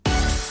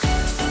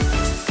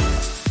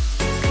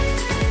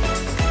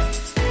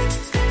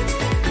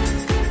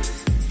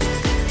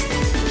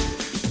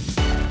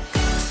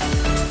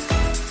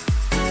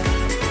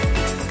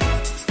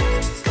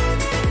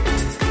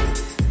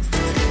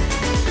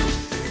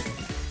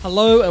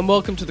Hello and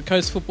welcome to the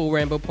Coast Football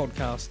Ramble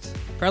podcast,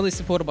 proudly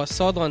supported by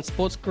Sideline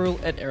Sports Grill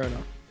at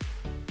Erina.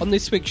 On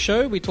this week's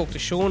show, we talk to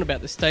Sean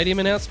about the stadium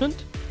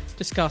announcement,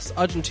 discuss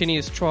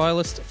Argentinia's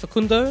trialist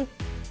Facundo,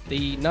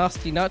 the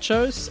nasty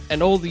nachos,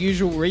 and all the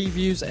usual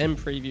reviews and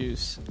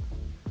previews.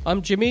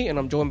 I'm Jimmy and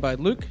I'm joined by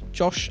Luke,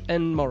 Josh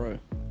and Morrow.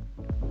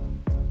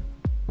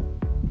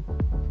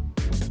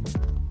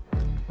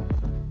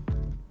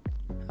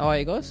 How are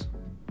you guys?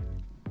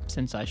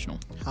 Sensational.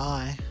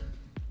 Hi.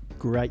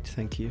 Great,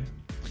 thank you.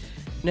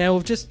 Now,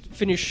 we've just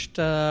finished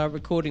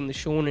recording the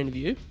Sean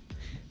interview,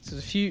 so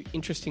there's a few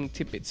interesting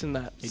tidbits in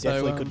that. He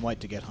definitely couldn't wait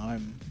to get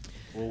home.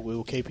 We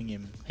were keeping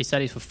him. He stayed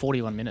here for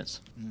 41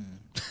 minutes.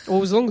 Well,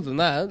 it was longer than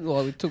that.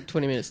 Well, it took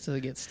 20 minutes to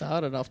get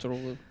started after all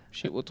the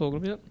shit we're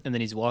talking about. And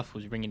then his wife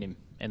was ringing him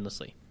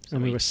endlessly. So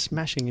And we were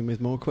smashing him with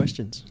more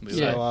questions.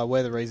 Yeah. So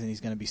we're the reason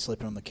he's going to be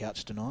sleeping on the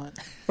couch tonight.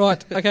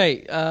 Right,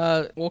 okay,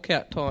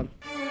 walkout time.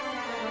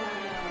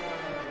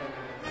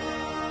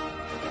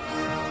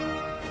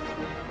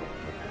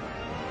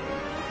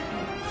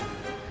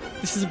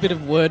 This is a bit of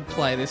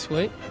wordplay this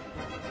week.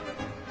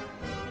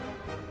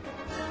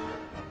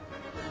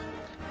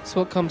 So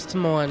what comes to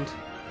mind?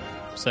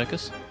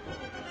 Circus?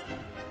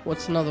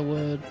 What's another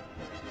word?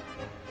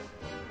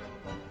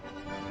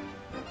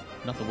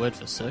 Another word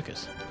for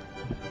circus.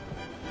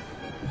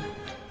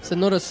 So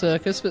not a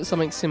circus, but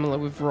something similar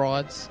with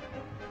rides.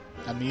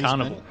 Amusement.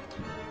 Carnival.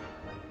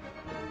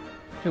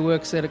 Who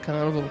works at a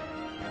carnival?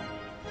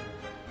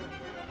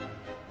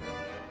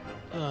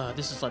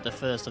 This is like the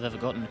first I've ever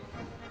gotten.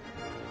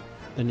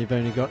 And you've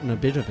only gotten a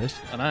bit of it.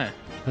 I know.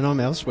 And I'm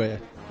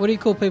elsewhere. What do you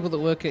call people that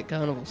work at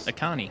carnivals? A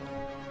carny.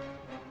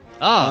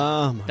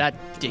 Oh, my That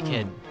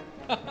dickhead.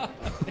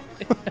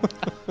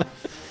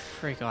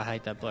 Freak, I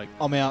hate that bloke.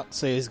 I'm out.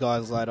 See you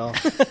guys later.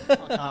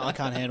 I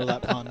can't handle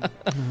that pun.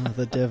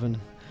 the Devon.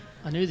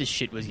 I knew this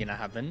shit was going to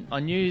happen.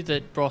 I knew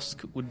that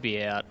Brosk would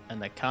be out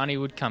and that Carney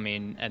would come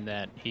in and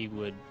that he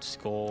would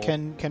score.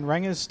 Can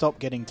Rangers stop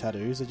getting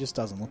tattoos? It just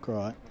doesn't look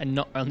right. And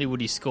not only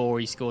would he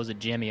scores a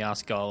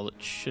jammy-ass goal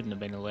that shouldn't have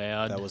been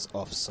allowed. That was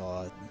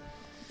offside.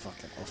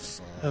 Fucking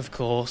offside. Of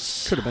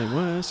course. Could have been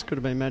worse. Could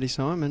have been Matty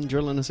Simon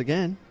drilling us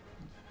again.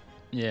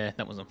 Yeah,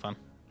 that wasn't fun.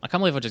 I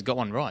can't believe I just got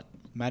one right.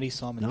 Matty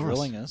Simon Nice.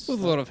 drilling us.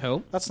 With a lot of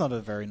help. That's not a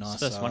very nice,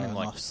 First one in,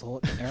 like, nice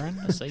thought, Aaron.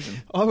 A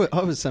season. I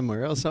was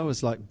somewhere else. I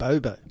was like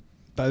Bobo.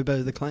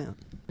 Bobo the clown.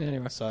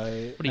 Anyway. So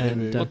What are you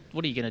And, gonna,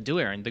 what are you going to do,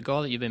 Aaron? The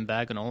guy that you've been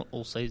bagging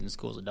all season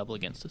scores a double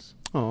against us.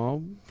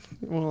 Oh,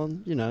 well,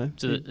 you know.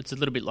 It's a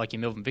little bit like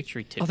your Melbourne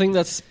victory tip. I think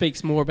that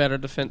speaks more about our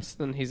defence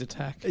than his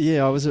attack.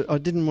 Yeah, I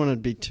didn't want to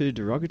be too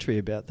derogatory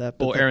about that.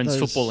 But or Aaron's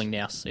those- footballing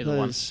nous, either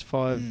one. Those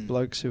five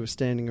blokes who were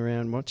standing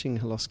around watching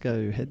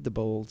Holosko head the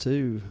ball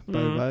to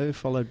Bobo,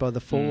 followed by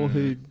the four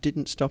who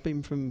didn't stop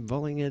him from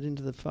volleying it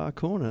into the far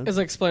corner. As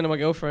I explained to my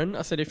girlfriend,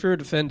 I said, if you're a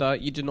defender,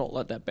 you do not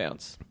let that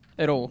bounce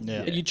at all.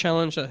 Yeah. You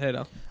challenge that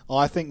header.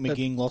 I think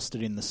McGing lost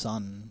it in the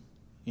sun,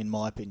 in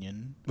my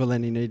opinion. Well,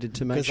 then he needed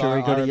to make 'Cause sure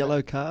he I got a rem-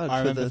 yellow card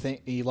I for remember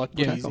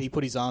the... he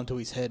put his arm to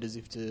his head as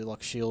if to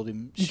like shield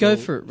him. You go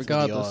shield for it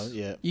regardless.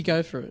 the eye. Yeah, You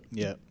go for it.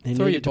 yeah. He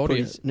Throw needed your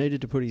body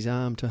needed to put his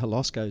arm to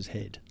Holosko's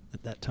head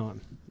at that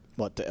time.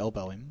 What, to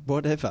elbow him?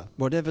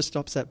 Whatever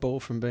stops that ball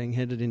from being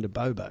headed into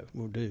Bobo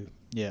will do.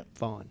 Yeah.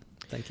 Fine.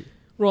 Thank you.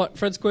 Right,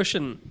 Fred's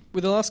question.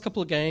 With the last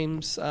couple of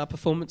games,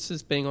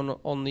 performances being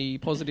on the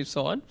positive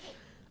side,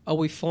 are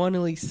we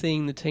finally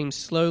seeing the team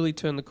slowly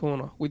turn the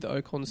corner with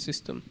Ocon's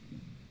system?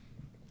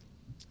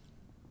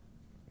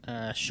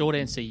 Short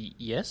answer,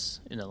 yes,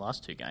 in the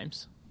last two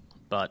games.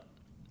 But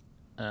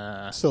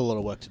Still a lot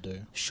of work to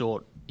do.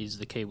 short is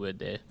the key word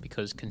there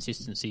because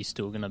consistency is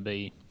still going to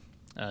be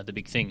the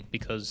big thing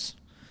because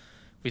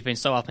we've been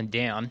so up and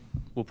down.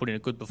 We'll put in a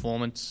good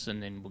performance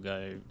and then we'll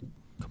go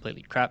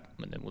completely crap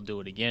and then we'll do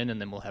it again and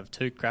then we'll have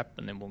two crap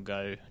and then we'll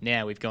go,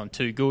 now we've gone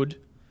two good.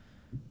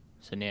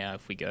 So now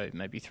if we go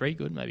maybe three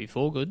good, maybe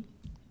four good,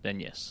 then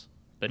yes.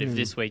 But if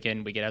this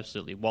weekend we get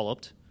absolutely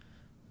walloped,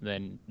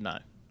 then no.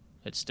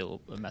 It's still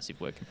a massive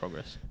work in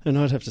progress. And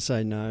I'd have to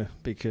say no,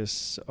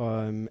 because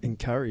I'm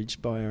encouraged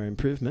by our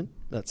improvement.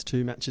 That's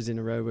 2 matches in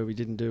a row where we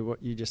didn't do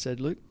what you just said,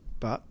 Luke.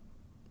 But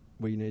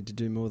we need to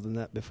do more than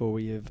that before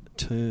we have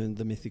turned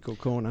the mythical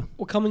corner.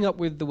 Well, coming up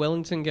with the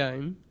Wellington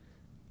game,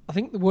 I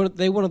think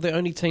they're one of the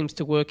only teams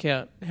to work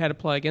out how to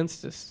play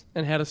against us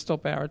and how to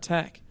stop our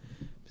attack.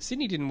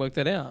 Sydney didn't work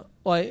that out.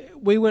 Like,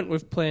 we went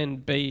with plan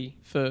B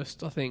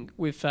first, I think,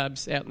 with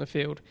Fabs out in the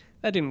field.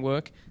 That didn't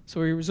work, so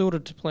we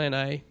resorted to plan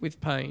A with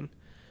Payne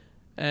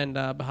and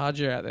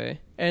Bahagia out there.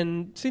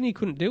 And Sydney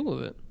couldn't deal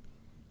with it.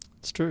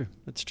 It's true.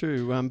 But But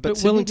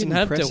Sydney Wellington didn't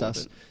have press dealt with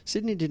us. it.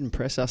 Sydney didn't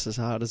press us as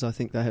hard as I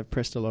think they have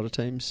pressed a lot of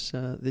teams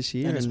this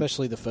year. And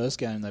especially the first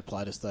game they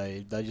played us,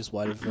 they just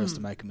waited for us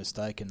to make a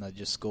mistake and they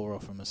just score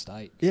off a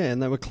mistake. Yeah,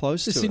 and they were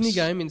close The to Sydney us.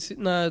 game,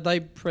 no,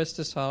 they pressed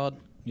us hard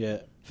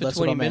Yeah. for That's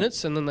 20 what I meant.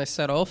 minutes and then they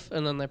sat off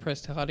and then they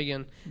pressed hard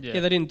again. Yeah. Yeah,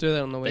 they didn't do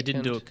that on the They weekend.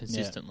 didn't do it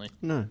consistently.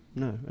 No,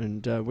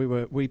 and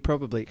we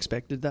probably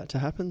expected that to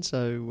happen.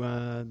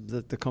 So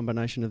the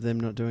combination of them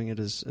not doing it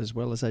as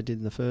well as they did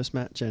in the first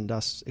match and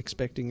us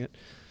expecting it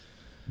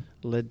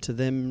led to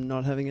them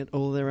not having it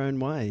all their own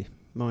way.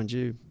 Mind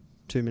you,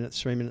 2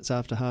 minutes, 3 minutes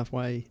after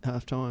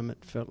half-time,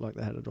 it felt like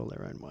they had it all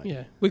their own way.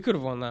 Yeah, we could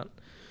have won that.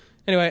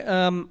 Anyway,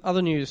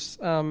 other news.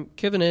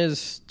 Kevin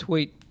Ayres'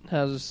 tweet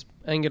has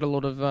angered a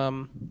lot of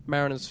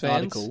Mariners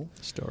fans.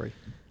 Story.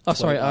 Oh,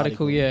 sorry,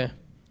 article, article. yeah.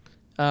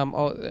 I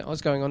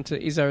was going on to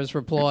Izzo's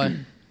reply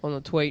on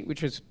the tweet,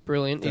 which was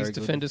brilliant. Very He's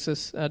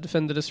good.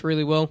 defended us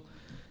really well.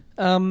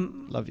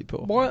 Love you,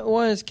 Paul.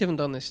 Why has Kevin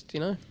done this, do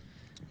you know?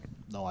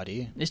 No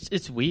idea.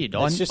 It's weird.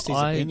 It's just his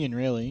opinion,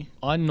 really.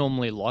 I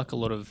normally like a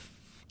lot of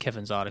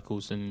Kevin's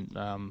articles, and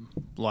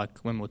like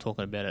when we were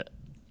talking about it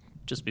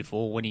just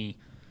before, when he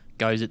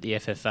goes at the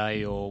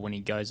FFA or when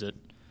he goes at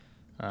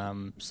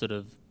sort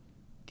of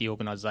the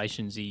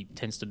organisations, he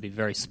tends to be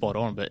very spot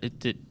on. But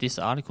this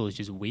article is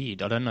just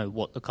weird. I don't know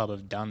what the club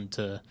have done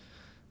to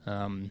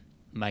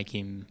make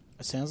him.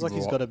 It sounds like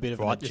he's got a bit of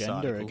an write this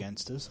agenda article.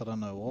 against us. I don't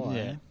know why.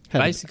 Yeah,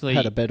 Basically,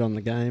 had a bet on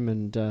the game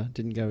and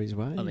didn't go his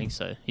way. I think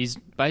so. He's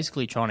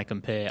basically trying to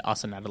compare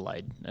us and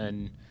Adelaide,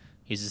 and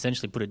he's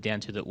essentially put it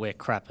down to that we're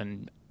crap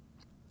and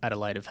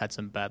Adelaide have had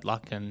some bad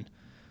luck and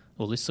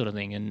all this sort of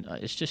thing. And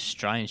it's just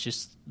strange.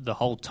 Just the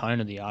whole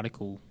tone of the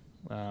article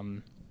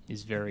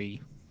is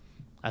very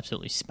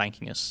absolutely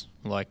spanking us.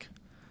 Like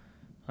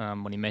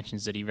when he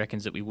mentions that he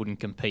reckons that we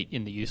wouldn't compete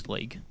in the youth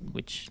league,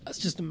 which That's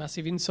just a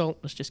massive insult.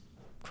 it's just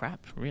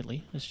crap,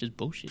 really. It's just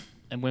bullshit.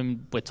 And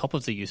when we're top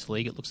of the youth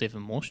league, it looks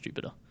even more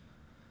stupider.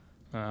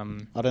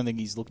 I don't think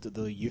he's looked at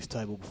the youth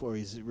table before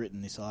he's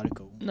written this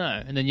article.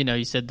 No, and then,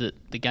 he said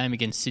that the game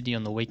against Sydney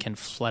on the weekend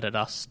flattered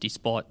us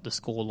despite the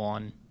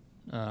scoreline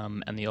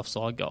and the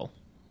offside goal.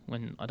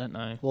 When, I don't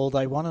know. Well,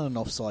 they won an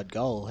offside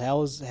goal.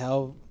 I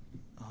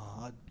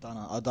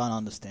don't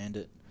understand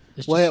it.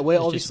 We're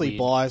obviously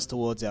biased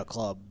towards our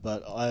club,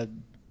 but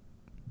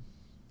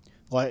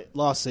like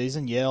last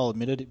season, yeah, I'll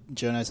admit it,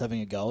 Journo's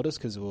having a go at us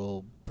because we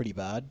were pretty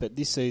bad. But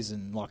this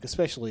season, like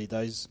especially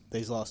these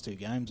last two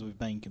games, we've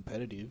been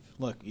competitive.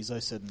 Like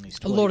Izzo said in his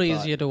tweet. A lot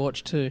easier to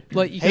watch too.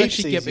 Like you can Heaps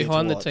actually get easier to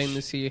behind the watch. team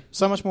this year.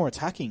 So much more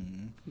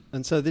attacking.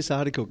 And so this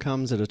article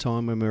comes at a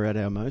time when we're at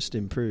our most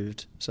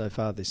improved so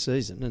far this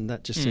season, and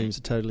that just seems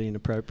a totally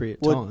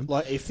inappropriate time.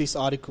 Like if this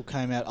article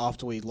came out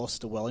after we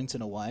lost to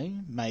Wellington away,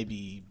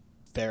 maybe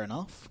fair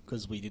enough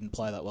because we didn't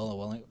play that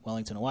well at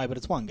Wellington away. But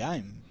it's one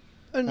game.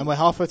 And we're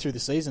halfway through the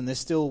season.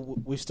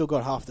 We've still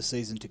got half the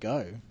season to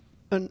go.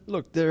 And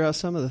look, there are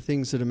some of the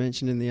things that are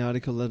mentioned in the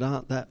article that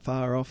aren't that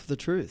far off the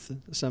truth.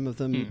 Some of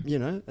them,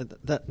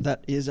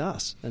 that is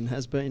us and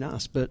has been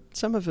us. But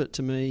some of it,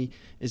 to me,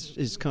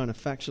 is kind of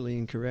factually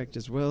incorrect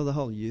as well. The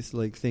whole youth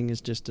league thing is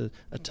just a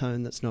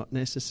tone that's not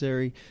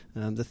necessary.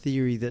 The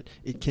theory that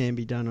it can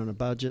be done on a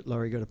budget.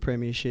 Laurie got a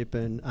premiership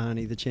and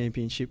Arnie the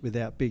championship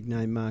without big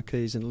name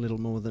marquees and a little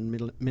more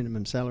than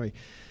minimum salary.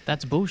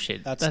 That's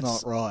bullshit. That's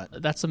not right.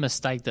 That's a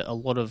mistake that a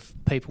lot of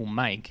people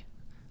make.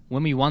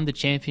 When we won the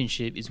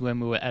championship is when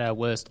we were at our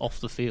worst off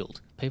the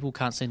field. People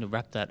can't seem to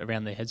wrap that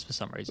around their heads for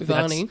some reason. With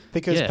Arnie.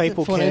 Because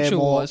people care more.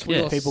 Financial-wise,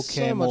 we lost People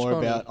so care much more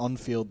money. about on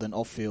field than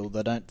off field.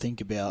 They don't think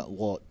about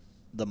what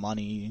the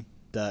money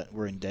that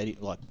we're in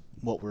debt, like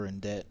what we're in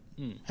debt.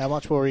 How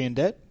much were we in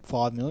debt?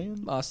 5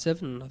 million.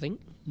 7, I think.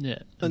 Yeah.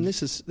 And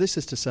this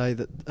is to say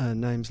that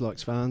names like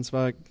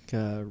Svansvik,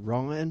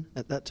 Ryan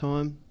at that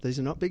time, these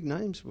are not big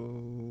names.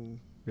 Well,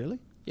 really?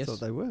 Yes.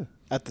 Thought they were.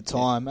 At the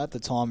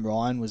time,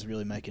 Ryan was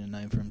really making a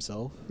name for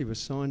himself. He was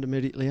signed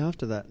immediately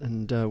after that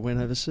and went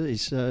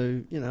overseas.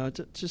 So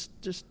just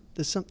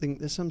there's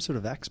some sort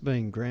of axe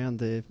being ground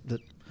there. That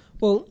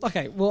Well,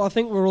 okay. Well, I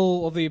think we're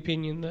all of the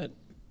opinion that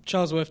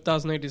Charlesworth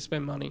does need to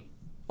spend money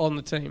on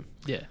the team.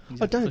 Yeah.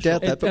 I don't for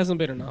doubt sure. that. It hasn't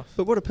been enough.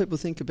 But what do people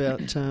think about?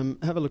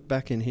 Have a look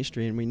back in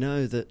history, and we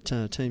know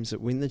that teams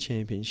that win the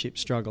championship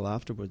struggle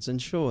afterwards.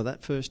 And sure,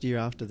 that first year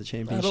after the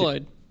championship,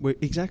 Adelaide.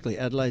 Exactly,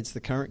 Adelaide's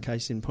the current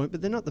case in point,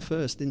 but they're not the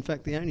first. In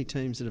fact, the only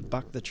teams that have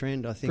bucked the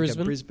trend, I think,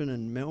 Brisbane. are Brisbane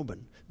and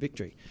Melbourne.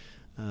 Victory,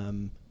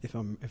 if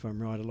I'm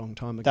right, a long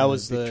time ago. That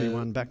was Victory the-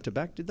 won back to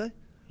back, did they?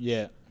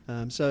 Yeah.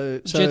 So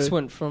Jets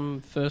went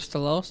from first to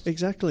last.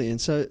 Exactly,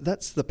 and so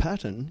that's the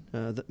pattern.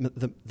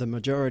 The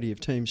majority of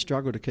teams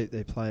struggle to keep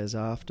their players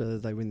after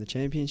they win the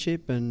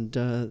championship, and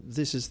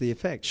this is the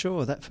effect.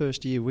 Sure, that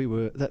first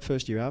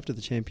year after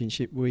the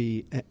championship,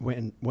 we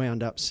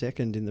wound up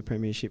second in the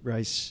premiership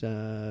race.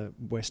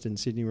 Western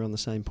Sydney were on the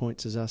same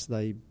points as us.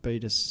 They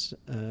beat us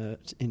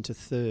into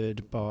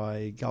third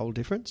by goal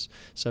difference.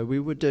 So we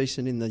were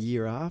decent in the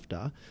year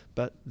after,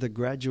 but the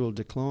gradual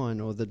decline,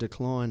 or the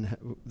decline,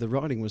 the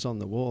writing was on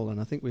the wall, and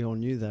I think we all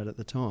knew that at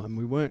the time.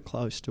 We weren't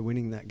close to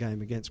winning that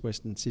game against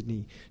Western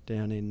Sydney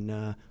down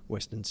in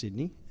Western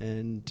Sydney,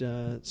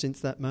 and since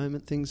that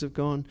moment things have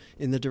gone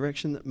in the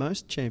direction that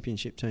most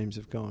championship teams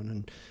have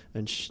gone,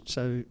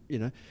 so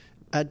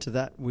add to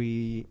that,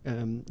 we,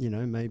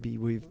 maybe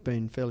we've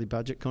been fairly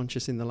budget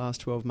conscious in the last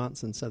 12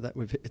 months, and so that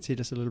it's hit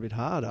us a little bit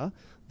harder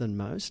than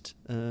most,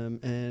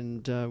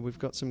 and we've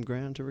got some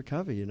ground to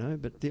recover,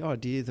 But the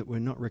idea that we're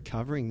not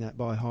recovering that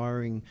by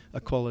hiring a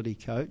quality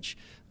coach,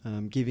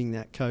 giving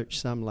that coach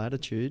some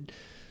latitude,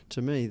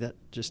 to me, that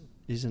just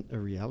isn't a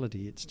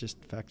reality. It's just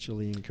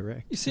factually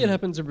incorrect. You see it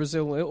happens in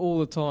Brazil all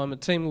the time. A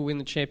team will win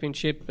the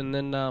championship and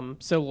then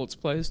sell all its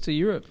players to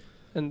Europe,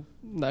 and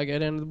they go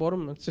down to the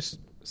bottom. It's just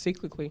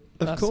cyclically.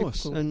 Of course.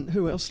 cyclical. And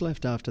who else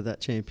left after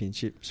that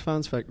championship?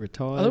 Farnsfake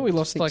retired. I think we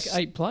lost like S-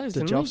 8 players,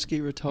 didn't we?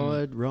 Dajovsky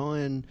retired.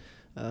 Ryan,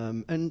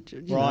 and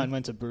you Ryan know,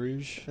 went to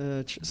Bruges.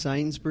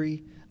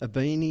 Sainsbury,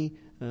 Abini,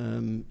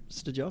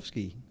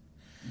 Stajovsky.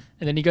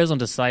 And then he goes on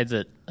to say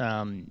that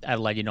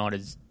Adelaide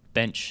United's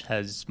bench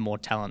has more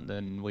talent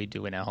than we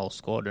do in our whole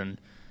squad, and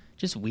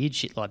just weird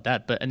shit like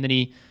that. But then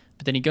he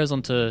goes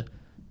on to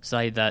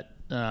say that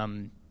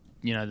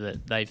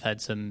that they've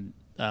had some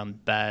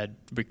bad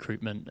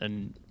recruitment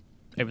and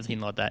everything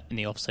like that in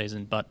the off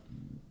season, but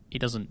he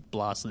doesn't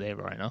blast their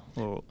owner.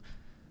 Or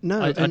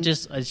No,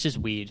 it's just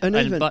weird.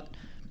 But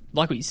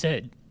like what you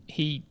said,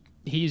 he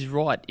is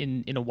right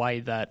in a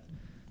way that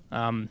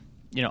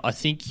I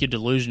think you're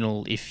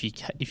delusional if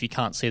you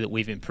can't see that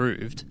we've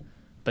improved,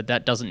 but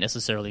that doesn't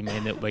necessarily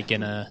mean that we're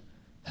gonna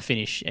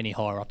finish any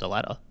higher up the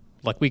ladder.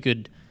 Like we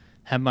could,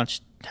 how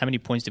many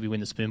points did we win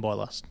the Spoon by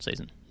last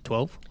season?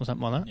 12 or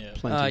something like that. Yeah.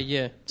 plenty.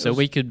 Yeah. So It was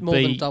we could more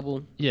be than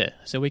double. Yeah,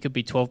 so we could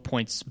be 12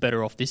 points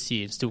better off this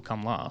year and still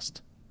come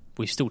last.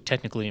 We still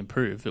technically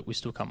improved, but we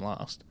still come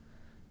last,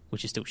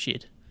 which is still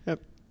shit.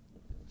 Yep.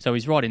 So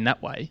he's right in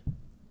that way,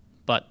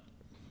 but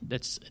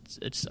it's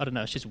I don't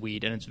know. It's just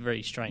weird, and it's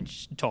very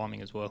strange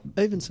timing as well.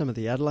 Even some of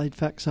the Adelaide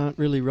facts aren't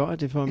really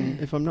right. If I'm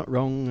not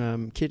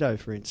wrong, Kiddo,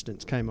 for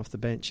instance, came off the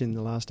bench in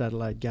the last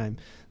Adelaide game.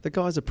 The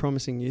guy's a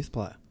promising youth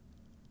player.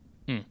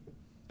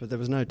 But there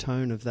was no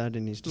tone of that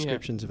in his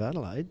descriptions of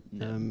Adelaide.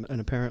 No.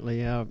 And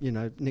apparently our,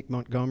 Nick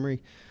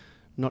Montgomery,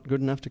 not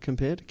good enough to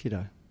compare to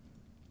Kiddo.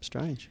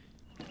 Strange.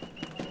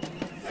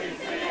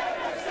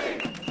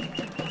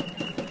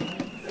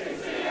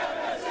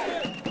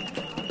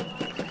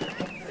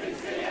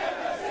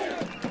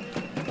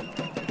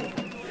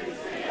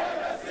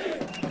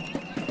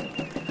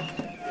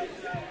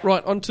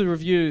 Right, on to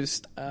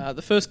reviews.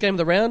 The first game of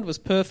the round was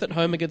Perth at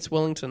home against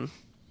Wellington.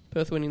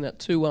 Perth winning that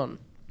 2-1.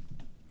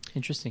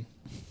 Interesting.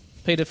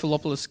 Peter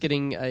Philopoulos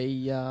getting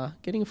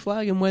a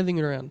flag and waving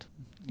it around.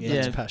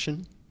 That's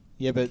passion.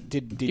 Yeah, but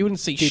did You wouldn't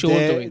see did Sean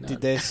their, doing that.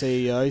 Did their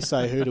CEO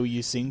say who do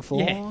you sing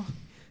for? Yeah.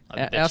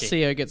 I Our bet you.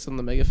 CEO gets on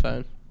the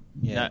megaphone.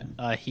 Yeah.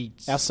 No, he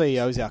Our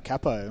CEO's our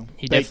capo.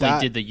 he Beat definitely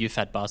that. did the "you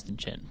fat bastard"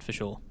 chant for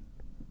sure.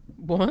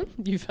 What?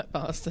 You fat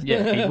bastard.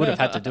 Yeah, he would have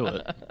had to do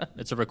it.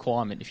 It's a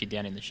requirement if you're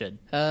down in the shed.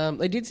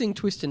 They did sing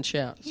Twist and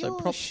Shout, so Your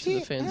props to the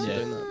shit. fans for Yeah,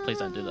 doing that. please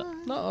don't do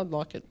that. No, I'd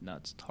like it. No,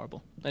 it's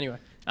horrible. Anyway,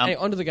 Um, hey,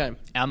 on to the game.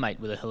 Our mate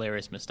with a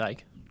hilarious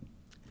mistake.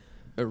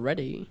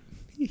 Already.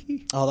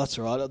 Oh, that's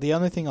right. The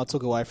only thing I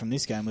took away from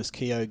this game was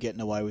Keogh getting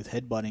away with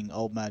headbutting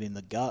old Matt in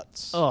the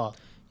guts. Oh,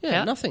 Yeah,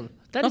 How- nothing.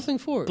 that is Nothing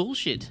for it.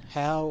 bullshit.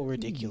 How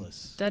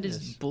ridiculous. That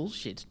is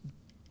bullshit.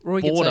 Roy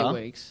gets Border.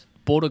 8 weeks.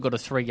 Border got a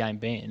 3-game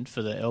ban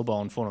for the elbow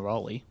on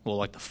Fornaroli, or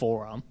like the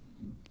forearm.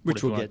 Which whatever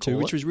you we'll wanna get to, call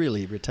which it. was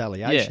really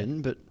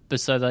retaliation. But But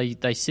so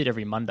they sit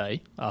every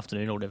Monday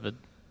afternoon or whatever,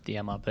 the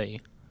MRP.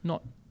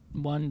 Not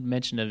one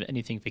mention of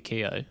anything for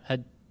Keogh.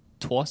 Had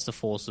twice the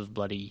force of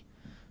bloody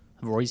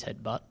Roy's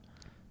headbutt.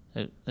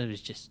 It was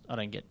just I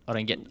don't get It's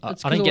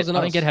 'cause I it don't wasn't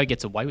us. get how he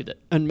gets away with it.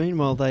 And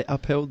meanwhile, they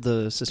upheld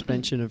the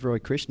suspension of Roy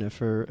Krishna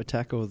for a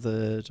tackle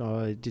that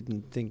I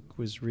didn't think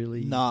was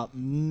really... Nah,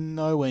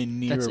 nowhere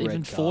near That's a red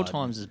even 4 card.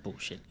 times as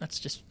bullshit. That's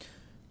just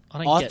I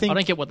I don't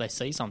think- get what they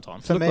see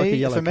sometimes. For Looked like a me,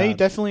 yellow card.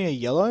 definitely a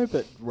yellow,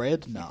 but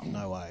red,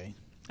 no way.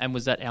 And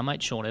was that our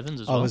mate Sean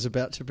Evans as I well? was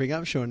about to bring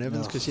up Sean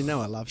Evans because you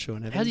know I love Sean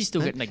Evans. How's he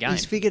still mate. getting the game?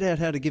 He's figured out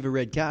how to give a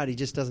red card. He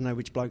just doesn't know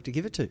which bloke to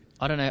give it to.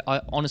 I don't know.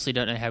 I honestly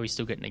don't know how he's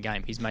still getting the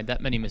game. He's made that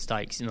many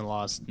mistakes in the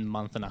last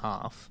month and a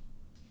half.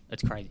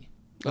 It's crazy.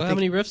 Well, how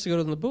many refs have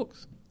got in the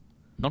books?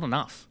 Not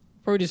enough.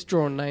 Probably just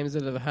drawing names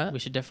out of a hat. We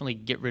should definitely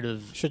get rid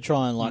of. Should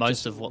try and Most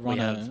just of what run we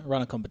a, have.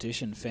 Run a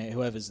competition.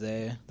 Whoever's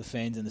there, the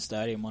fans in the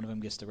stadium, one of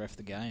them gets to ref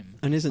the game.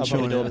 And isn't I'll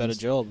probably Sean do a better Evans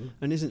job.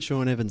 And isn't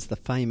Sean Evans the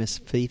famous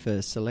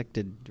FIFA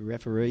selected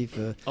referee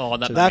for? Oh,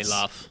 that to- made me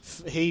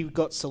laugh. He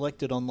got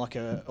selected on like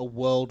a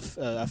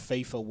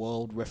FIFA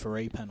world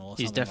referee panel. Or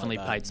He's something definitely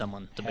like that. paid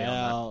someone to be on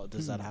How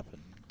does that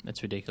happen? that.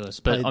 That's ridiculous.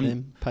 But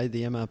Paid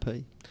the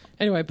MRP.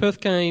 Anyway,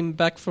 Perth came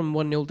back from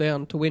 1-0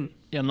 down to win.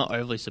 I'm not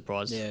overly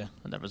surprised Yeah.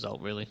 at that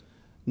result. Really,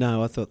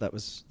 No, I thought that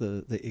was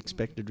the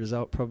expected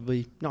result.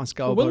 Probably nice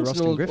goal Well, by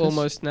Wellington Roston Griffiths.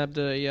 almost nabbed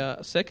a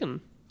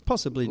second.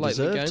 Possibly late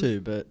in the deserved game.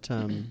 to, but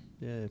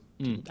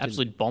yeah,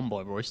 absolute bomb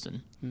by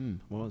Royston.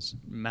 Was.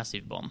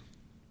 Massive bomb.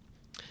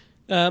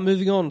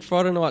 Moving on,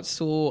 Friday night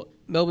saw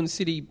Melbourne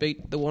City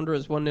beat the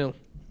Wanderers 1-0.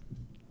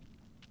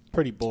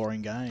 Pretty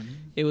boring game.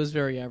 It was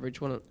very average,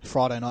 wasn't it?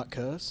 Friday night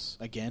curse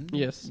again.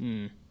 Yes.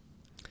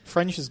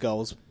 French's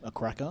goal's a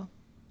cracker,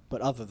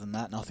 but other than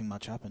that, nothing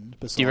much happened.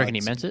 Besides Do you reckon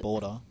he meant it?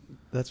 Border.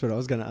 That's what I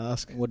was going to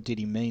ask. What did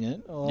he mean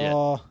it? Oh,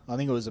 Yeah. I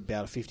think it was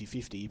about a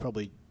 50-50. He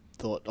probably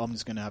thought, I'm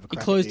just going to have a He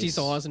crack closed at this. his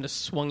eyes and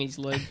just swung his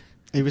leg.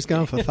 He was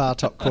going for far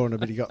top corner,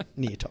 but he got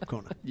near top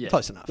corner. Yeah.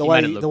 Close enough. The He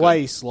way made it look the good.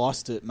 way he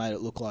sliced it made it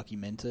look like he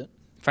meant it.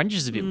 Frangish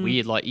is a bit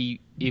weird. Like he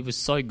was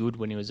so good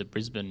when he was at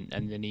Brisbane,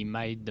 and then he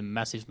made the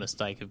massive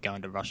mistake of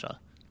going to Russia,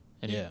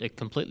 and it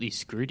completely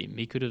screwed him.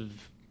 He could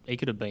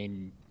have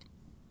been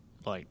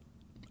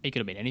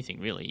anything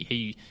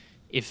really.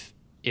 If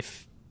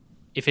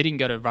he didn't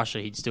go to Russia,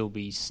 he'd still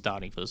be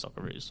starting for the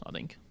Socceroos. I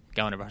think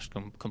going to Russia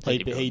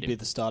completely. He'd be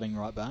the starting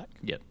right back.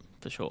 Yep,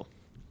 for sure.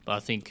 But I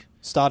think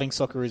starting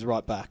Socceroos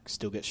right back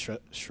still gets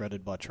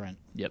shredded by Trent.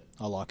 Yep,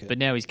 I like it. But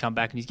now he's come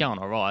back and he's going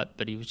all right.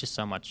 But he was just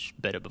so much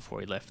better before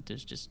he left.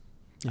 There's just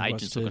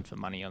agents looking for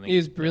money. I think he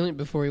was brilliant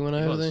before he went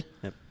over there.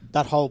 Yep.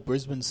 That whole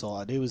Brisbane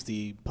side, he was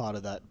the part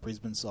of that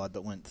Brisbane side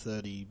that went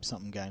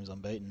 30-something games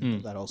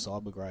unbeaten. That whole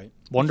side were great.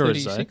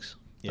 Wanderers, 36.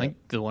 though. I think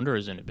the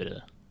Wanderers are in a bit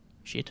of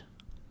shit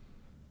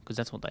because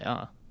that's what they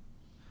are.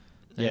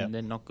 They're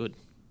not good.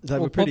 They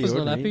were pretty Popper's not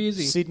ordinary. happy, is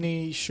he?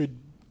 Sydney should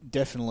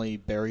definitely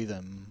bury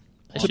them.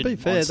 To be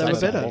fair, they were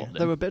better. Them.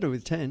 They were better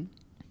with 10.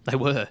 They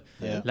were.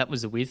 Yeah. That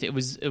was a weird thing.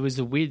 It was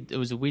a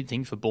weird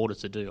thing for Border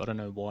to do. I don't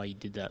know why he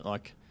did that.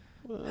 Like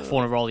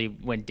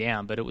Fornaroli went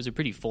down, but it was a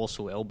pretty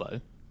forceful elbow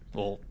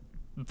or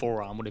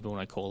forearm, whatever you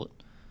want to call it.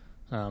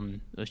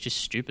 It was just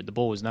stupid. The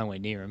ball was nowhere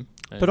near him.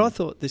 But I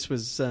thought this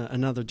was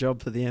another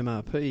job for the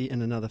MRP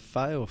and another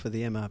fail for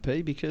the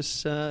MRP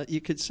because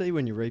you could see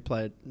when you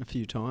replay it a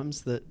few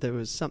times that there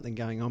was something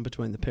going on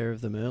between the pair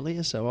of them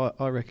earlier. So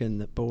I reckon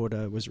that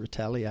Border was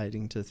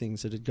retaliating to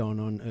things that had gone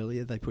on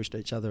earlier. They pushed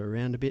each other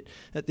around a bit.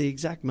 At the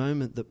exact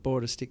moment that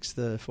Border sticks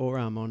the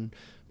forearm on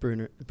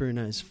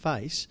Bruno's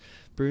face,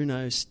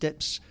 Bruno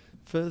steps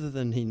further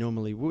than he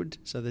normally would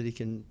so that he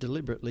can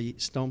deliberately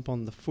stomp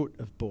on the foot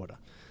of Border.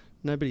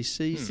 Nobody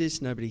sees this.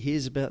 Nobody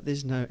hears about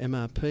this. No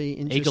MRP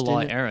interest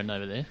Eagle-eye in it. Aaron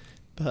over there.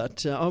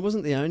 But I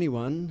wasn't the only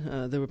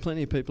one. There were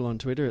plenty of people on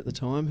Twitter at the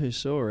time who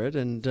saw it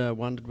and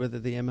wondered whether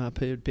the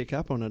MRP would pick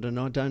up on it. And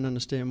I don't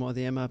understand why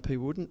the MRP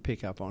wouldn't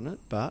pick up on it,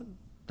 but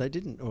they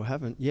didn't or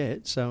haven't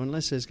yet. So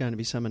unless there's going to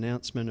be some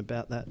announcement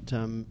about that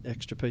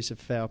extra piece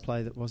of foul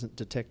play that wasn't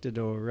detected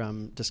or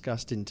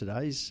discussed in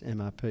today's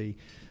MRP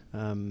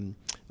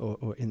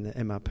or in the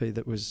MRP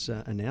that was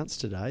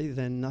announced today,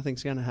 then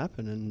nothing's going to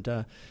happen.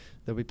 And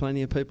there'll be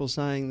plenty of people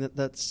saying that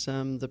that's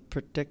the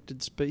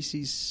protected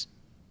species.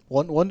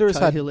 Wanderers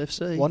had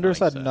FC. Wanderers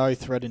had no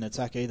threat in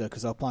attack either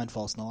because they were playing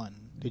false nine.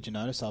 Did you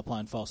notice they were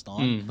playing false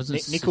nine?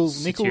 Wasn't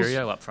Nichols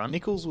up front?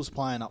 Nichols was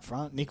playing up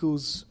front.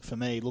 Nichols, for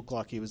me, looked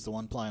like he was the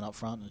one playing up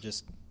front and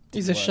just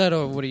He's a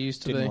shadow of what he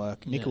used to didn't be.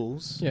 work.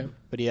 Nichols, Yeah.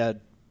 but he had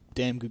a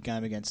damn good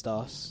game against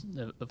us.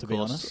 Of be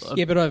course. honest.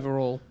 Yeah, but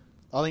overall,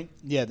 I think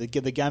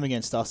the game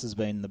against us has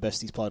been the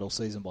best he's played all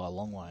season by a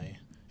long way.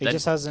 He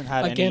just hasn't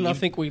had again, any. I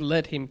think we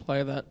let him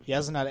play that. He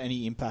hasn't had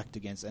any impact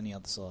against any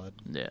other side.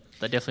 Yeah,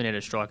 they definitely need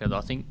a striker.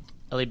 I think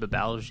Ali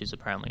Babalj is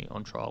apparently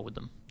on trial with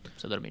them,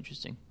 so that'll be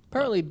interesting.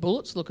 Apparently,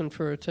 Bullet's looking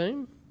for a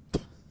team.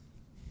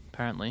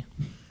 Apparently.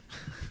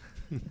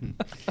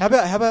 How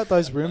about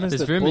those rumours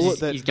There's that rumours Bullet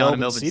that he's going to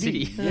Melbourne Melbourne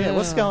City. Yeah,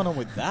 what's going on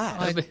with that?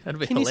 That'd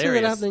be Can you see that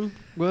hilarious. happening?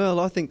 Well,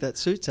 I think that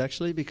suits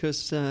actually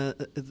because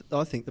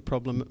I think the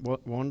problem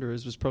at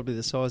Wanderers was probably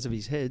the size of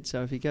his head.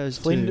 So if he goes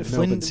to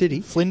Melbourne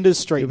City, Flinders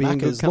Street he'll be in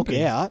good Maccas, look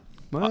company. out.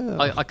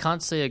 well, I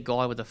can't see a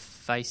guy with a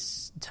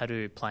face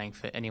tattoo playing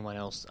for anyone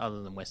else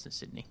other than Western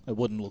Sydney. It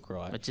wouldn't look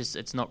right.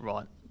 It's not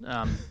right.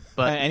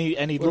 But and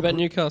he'd What look about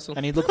Newcastle?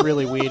 and he'd look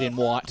really weird in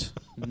white.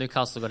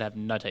 Newcastle got to have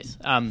no teeth.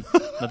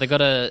 But they got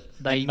to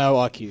And no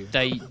IQ.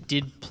 They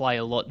did play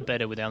a lot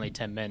better with only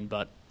 10 men,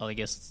 but I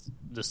guess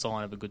the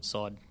sign of a good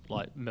side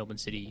like Melbourne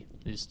City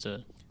is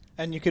to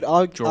And you could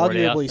Draw it out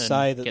arguably and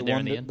say that get there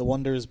in the end. the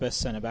Wanderers' best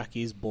centre back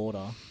is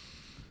Border.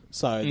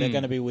 So they're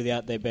going to be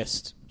without their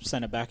best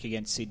centre back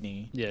against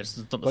Sydney. yeah. It's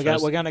not the We're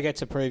first. going to get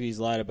to previews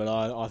later, but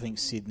I think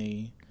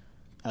Sydney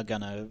are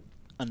going to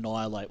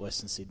annihilate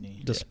Western Sydney.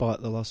 despite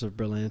the loss of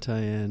Brillante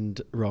and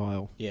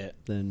Ryle, Yeah.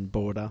 then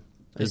Border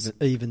It's-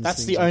 even.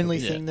 That's the only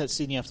Yeah. thing that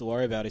Sydney have to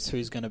worry about is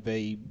who's going to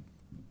be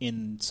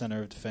in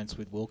centre of defence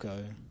with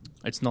Wilco.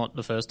 It's not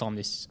the first time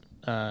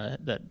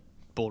that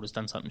Border's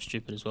done something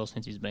stupid as well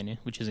since he's been here,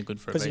 which isn't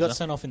good for a Because he visa. got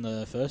sent off in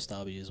the first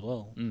derby as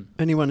well.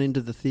 Anyone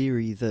into the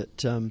theory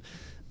that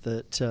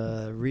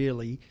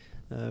really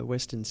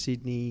Western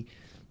Sydney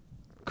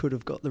could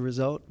have got the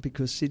result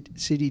because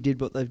City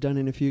did what they've done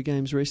in a few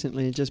games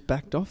recently and just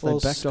backed off. Well,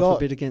 They backed off Scott- a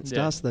bit against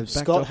yeah. us. They've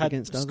backed off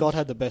against others. Scott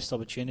had the best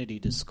opportunity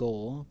to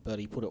score, but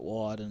he put it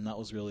wide, and that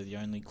was really the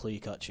only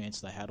clear-cut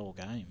chance they had all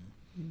game.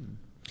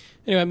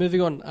 Anyway,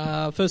 moving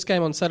on. First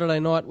game on Saturday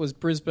night was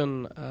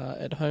Brisbane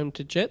at home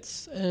to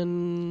Jets,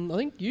 and I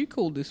think you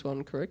called this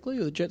one correctly,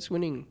 or the Jets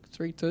winning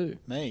 3-2.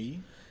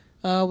 Me?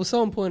 Well,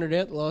 someone pointed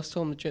out the last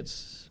time the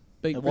Jets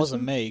beat It Brisbane.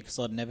 wasn't me, because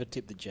I'd never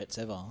tipped the Jets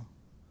ever.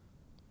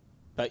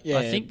 But yeah,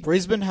 I think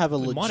Brisbane have a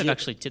We legit... might have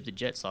actually tipped the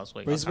Jets last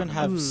week. I Brisbane can't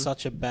remember. have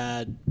such a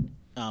bad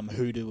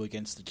hoodoo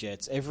against the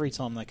Jets. Every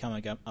time they come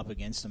up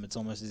against them, it's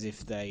almost as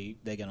if they're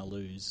going to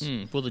lose.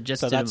 Well, the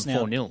Jets So did them that's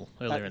now- 4-0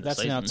 earlier in the That's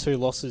season. now 2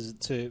 losses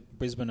to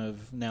Brisbane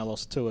have now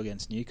lost 2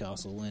 against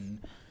Newcastle. And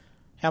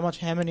how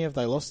many have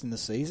they lost in the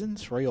season?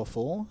 3 or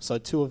 4? So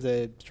 2 of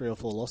their 3 or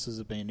 4 losses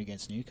have been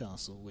against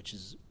Newcastle, which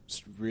is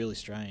It's really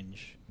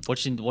strange.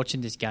 Watching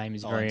this game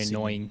is very in Sydney.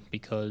 annoying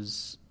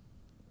because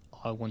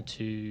I want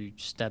to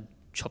stab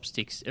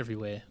chopsticks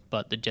everywhere,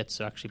 but the Jets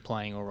are actually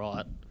playing all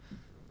right,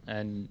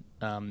 and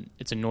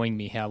it's annoying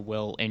me how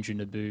well Andrew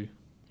Nabu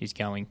is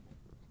going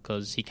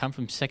because he come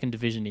from second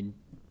division in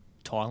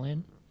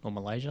Thailand or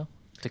Malaysia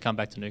to come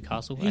back to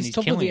Newcastle, and he's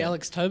top of killing the it.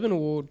 Alex Tobin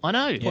Award. I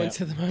know. Points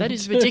at the moment. That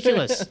is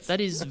ridiculous.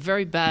 That is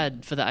very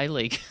bad for the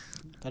A-League.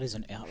 That is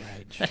an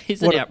outrage. That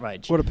is an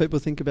outrage. What do people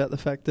think about the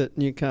fact that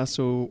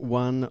Newcastle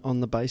won on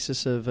the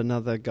basis of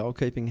another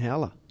goalkeeping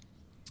howler?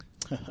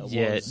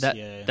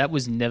 That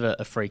was never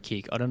a free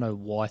kick. I don't know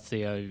why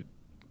Theo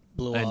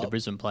blew and up. the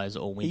Brisbane players are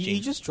all whinging. He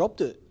just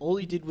dropped it. All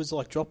he did was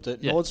dropped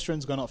it. Yeah.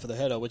 Nordstrom's gone up for the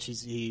header, which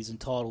he's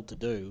entitled to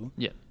do.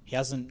 Yeah. He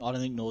hasn't. I don't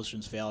think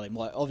Nordstrom's fouled him.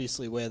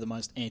 Obviously, we're the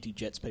most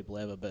anti-Jets people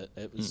ever, but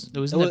it was. There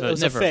was never a a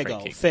fair free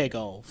goal. kick. Fair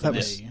goal for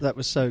me. That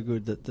was so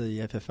good that the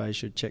FFA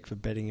should check for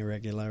betting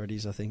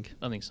irregularities, I think.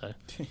 I think so.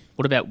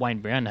 What about Wayne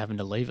Brown having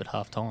to leave at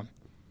half time?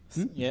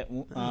 Yeah,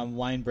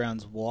 Wayne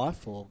Brown's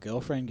wife or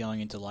girlfriend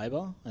going into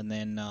labour, and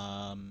then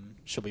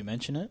should we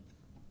mention it?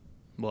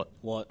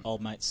 What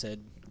old mate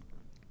said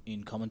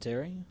in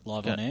commentary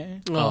live on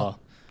air? Oh,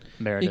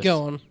 Meredith. You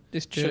go on.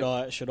 This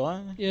jerk. Should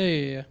I?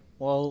 Yeah.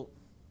 Well,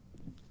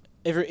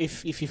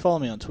 if you follow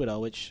me on Twitter,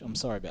 which I'm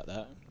sorry about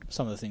that,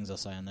 some of the things I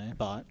say on there,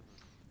 but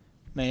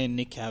me and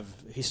Nick have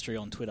history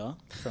on Twitter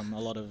from a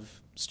lot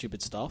of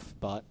stupid stuff.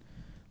 But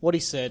what he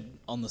said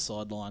on the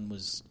sideline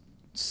was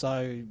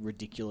so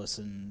ridiculous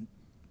and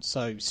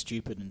so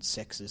stupid and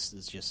sexist.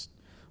 Is just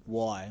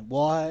why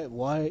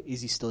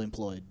is he still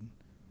employed?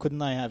 Couldn't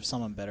they have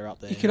someone better up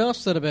there? You could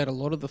ask that about a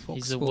lot of the Fox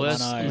He's the Sports worst.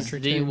 commentary He's the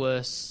team.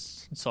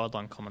 worst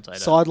sideline commentator.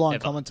 Sideline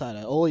ever.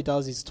 commentator. All he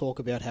does is talk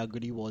about how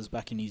good he was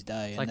back in his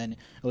day, Like- and then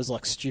it was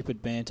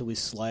stupid banter with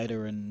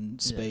Slater and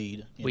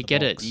Speed. in We the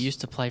get box. it. You used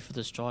to play for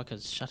the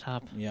Strikers. Shut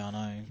up. Yeah, I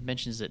know. He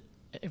mentions it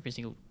every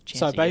single chance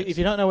So he gets. if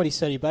you don't know what he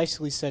said, he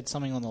basically said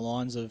something on the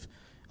lines of,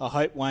 "I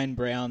hope Wayne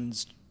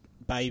Brown's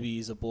baby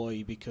is a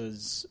boy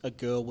because a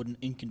girl wouldn't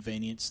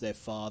inconvenience their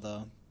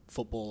father,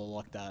 footballer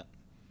like that."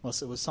 Well,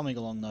 so it was something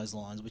along those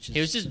lines, which is He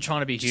was just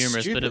trying to be just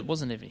humorous, but stupid. it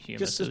wasn't even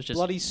humorous. just It a was just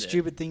bloody yeah.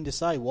 stupid thing to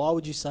say. Why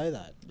would you say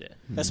that? Yeah.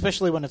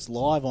 Especially when it's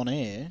live on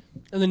air.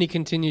 And then he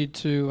continued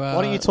to Why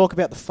don't you talk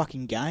about the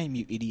fucking game,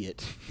 you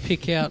idiot?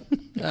 pick out...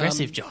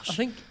 Aggressive, Josh. I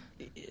think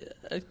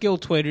a girl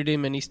tweeted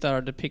him and he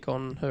started to pick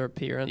on her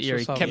appearance. Yeah, or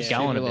he something kept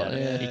going stupid about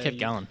like it. that. He kept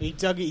going. He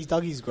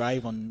dug his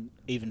grave on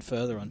even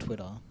further on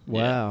Twitter.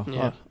 Wow.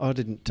 Yeah. I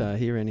didn't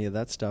hear any of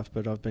that stuff,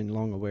 but I've been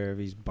long aware of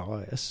his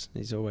bias.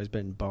 He's always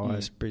been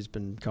biased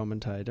Brisbane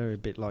commentator, a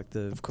bit like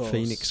the Of course.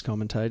 Phoenix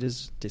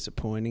commentators.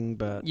 Disappointing,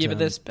 but... Yeah, but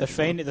they're The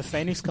special. the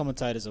Phoenix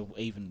commentators are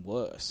even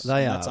worse.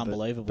 They And are. That's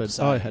unbelievable. But to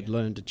say. I had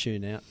learned to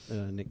tune out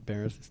Nick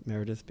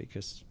Meredith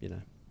because,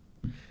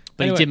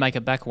 But Anyway. he did make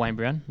it back, Wayne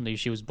Brown.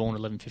 She was born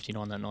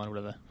 11:59 that night or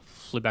whatever.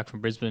 Flew back from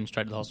Brisbane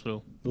straight to the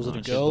hospital. Was it a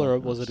She's girl born.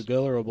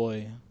 or a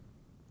boy?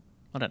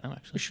 I don't know We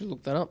actually. should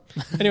look that up.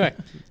 Anyway,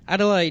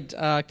 Adelaide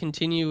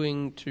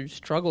continuing to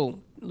struggle,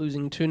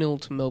 losing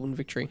 2-0 to Melbourne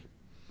Victory.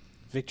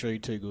 Victory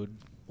too good,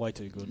 way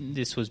too good.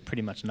 This was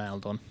pretty much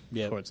nailed on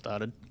Yeah. before it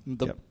started.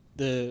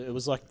 It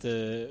was like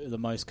the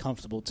most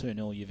comfortable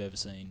 2-0 you've ever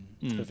seen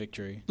for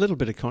Victory. little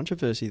bit of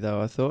controversy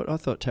though. I thought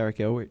Tarek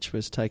Elrich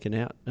was taken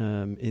out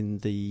in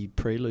the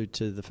prelude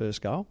to the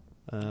first goal.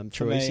 For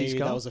Troisi's me,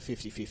 goal. that was a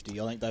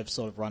 50-50. I think they've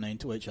sort of run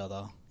into each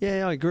other.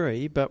 Yeah, I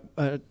agree, but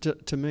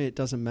to me it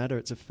doesn't matter.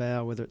 It's a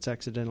foul, whether it's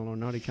accidental or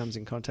not. He comes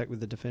in contact with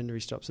the defender. He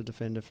stops the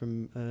defender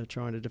from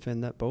trying to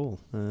defend that ball.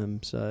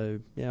 So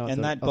yeah, I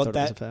thought it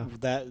was a foul.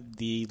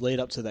 The lead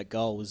up to that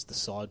goal was the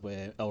side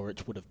where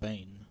Elrich would have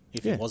been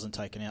if he wasn't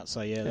taken out.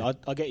 So yeah.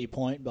 I get your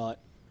point, but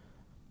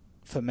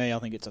for me, I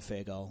think it's a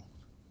fair goal.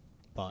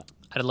 But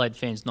Adelaide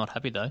fans not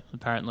happy though.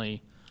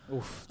 Apparently,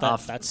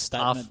 that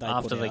statement they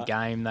after put the out.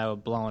 game, they were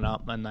blowing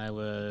up and they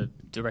were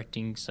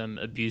directing some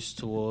abuse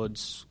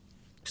towards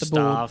The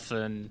staff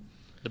and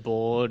the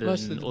board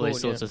Mostly and the all these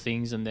board, sorts yeah. of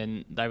things. And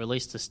then they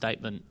released a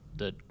statement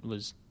that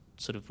was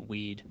sort of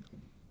weird.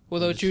 Well,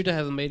 they were due to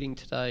have a meeting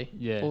today.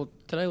 Yeah. Or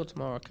today or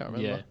tomorrow, I can't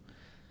remember. Yeah.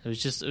 It was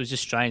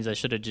just strange. They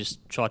should have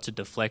just tried to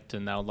deflect,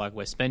 and they were like,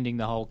 "We're spending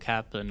the whole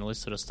cap" and all this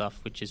sort of stuff,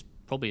 which is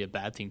probably a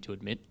bad thing to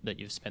admit that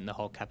you've spent the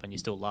whole cap and you're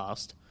still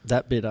last.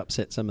 That bit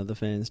upset some of the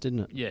fans, didn't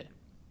it? Yeah,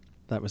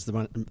 That was the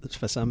one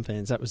for some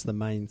fans. That was the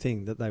main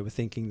thing, that they were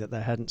thinking that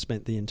they hadn't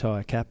spent the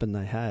entire cap, and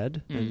they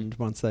had. And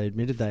once they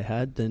admitted they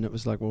had, then it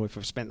was like, well, if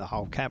we've spent the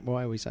whole cap,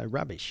 why are we so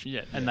rubbish?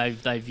 yeah. And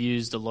they've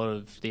used a lot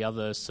of the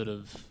other sort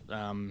of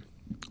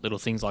little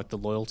things like the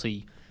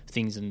loyalty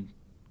things, and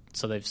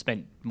so they've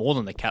spent more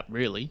than the cap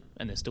really,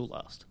 and they're still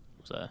last.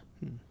 So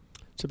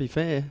To be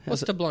fair,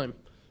 What's to blame?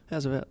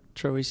 how's about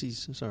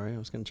Troisi's? Sorry, I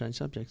was going to change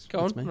subjects.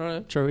 Go That's on. me.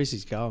 Right.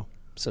 Troisi's goal,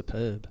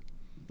 superb.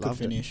 Good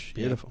Loved it. finish.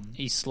 Beautiful.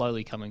 he's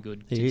slowly coming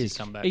good He since is. he's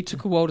come back. He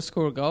took a while to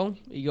score a goal.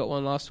 He got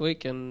one last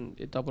week and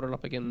it doubled it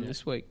up again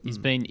this week.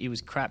 He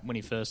was crap when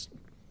he first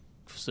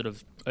sort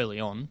of early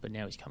on, but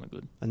now he's coming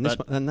good. And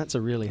But and that's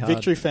a really hard.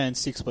 Victory fans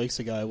 6 weeks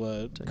ago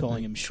were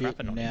calling him shit, Crapping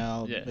and on him.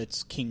 now Yeah.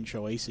 it's King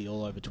Troisi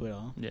all over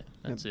Twitter. Yeah,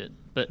 that's it.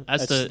 But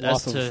as That's to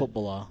life of a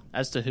footballer.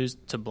 as to who's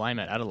to blame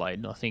at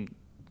Adelaide, I think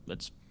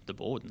it's the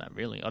board in that.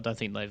 Really, I don't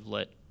think they've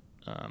let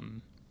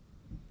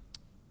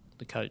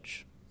the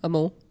coach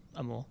Amor.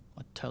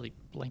 I totally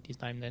blanked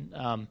his name then.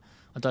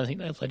 I don't think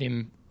they've let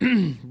him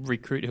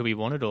recruit who he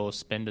wanted or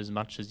spend as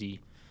much as he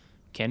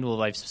can. Well,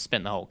 they've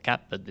spent the whole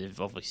cap, but they've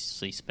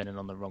obviously spent it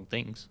on the wrong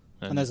things.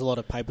 And there's a lot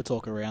of paper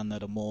talk around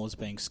that Amore's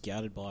being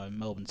scouted by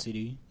Melbourne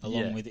City,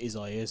 along with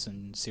Isaias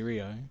and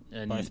Sirio,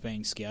 both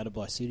being scouted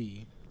by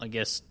City. I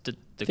guess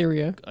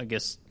Therio. I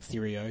guess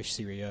Sirio,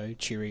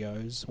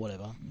 Cheerios,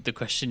 whatever. the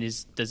question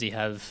is, does he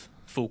have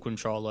full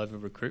control over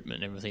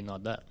recruitment and everything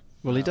like that?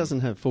 Well, he doesn't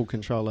have full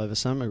control over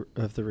some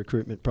of the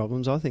recruitment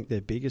problems. I think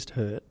their biggest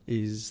hurt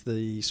is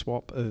the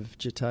swap of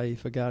Jete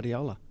for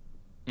Guardiola.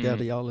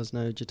 Guardiola's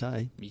no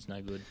Jete. He's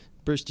no good.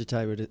 Bruce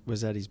Jete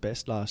was at his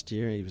best last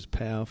year. He was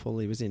powerful.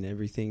 He was in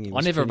everything. He I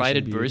was never finishing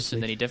rated Bruce, beautifully.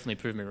 and then he definitely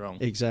proved me wrong.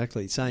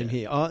 Exactly. Same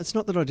here. It's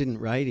not that I didn't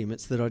rate him.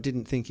 It's that I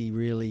didn't think he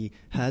really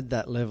had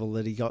that level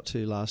that he got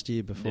to last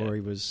year before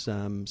he was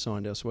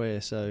signed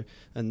elsewhere. So,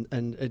 and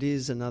it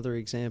is another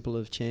example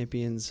of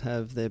champions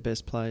have their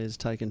best players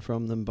taken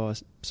from them by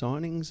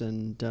signings.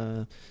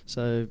 And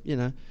so,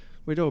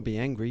 we'd all be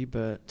angry,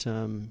 but,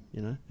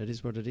 it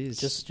is what it is.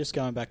 Just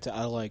going back to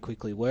Adelaide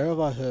quickly, where have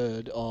I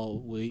heard,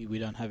 we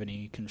don't have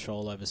any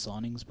control over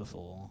signings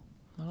before?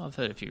 Well, I've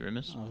heard a few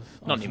rumours.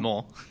 I've- Not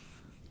anymore.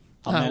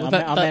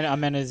 I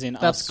meant as in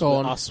that's us,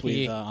 gone. us with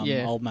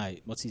Yeah. old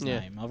mate. What's his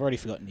name? I've already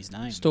forgotten his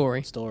name.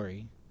 Story.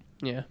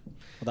 Yeah.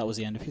 Well, that was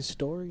the end of his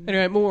story.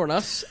 Anyway, more on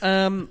us.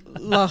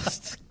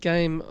 Last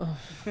game of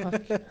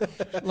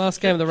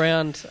the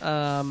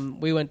round,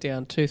 we went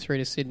down 2-3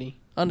 to Sydney,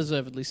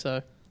 undeservedly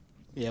so.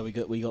 Yeah, we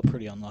got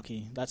pretty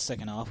unlucky. That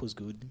second half was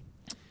good.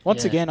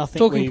 Once Yeah. again, I think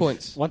Talking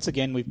points. Once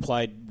again, we've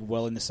played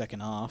well in the second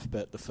half,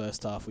 but the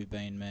first half we've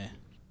been meh.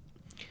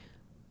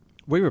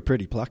 We were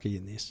pretty plucky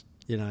in this.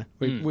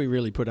 We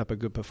really put up a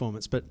good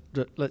performance. But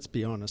let's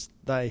be honest,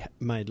 they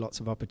made lots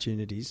of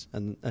opportunities,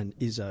 and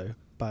Izzo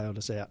bailed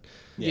us out.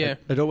 Yeah.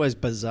 It always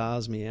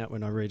bizarres me out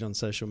when I read on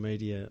social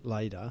media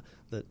later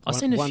that I've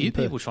seen a few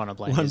people trying to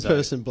blame one Izzo.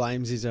 person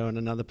blames Izzo and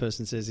another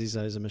person says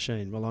Izzo's a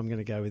machine. Well, I'm going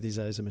to go with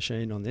Izzo's a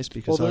machine on this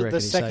because Well, I the reckon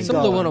he second saved Some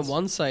of the goal-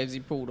 one-on-one saves he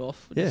pulled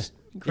off were Yeah. just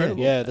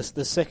incredible. Yeah,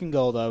 the second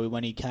goal though,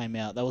 when he came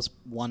out, that was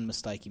one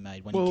mistake he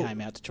made when he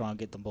came out to try and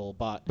get the ball.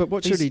 But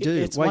what should he do?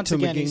 It's Wait once till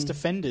again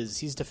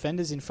McGinn- his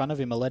defenders in front of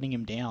him are letting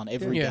him down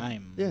every Yeah.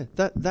 game. Yeah,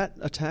 that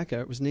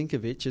attacker, it was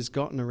Ninkovic, has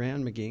gotten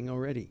around McGing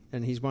already,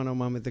 and he's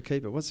one-on-one with the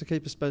keeper. What's the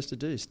keeper supposed to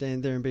do?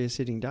 Stand there and be a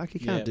sitting duck? He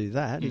can't do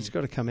that. He's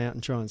got to come out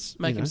and try and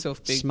Make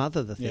himself big.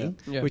 smother the thing,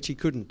 Yeah. which he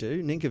couldn't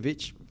do.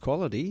 Ninkovic,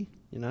 quality,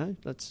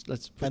 let's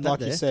put And that like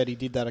there. you said, he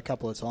did that a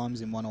couple of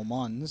times in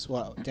one-on-ones.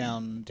 Well,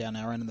 down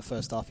our end in the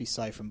first half, he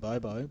saved from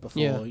Bobo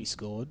before he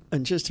scored.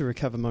 And just to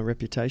recover my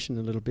reputation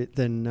a little bit,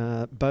 then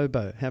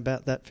Bobo, how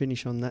about that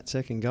finish on that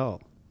second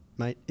goal?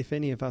 Mate, if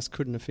any of us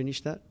couldn't have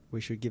finished that, we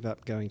should give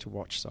up going to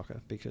watch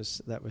soccer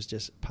because that was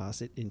just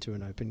pass it into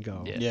an open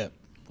goal. Yeah.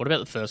 What about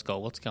the first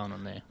goal? What's going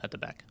on there at the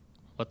back?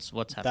 What's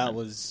happening? That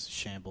was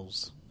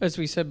shambles. As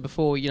we said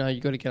before, you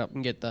got to get up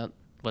and get that.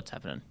 What's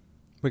happening?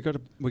 We got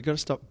to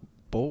stop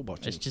ball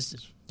watching. It's just You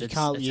it's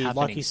can't, happening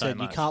like you so said,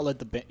 much. you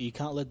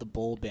can't let the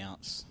ball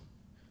bounce.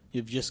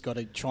 You've just got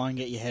to try and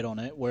get your head on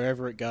it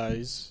wherever it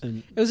goes.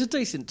 And It was a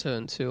decent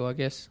turn too, I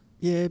guess.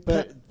 yeah,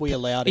 But we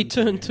allowed He him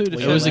turned to. two to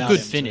We It was a allowed good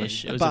him to.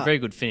 finish. It was But- a very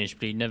good finish,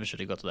 but he never should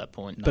have got to that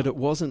point. but it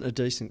wasn't a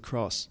decent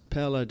cross.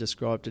 Paolo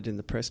described it in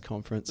the press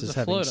conference It was as a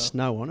having floater.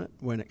 snow on it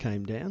when it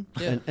came down.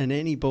 Yeah. And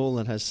any ball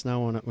that has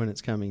snow on it when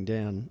it's coming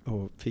down,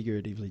 or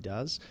figuratively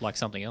does, Like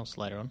something else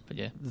later on, but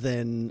yeah.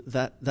 then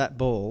that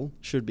ball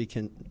should be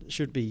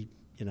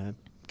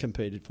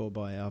competed for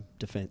by our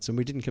defence, and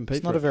we didn't compete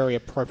It's for not it. a very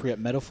appropriate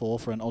metaphor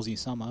for an Aussie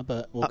summer,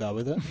 but we'll go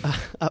with it.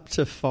 Up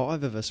to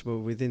 5 of us were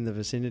within the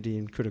vicinity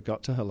and could have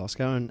got to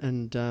Holosco,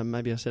 and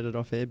maybe I said it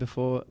off air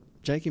before,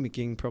 Jakey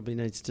McGing probably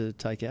needs to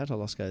take out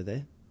Holosco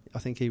there. I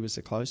think he was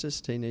the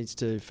closest. He needs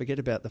to forget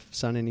about the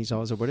sun in his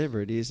eyes or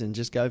whatever it is and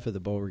just go for the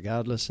ball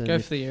regardless. And Go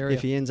for the area.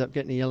 If he ends up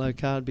getting a yellow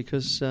card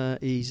because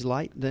he's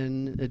late,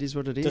 then it is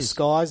what it is.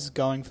 Disguise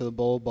going for the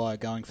ball by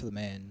going for the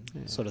man,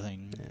 sort of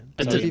thing. Yeah. Is But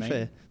that to what be you mean?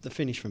 fair, the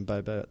finish from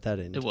Bobo at that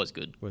end It was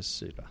good. was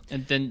super.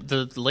 And then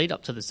the lead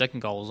up to the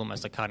second goal was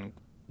almost a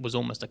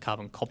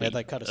carbon copy Yeah,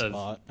 they cut us of,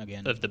 apart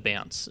again. of the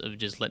bounce, of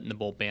just letting the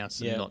ball bounce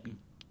and Yeah. not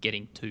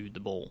getting to the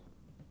ball.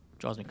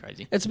 Drives me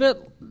crazy. It's about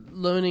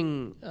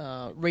learning,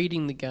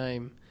 reading the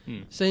game,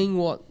 seeing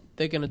what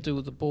they're going to do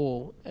with the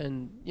ball,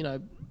 and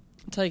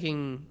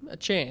taking a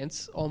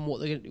chance on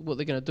what they're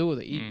going to do with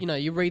it.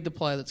 You read the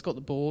player that's got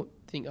the ball,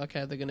 think,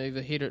 okay, they're going to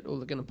either hit it or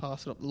they're going to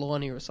pass it up the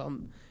line here or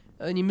something,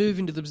 and then you move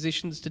into the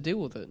positions to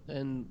deal with it.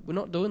 And we're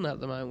not doing that at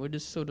the moment. We're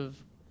just sort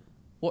of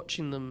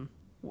watching them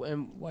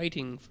and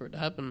waiting for it to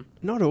happen.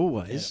 Not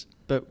always,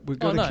 but we've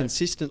got to no.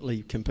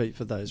 consistently compete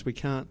for those. We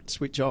can't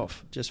switch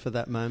off just for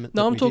that moment.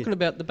 No, that I'm we talking hit.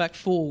 about the back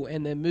four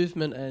and their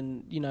movement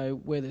and,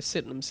 where they're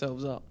setting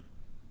themselves up.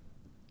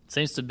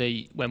 Seems to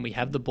be when we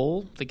have the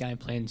ball, the game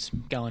plan's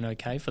going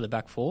okay for the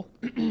back four.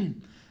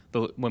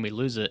 But when we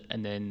lose it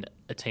and then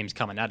a team's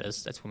coming at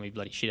us, that's when we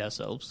bloody shit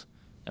ourselves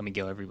and we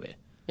go everywhere.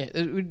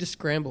 Yeah, we just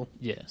scramble.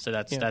 Yeah, so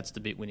that's the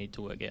bit we need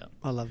to work out.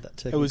 I love that It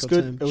technical was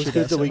good. term. It was Shit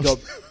good that we got.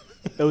 ourselves.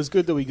 It was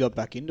good that we got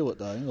back into it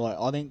though. Like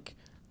I think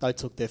they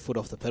took their foot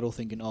off the pedal,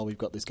 thinking, "Oh, we've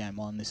got this game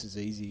on. This is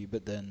easy."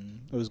 But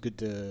then it was good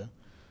to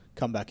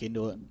come back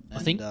into it. I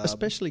think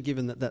Especially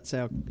given that that's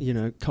our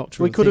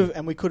cultural. we could thing. have,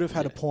 and we could have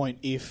had a point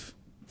if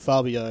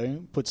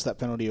Fabio puts that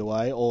penalty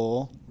away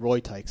or Roy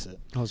takes it.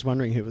 I was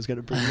wondering who was going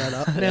to bring that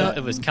up. Now-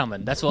 It was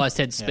coming. That's why I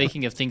said,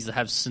 speaking of things that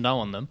have snow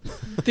on them,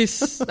 That's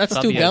still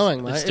Fabio's-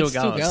 going, mate. it's still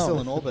going. It's still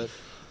in orbit.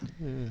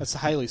 That's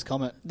Halley's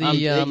Comet. The Get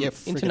your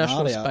freaking International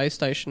heart out. Space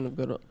Station have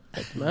got it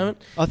at the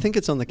moment. I think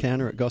it's on the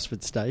counter at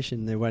Gosford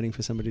Station. They're waiting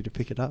for somebody to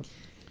pick it up.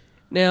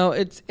 Now,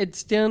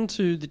 it's down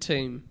to the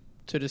team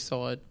to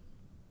decide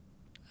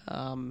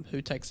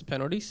who takes the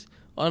penalties.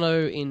 I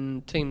know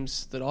in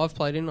teams that I've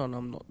played in, and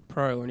I'm not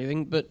pro or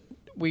anything, but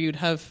we would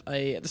have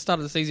at the start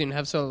of the season,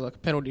 have sort of like a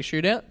penalty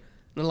shootout,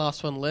 and the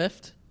last one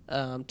left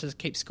to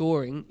keep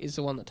scoring is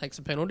the one that takes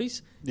the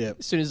penalties. Yeah.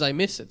 As soon as they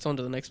miss, it's on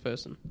to the next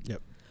person.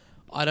 Yep.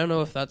 I don't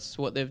know if that's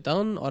what they've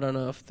done. I don't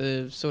know if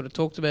they've sort of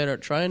talked about it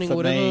at training For or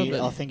whatever. me,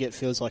 but I think it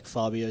feels like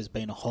Fabio's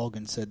been a hog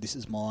and said, "This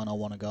is mine. I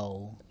want a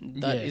goal."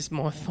 that Yeah. is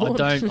my fault.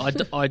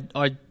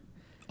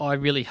 I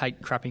really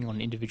hate crapping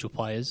on individual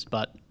players,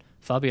 but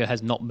Fabio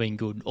has not been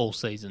good all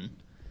season.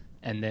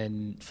 And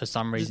then for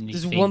some reason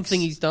There's he thinks, one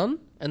thing he's done,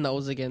 and that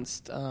was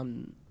against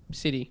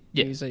City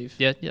Yeah. New Year's Eve.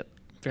 Yeah, yep.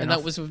 Fair and enough.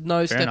 that was with no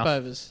Fair step enough.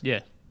 overs. Yeah,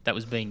 that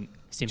was being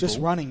simple. Just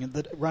running at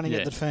the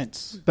Yeah.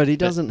 defence. But he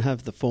doesn't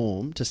have the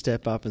form to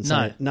step up and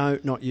say, No. "No,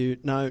 not you.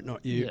 No,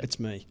 not you. Yeah. It's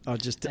me." I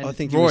And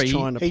think Roy, he was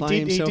trying to play He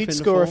himself did into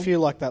score a form. few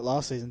like that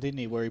last season, didn't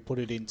he? Where he put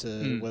it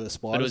into where the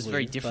Spiders But it was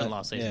very lived, different but,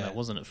 last season, yeah. though,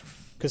 wasn't it?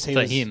 Because he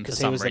for was, him, for because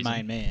he some was reason. the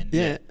main man.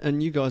 Yeah,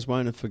 and you guys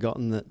won't have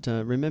forgotten that.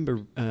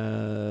 Remember,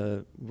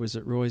 was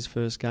it Roy's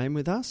first game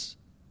with us?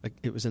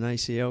 It was an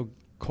ACL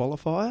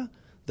qualifier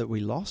that we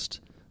lost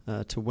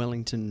to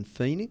Wellington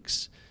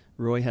Phoenix.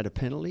 Roy had a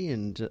penalty,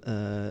 and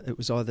it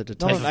was either to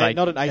take.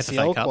 Not an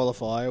ACL FFA Cup.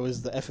 qualifier. It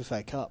was the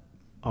FFA Cup.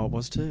 Oh, it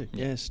was too.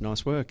 Yes,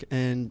 nice work.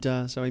 And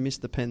so he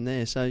missed the pen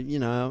there. So,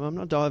 I'm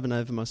not diving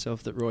over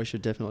myself that Roy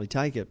should definitely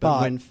take it.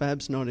 But when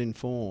Fab's not in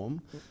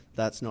form,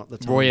 that's not the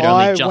time. Roy had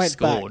only I just went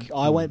scored. back.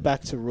 I went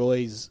back to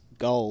Roy's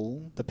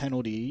goal, the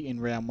penalty in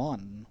round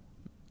one,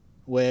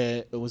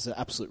 where it was an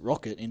absolute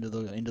rocket into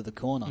the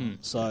corner.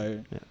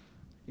 So,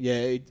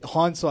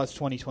 hindsight's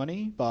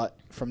 20/20. But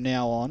from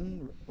now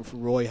on,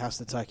 Roy has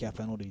to take our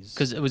penalties.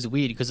 Because it was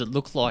weird, because it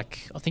looked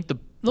like, I think the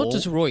Not ball,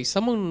 just Roy,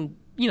 someone,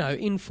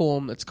 in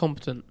form that's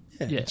competent.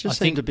 Yeah, Yeah, it just I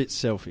seemed think- a bit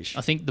selfish.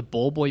 I think the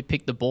ball boy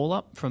picked the ball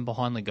up from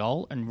behind the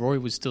goal, and Roy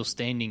was still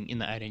standing in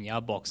the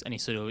 18-yard box, and he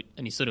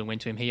sort of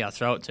went to him. Here,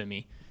 throw it to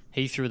me.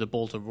 He threw the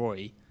ball to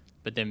Roy,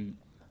 but then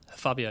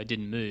Fabio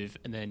didn't move,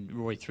 and then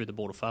Roy threw the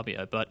ball to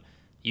Fabio. But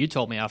you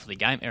told me after the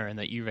game, Aaron,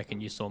 that you reckon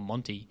you saw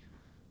Monty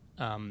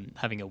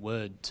having a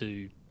word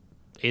to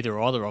either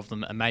or either of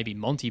them, and maybe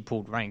Monty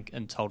pulled rank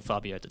and told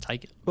Fabio to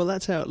take it. Well,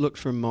 that's how it looked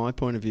from my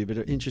point of view, but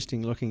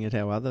interesting looking at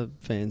how other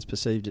fans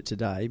perceived it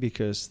today,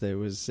 because there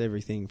was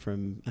everything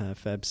from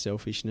Fab's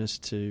selfishness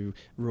to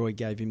Roy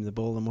gave him the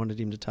ball and wanted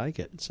him to take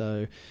it.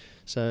 So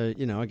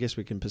I guess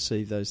we can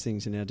perceive those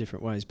things in our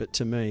different ways. But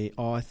to me,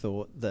 I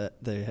thought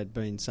that there had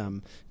been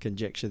some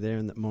conjecture there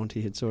and that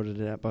Monty had sorted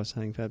it out by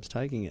saying Fab's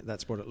taking it.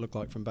 That's what it looked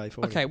like from Bay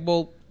 40. Okay,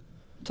 well,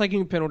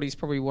 taking a penalty is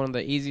probably one of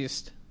the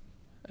easiest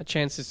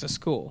chances to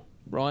score,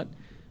 right?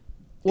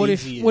 What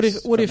if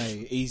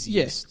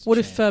Easiest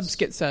Fabs chance.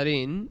 gets that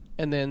in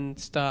and then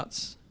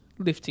starts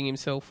lifting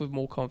himself with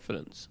more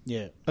confidence?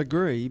 Yeah.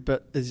 Agree,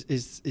 but is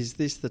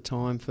this the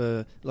time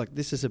for...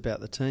 this is about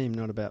the team,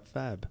 not about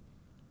Fab.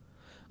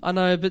 I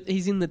know, but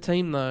he's in the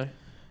team though.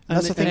 And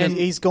that's the thing. and-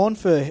 He's gone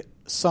for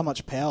so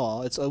much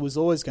power. It was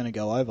always going to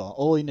go over.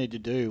 All he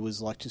needed to do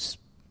was just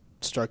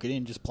stroke it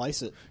in, just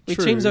place it. Your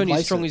True, team's only as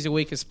place strong it. as your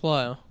weakest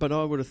player. But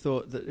I would have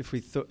thought that if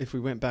we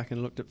went back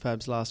and looked at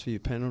Fab's last few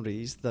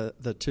penalties,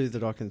 the two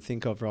that I can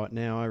think of right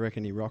now, I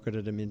reckon he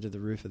rocketed them into the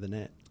roof of the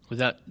net. Was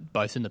that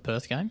both in the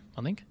Perth game,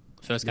 I think?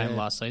 First game Yeah,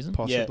 last season?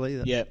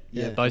 Possibly. Yeah.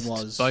 Both it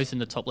was. both in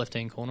the top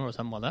left-hand corner or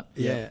something like that?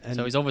 Yeah. And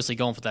So he's obviously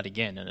gone for that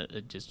again, and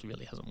it just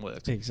really hasn't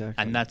worked.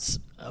 Exactly. And that's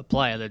a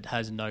player that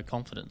has no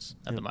confidence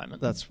at the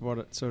moment. That's what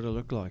it sort of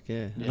looked like, yeah.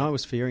 And Yeah. I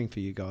was fearing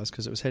for you guys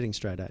because it was heading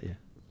straight at you.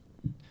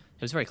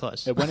 It was very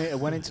close. It went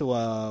into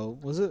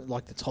was it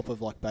like the top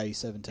of Bay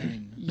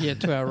 17, Yeah,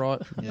 to our right.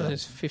 Yeah.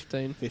 There's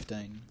 15.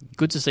 15.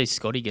 Good to see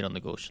Scotty get on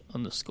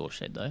the score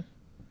sheet, though.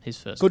 his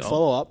first Good goal.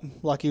 follow-up.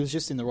 Like, he was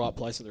just in the right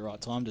place at the right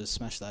time to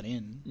smash that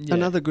in. Yeah.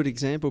 Another good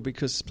example,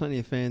 because plenty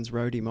of fans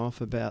wrote him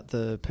off about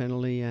the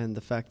penalty and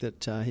the fact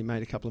that he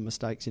made a couple of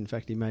mistakes. In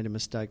fact, he made a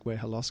mistake where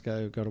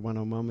Holosko got a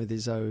one-on-one with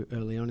Izzo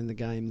early on in the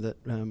game that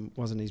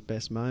wasn't his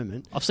best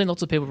moment. I've seen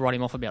lots of people write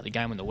him off about the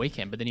game on the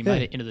weekend, but then he Yeah.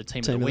 made it into the team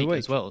of the week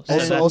as well.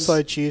 So,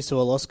 Also, cheers to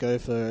Olosco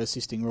for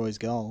assisting Roy's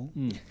goal.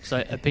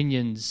 so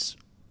opinions,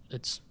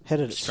 it's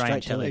Headed it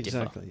strange straight how to they it.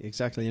 differ.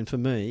 Exactly. And for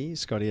me,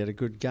 Scotty had a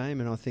good game,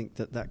 and I think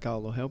that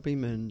goal will help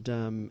him.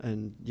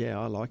 And yeah,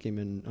 I like him,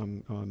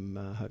 and I'm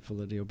hopeful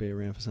that he'll be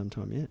around for some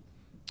time yet.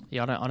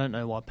 Yeah, I don't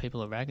know why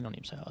people are ragging on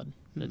him so hard.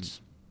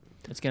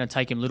 It's going to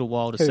take him a little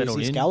while to Who settle is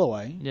this, in.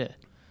 Galloway? Yeah,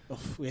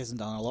 He hasn't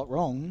done a lot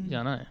wrong.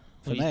 yeah, I know.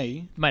 For He's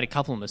me. made a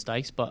couple of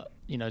mistakes, but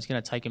it's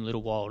going to take him a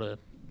little while to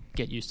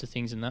get used to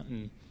things and that,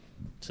 and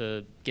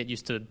to get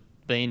used to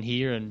being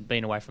here and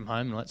being away from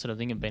home and that sort of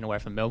thing, and being away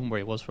from Melbourne where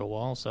he was for a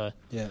while. So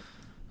Yeah.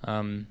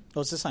 Well,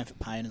 it's the same for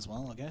Payne as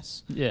well, I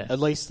guess. yeah, At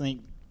least I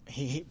think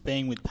he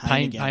being with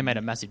Payne again. Payne made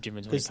a massive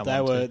difference when he Because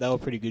came on. they were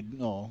pretty good.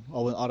 Oh,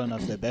 I don't know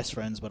if they're best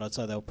friends, but I'd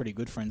say they were pretty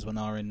good friends when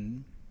they were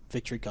in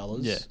victory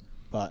colours. Yeah.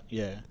 But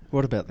yeah,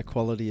 What about the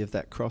quality of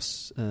that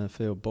cross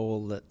field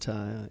ball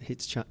that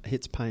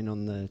hits Payne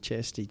on the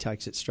chest? He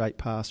takes it straight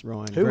past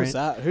Ryan who Grant. was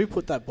that? Who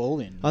put that ball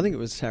in? I think it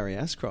was Harry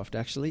Ashcroft,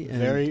 actually. and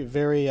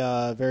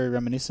Very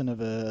reminiscent of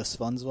a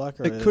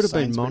Swanswijk or It could have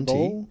been Sainsbury Monty.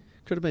 ball.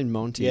 Could have been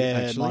Monty, Yeah,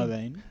 it actually. might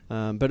have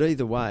been. But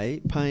either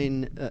way,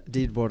 Payne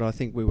did what I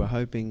think we were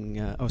hoping,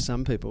 or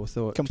some people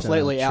thought.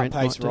 Completely Trent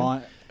outpaced might do.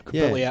 Ryan.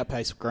 Completely Yeah.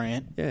 outpaced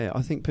Grant. Yeah,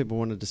 I think people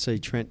wanted to see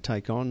Trent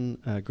take on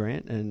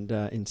Grant, and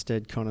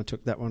instead Connor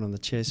took that one on the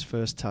chest.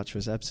 First touch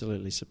was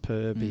absolutely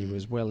superb. He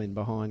was well in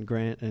behind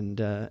Grant, and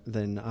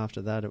then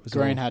after that it was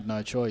Grant all- had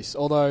no choice.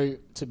 Although,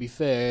 to be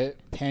fair,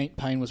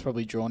 Payne was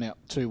probably drawn out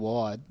too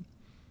wide.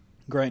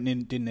 Grant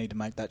didn't need to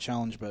make that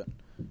challenge, but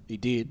he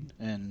did.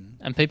 And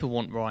And people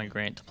want Ryan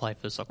Grant to play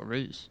for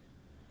Socceroos.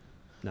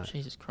 No.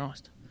 Jesus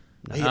Christ.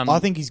 I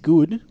think he's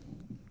good,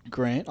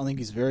 Grant. I think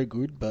he's very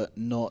good, but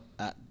not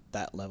at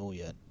that level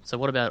yet. So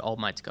what about old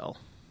mate's goal?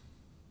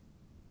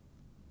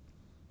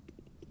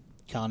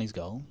 Carney's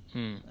goal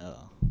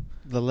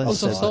the less was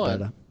said, the offside.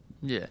 better.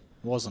 Yeah,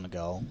 wasn't a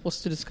goal.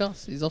 What's to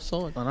discuss? He's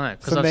offside. I know,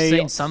 because For I've me-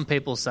 seen some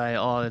people say,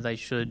 oh, they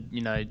should,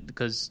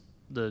 because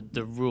the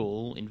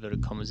rule,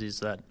 inverted commas, is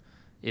that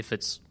if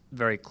it's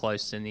very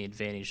close, then the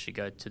advantage should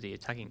go to the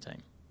attacking team.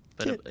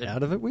 But Get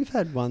out of it. We've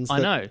had ones.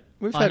 I that- know.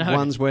 We've I had know.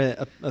 ones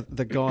where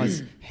the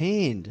guy's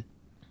hand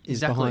is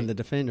Exactly. behind the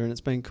defender, and it's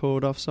been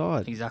called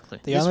offside. Exactly.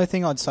 The only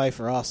thing I'd say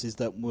for us is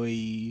that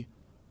we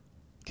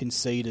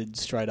conceded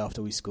straight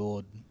after we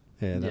scored.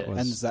 Yeah, that Yeah. was.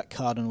 And it's that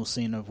cardinal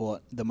sin of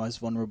what the most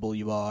vulnerable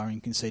you are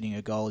in conceding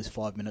a goal is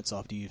 5 minutes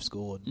after you've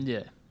scored.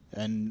 Yeah.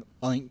 And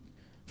I think,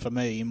 for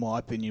me, in my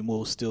opinion, we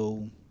were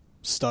still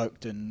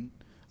stoked and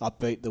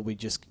upbeat that we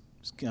just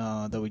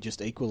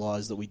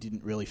equalised, that we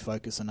didn't really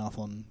focus enough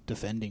on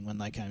defending when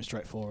they came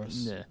straight for us.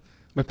 Yeah.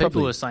 We're People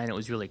probably- were saying it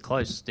was really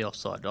close, the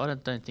offside. I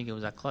don't think it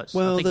was that close.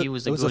 Well, I think the- he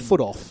was It was a foot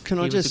off. Can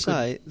he I was just a good-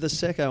 say, the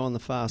Secco on the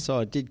far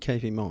side did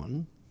keep him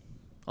on.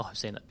 Oh, I've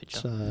seen that picture.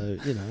 So,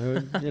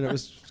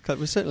 it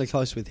was certainly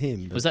close with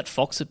him. But, Was that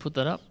Fox that put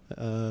that up? yeah,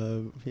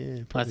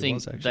 I probably think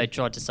was, actually. they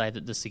tried to say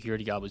that the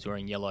security guard was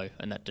wearing yellow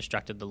and that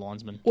distracted the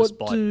linesman, What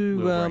despite do,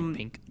 we were wearing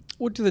pink.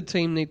 What do the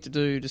team need to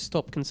do to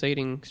stop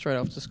conceding straight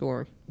after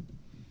scoring?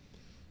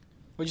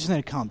 We just need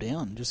to calm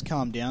down. Just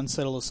calm down,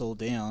 settle us all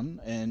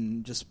down,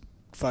 and just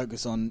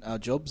focus on our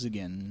jobs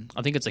again.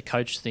 I think it's a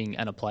coach thing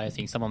and a player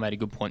thing. Someone made a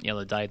good point the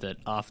other day that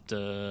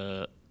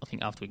after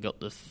we got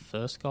the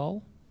first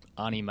goal,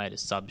 Arnie made a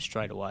sub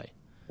straight away.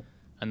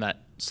 And that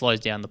slows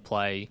down the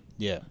play.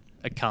 Yeah.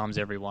 It calms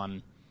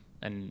everyone.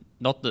 And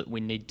not that we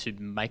need to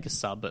make a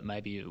sub, but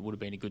maybe it would have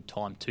been a good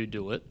time to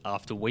do it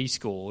after we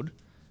scored,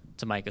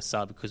 to make a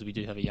sub, because we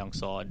do have a young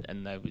side,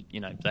 and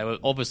they were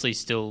obviously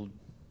still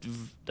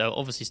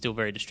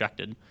very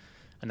distracted,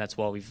 and that's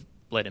why we've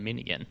let them in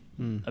again.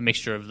 A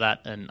mixture of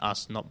that and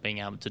us not being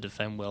able to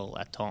defend well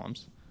at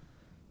times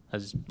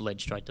has led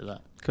straight to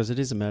that. Because it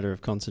is a matter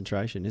of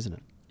concentration, isn't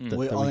it? That I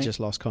we think- just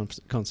lost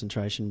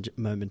concentration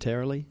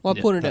momentarily. Well, I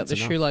Yeah, pointed out that's the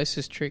enough.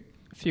 shoelaces trick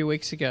a few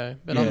weeks ago,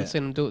 but I Yeah. haven't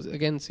seen him do it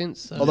again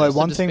since. So Although it's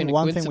one just been thing a we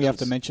have to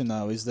coincidence. mention,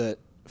 though, is that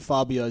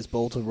Fabio's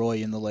ball to Roy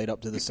in the lead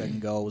up to the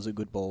second goal was a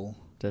good ball.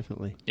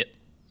 Definitely. Yep.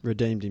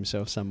 Redeemed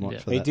himself somewhat Yeah.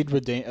 for He that. did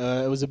redeem.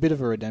 It was a bit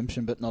of a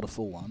redemption, but not a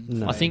full one.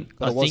 No. I think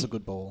but it was a think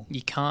good ball.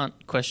 You can't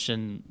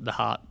question the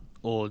heart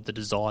or the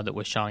desire that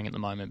we're showing at the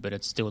moment, but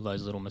it's still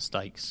those little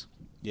mistakes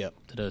Yep.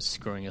 that are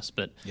screwing us.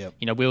 But Yep.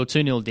 we were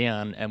 2-0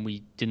 down and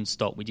we didn't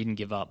stop. We didn't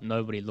give up.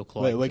 Nobody looked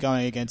like We're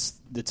going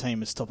against the team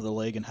that's top of the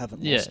league and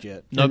haven't lost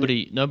yet.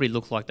 Nobody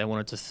looked like they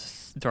wanted to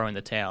throw in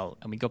the towel,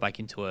 and we got back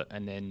into it,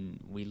 and then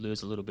we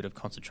lose a little bit of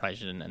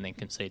concentration and then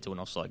concede to an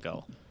offside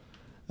goal.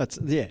 That's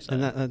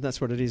and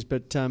that's what it is.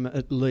 But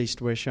at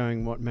least we're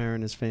showing what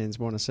Mariners fans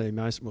want to see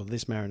most. Well,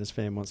 this Mariners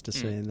fan wants to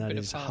see, and that Bit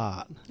of is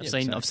heart.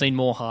 heart. I've seen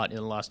more heart in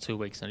the last 2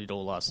 weeks than I did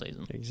all last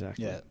season.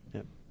 Exactly. Yeah.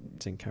 Yep.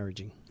 It's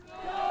encouraging.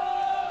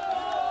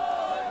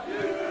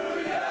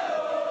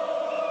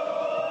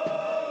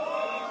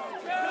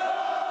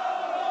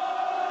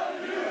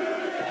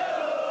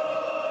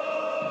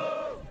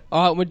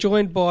 All right, we're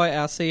joined by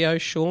our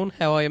CEO, Sean.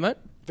 How are you, mate?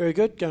 Very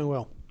good, going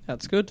well.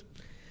 That's good.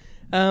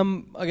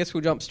 I guess we'll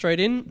jump straight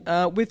in.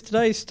 With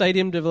today's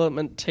stadium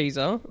development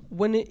teaser,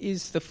 when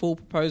is the full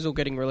proposal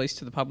getting released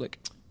to the public?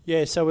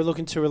 Yeah, so we're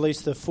looking to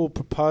release the full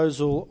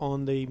proposal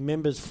on the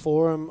members'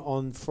 forum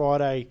on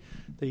Friday,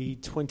 the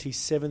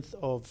 27th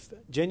of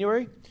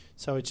January,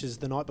 so which is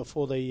the night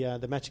before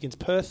the match against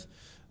Perth.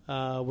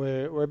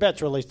 We're about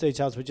to release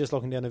details. We're just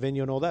locking down the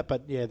venue and all that,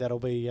 but yeah, that'll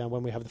be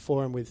when we have the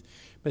forum with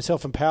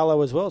myself and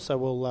Paolo as well. So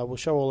we'll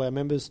show all our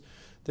members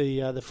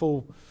the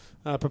full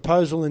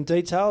proposal and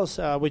details,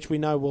 which we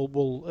know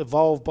will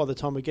evolve by the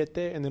time we get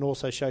there, and then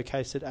also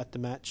showcase it at the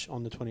match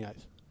on the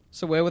 28th.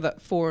 So where will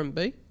that forum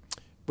be?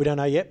 We don't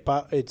know yet,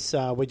 but it's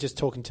we're just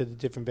talking to the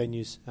different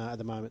venues at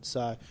the moment.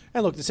 So,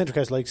 and look, the Central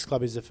Coast Leagues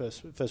Club is the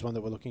first one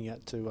that we're looking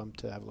at to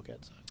have a look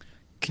at. So.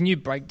 Can you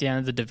break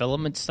down the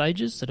development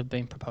stages that have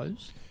been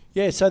proposed?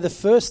 Yeah, so the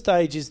first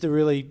stage is the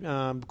really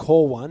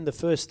core one. The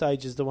first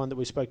stage is the one that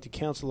we spoke to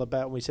council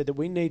about, and we said that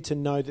we need to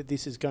know that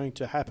this is going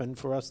to happen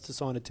for us to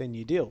sign a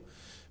 10-year deal.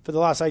 For the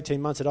last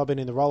 18 months that I've been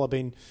in the role, I've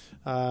been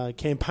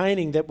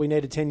campaigning that we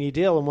need a 10-year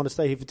deal and want to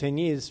stay here for 10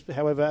 years.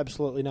 However,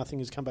 absolutely nothing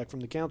has come back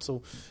from the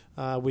council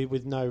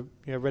with no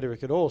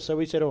rhetoric at all. So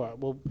we said, all right,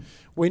 well,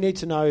 we need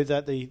to know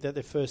that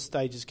the first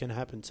stages can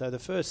happen. So the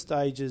first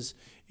stages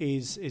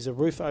is a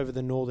roof over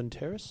the northern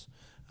terrace,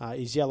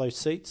 is yellow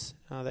seats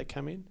that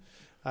come in,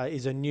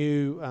 is a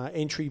new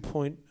entry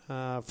point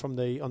on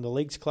the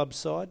Leagues Club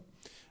side,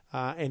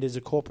 and is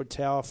a corporate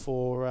tower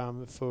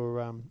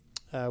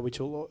which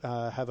will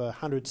have a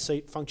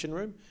 100-seat function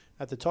room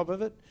at the top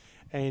of it,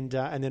 and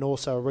then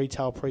also a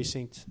retail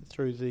precinct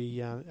through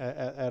the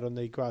out on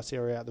the grass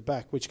area out the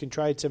back, which can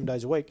trade 7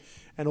 days a week,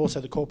 and also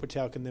the corporate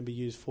tower can then be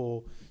used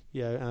for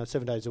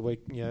 7 days a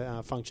week,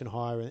 function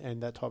hire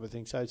and that type of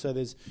thing. So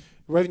there's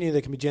revenue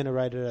that can be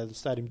generated at the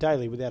stadium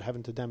daily without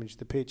having to damage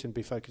the pitch and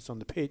be focused on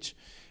the pitch.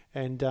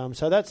 And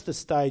so that's the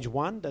stage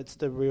one. That's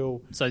the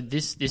real. So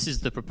this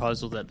is the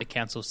proposal that the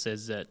council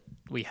says that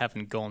we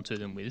haven't gone to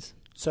them with,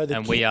 so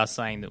we are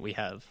saying that we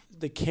have.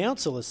 The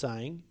council is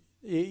saying,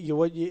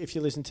 if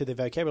you listen to their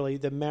vocabulary,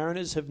 the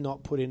Mariners have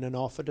not put in an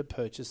offer to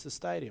purchase the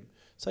stadium.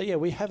 So yeah,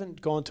 we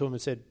haven't gone to them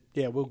and said,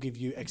 yeah, we'll give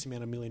you X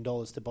amount of $1 million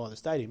to buy the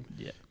stadium,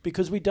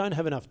 because we don't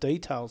have enough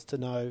details to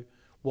know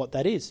what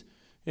that is.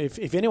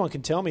 If anyone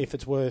can tell me if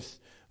it's worth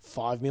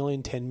 $5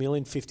 million, $10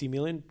 million, $50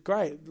 million,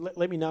 great.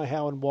 Let me know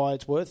how and why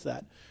it's worth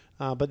that.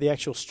 But the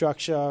actual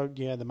structure,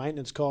 the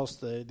maintenance costs,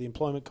 the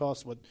employment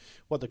costs,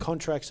 what the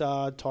contracts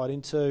are tied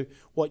into,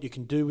 what you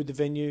can do with the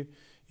venue.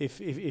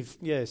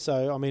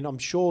 So I mean, I'm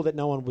sure that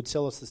no one would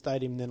sell us the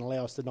stadium and then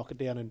allow us to knock it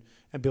down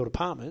and build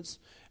apartments,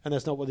 and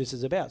that's not what this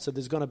is about. So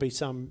there's going to be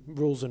some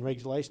rules and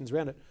regulations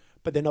around it,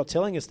 but they're not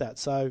telling us that.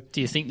 So,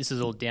 do you think this is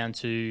all down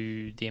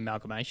to the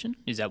amalgamation?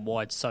 Is that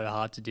why it's so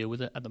hard to deal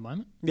with it at the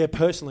moment? Yeah,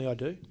 personally, I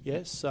do.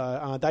 Yes.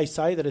 So they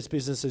say that it's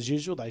business as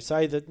usual. They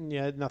say that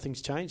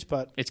nothing's changed,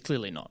 but it's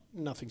clearly not.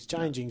 Nothing's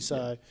changing. No.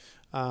 So,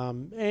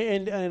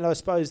 and I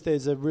suppose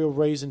there's a real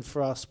reason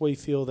for us. We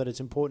feel that it's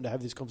important to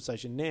have this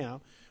conversation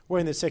now. We're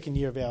in the second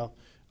year of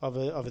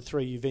a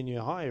 3-year venue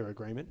hire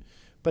agreement,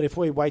 but if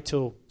we wait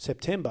till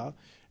September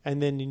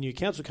and then the new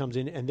council comes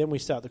in and then we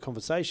start the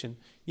conversation,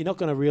 you're not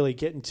going to really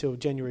get until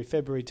January,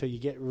 February till you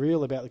get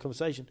real about the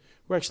conversation.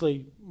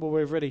 We've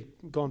already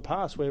gone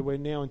past where we're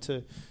now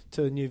into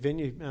a new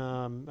venue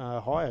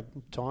hire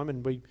time,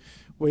 and we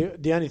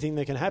the only thing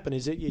that can happen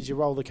is you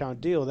roll the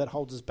current deal that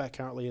holds us back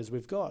currently as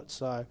we've got.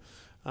 So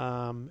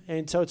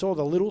and so it's all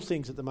the little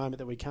things at the moment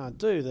that we can't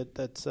do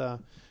that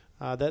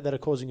are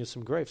causing us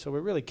some grief. So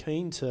we're really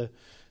keen to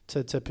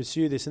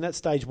pursue this, and that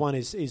stage one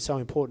is so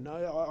important.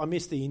 I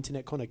miss the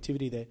internet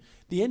connectivity there.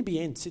 The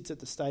NBN sits at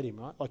the stadium,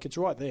 right? Like, it's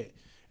right there.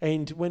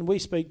 And when we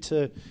speak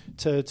to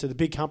the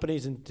big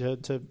companies and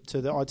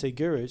to the IT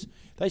gurus,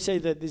 they say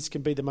that this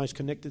can be the most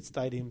connected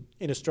stadium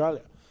in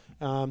Australia,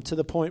 to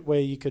the point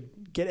where you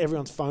could get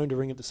everyone's phone to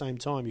ring at the same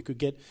time. You could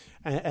get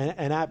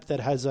an app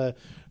that has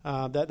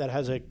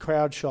a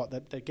crowd shot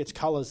that gets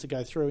colours to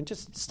go through, and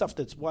just stuff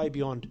that's way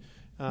beyond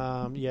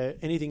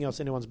anything else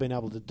anyone's been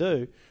able to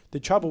do. The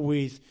trouble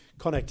with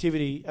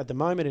connectivity at the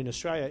moment in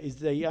Australia is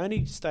the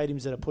only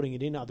stadiums that are putting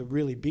it in are the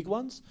really big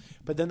ones,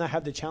 but then they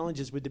have the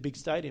challenges with the big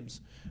stadiums.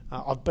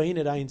 I've been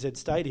at ANZ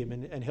Stadium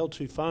and held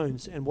 2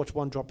 phones and watched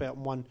one drop out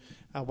and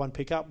one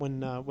pick up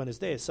when it's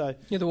there. So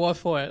the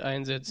Wi-Fi at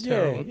ANZ's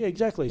terrible. Yeah,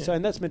 exactly. Yeah. So,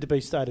 and that's meant to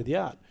be state of the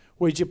art.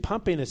 Whereas you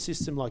pump in a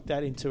system like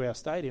that into our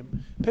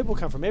stadium, people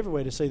come from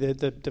everywhere to see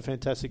the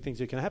fantastic things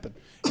that can happen.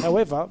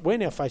 However, we're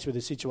now faced with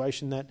a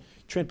situation that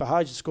Trent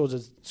Bahaja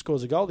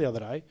scores a goal the other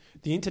day.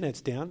 The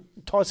internet's down.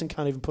 Tyson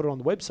can't even put it on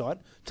the website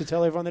to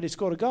tell everyone that he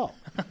scored a goal.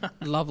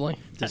 Lovely.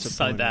 That's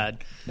so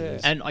bad.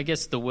 Yes. And I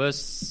guess the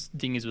worst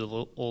thing is with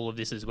all of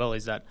this as well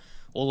is that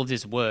all of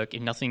this work,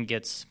 if nothing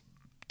gets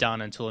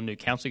done until a new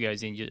council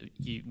goes in,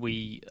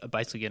 we are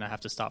basically going to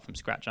have to start from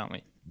scratch, aren't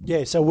we?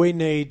 Yeah, so we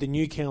need the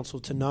new council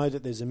to know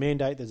that there's a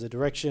mandate, there's a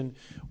direction,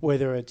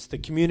 whether it's the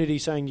community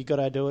saying you've got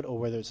to do it, or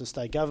whether it's the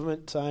state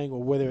government saying,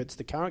 or whether it's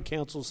the current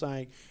council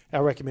saying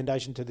our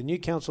recommendation to the new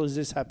council is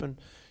this happen.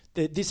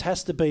 this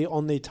has to be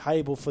on their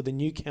table for the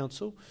new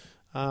council.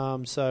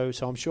 So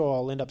I'm sure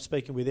I'll end up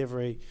speaking with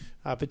every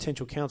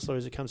potential councillor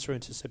as it comes through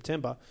into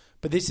September.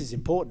 But this is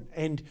important,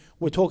 and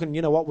we're talking.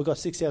 You know what? We've got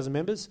 6,000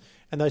 members,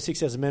 and those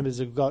 6,000 members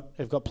have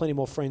got plenty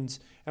more friends,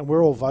 and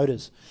we're all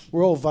voters.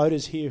 We're all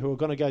voters here who are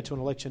going to go to an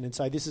election and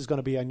say this is going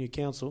to be our new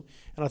council.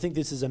 And I think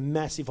this is a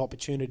massive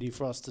opportunity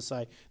for us to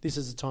say this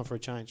is the time for a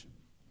change.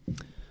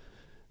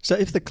 So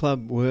if the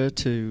club were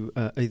to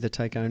either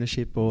take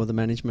ownership or the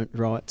management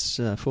rights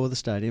for the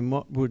stadium,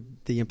 what would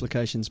the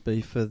implications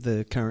be for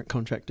the current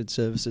contracted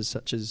services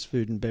such as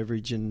food and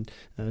beverage and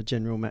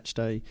general match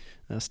day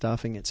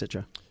staffing,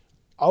 etc.?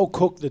 I'll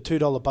cook the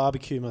 $2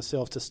 barbecue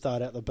myself to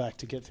start out the back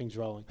to get things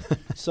rolling.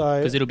 So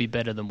Because it'll be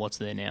better than what's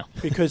there now.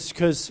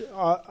 Because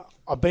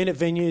I've been at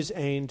venues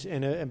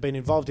and been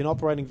involved in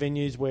operating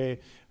venues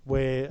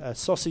where a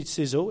sausage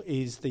sizzle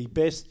is the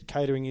best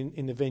catering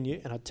in the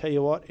venue, and I tell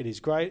you what, it is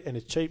great and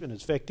it's cheap and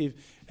it's effective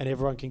and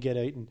everyone can get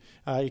eaten.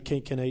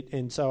 Can eat,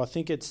 and so I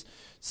think it's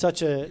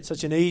such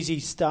an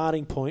easy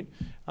starting point.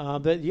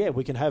 But yeah,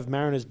 we can have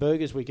Mariners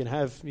burgers, we can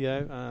have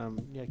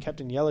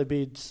Captain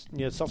Yellowbeard's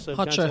soft serve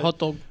hot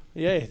dog.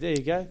 Yeah, there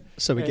you go.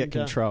 So we get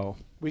control.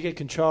 We get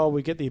control.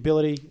 We get the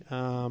ability,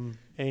 and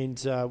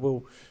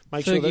we'll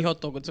make sure that hot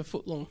dog. It's a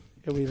foot long.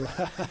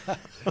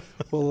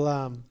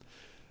 We'll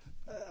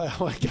I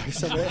won't go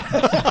somewhere.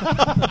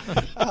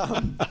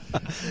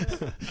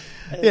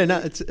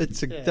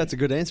 That's a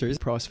good answer. Is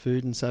price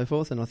food and so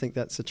forth, and I think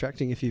that's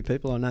attracting a few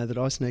people. I know that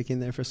I sneak in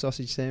there for a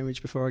sausage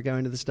sandwich before I go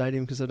into the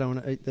stadium because I don't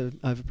want to eat the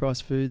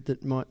overpriced food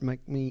that might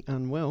make me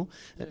unwell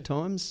at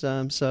times.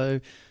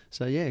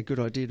 So yeah, good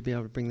idea to be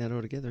able to bring that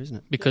all together, isn't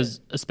it? Because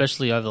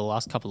especially over the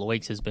last couple of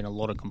weeks, there's been a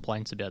lot of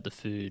complaints about the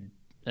food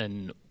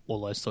and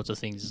all those sorts of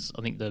things.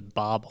 I think the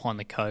bar behind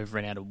the Cove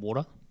ran out of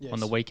water on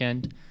the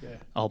weekend. Yeah.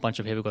 A whole bunch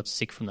of people got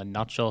sick from the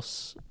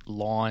nachos.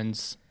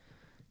 Lines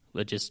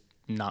were just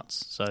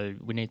nuts. So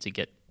we need to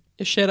get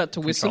A shout out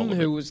to control Wissam, of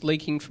who it. was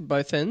leaking from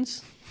both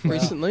ends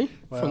recently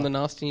Wow. from the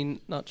nasty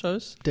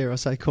nachos. Dare I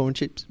say corn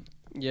chips?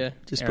 Yeah.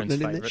 Just Aaron's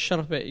putting it in favourite. Shut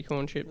up about your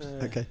corn chips.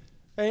 there? Okay.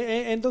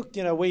 And look,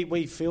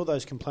 we feel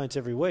those complaints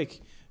every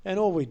week, and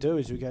all we do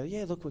is we go,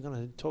 yeah, look, we're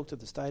going to talk to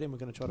the stadium, we're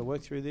going to try to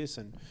work through this,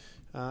 and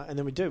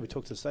then we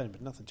talk to the stadium,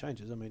 but nothing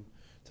changes. I mean,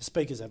 the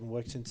speakers haven't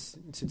worked since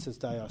this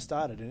day I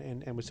started,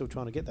 and we're still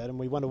trying to get that, and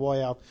we wonder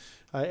why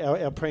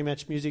our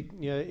pre-match music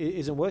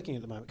isn't working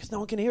at the moment because no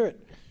one can hear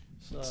it.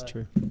 So, That's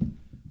true.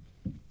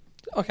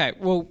 Okay,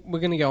 well, we're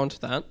going to go on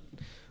to that.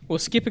 We'll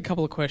skip a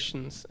couple of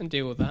questions and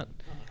deal with that.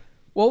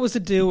 What was the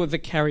deal with the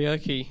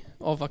karaoke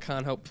of I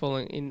Can't Help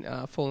Falling in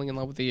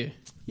Love with You?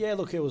 Yeah,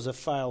 look, it was a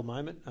fail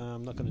moment.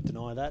 I'm not going to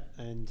deny that,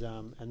 and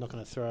I'm not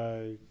going to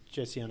throw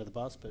Jesse under the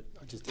bus, but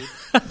I just did.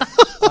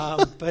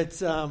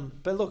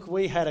 But look,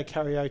 we had a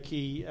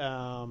karaoke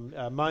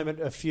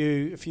moment a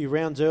few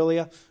rounds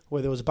earlier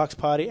where there was a Bucks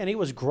party, and it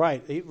was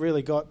great. It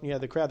really got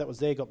the crowd that was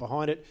there got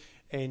behind it,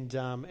 and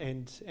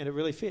it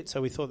really fit.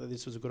 So we thought that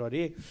this was a good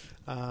idea,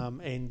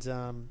 and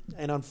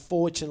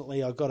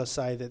unfortunately, I've got to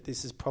say that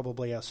this is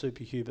probably our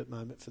Super Hubert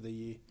moment for the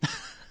year.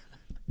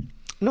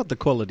 Not the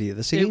quality of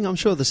the singing. I'm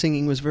sure the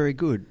singing was very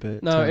good,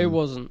 but No, it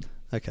wasn't.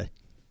 Okay,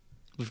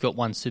 We've got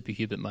one Super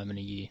Hubert moment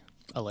a year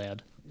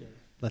allowed.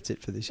 that's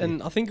it for this year.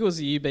 And I think it was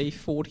the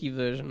UB40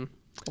 version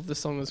of the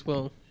song as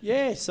well.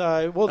 Yeah,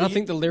 so I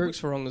think the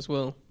lyrics were wrong as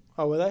well.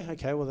 Oh, were they?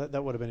 Okay, well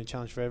that would have been a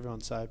challenge for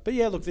everyone. So, but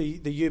yeah, look, the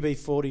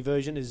UB40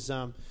 version is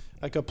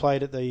it got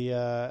played at the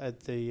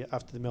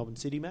after the Melbourne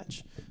City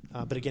match,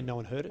 but again, no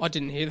one heard it. I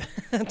didn't hear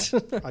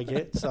that. I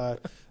get so,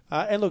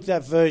 and look,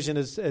 that version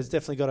has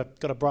definitely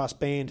got a brass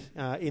band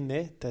in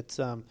there that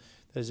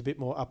is a bit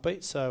more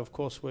upbeat. So, of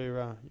course,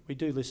 we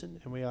do listen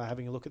and we are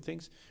having a look at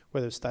things.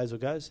 Whether it stays or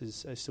goes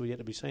is still yet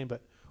to be seen.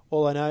 But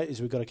all I know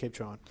is we've got to keep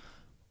trying.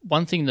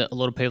 One thing that a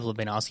lot of people have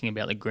been asking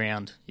about the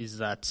ground is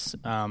that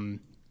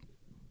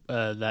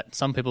that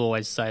some people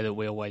always say that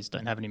we always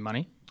don't have any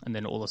money, and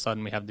then all of a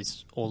sudden we have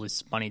all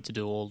this money to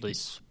do all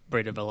this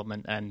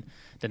redevelopment, and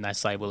then they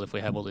say, well, if we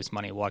have all this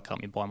money, why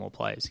can't we buy more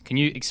players? Can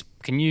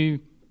you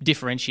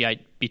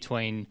differentiate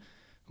between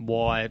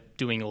why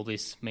doing all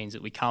this means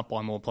that we can't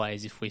buy more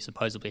players if we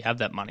supposedly have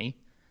that money,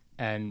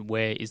 and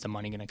where is the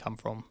money going to come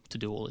from to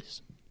do all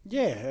this?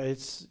 Yeah,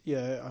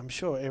 I'm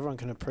sure everyone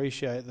can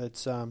appreciate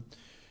that.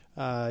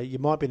 You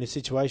might be in a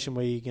situation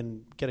where you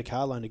can get a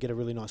car loan to get a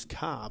really nice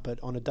car, but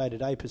on a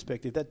day-to-day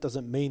perspective, that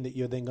doesn't mean that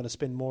you're then going to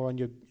spend more on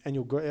your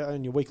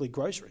weekly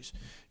groceries.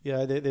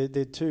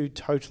 They're two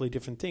totally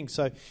different things.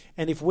 So,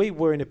 and if we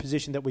were in a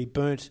position that we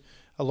burnt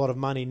a lot of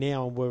money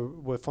now and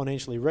we're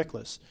financially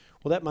reckless,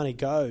 well, that money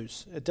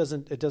goes. It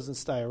doesn't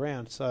stay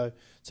around. So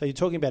you're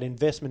talking about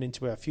investment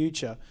into our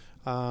future.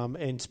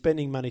 And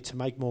spending money to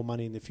make more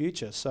money in the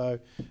future. So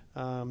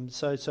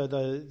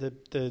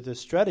the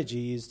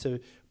strategy is to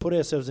put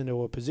ourselves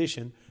into a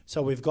position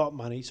so we've got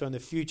money. So in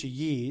the future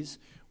years,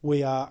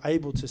 we are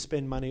able to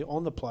spend money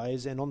on the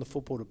players and on the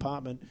football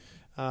department,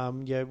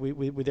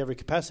 with every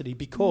capacity.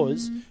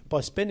 Because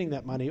by spending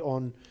that money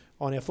on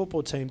on our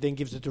football team then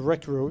gives a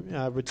direct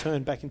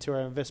return back into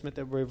our investment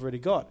that we've already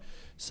got.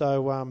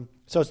 So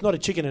it's not a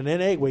chicken and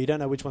an egg where you don't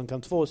know which one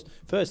comes first.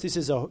 This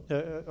is a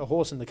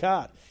horse in the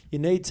cart. You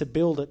need to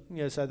build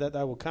it, so that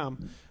they will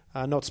come,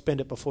 not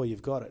spend it before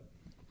you've got it.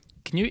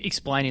 Can you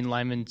explain in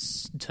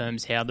layman's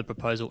terms how the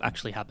proposal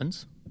actually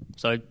happens?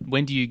 So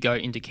when do you go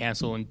into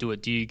council and do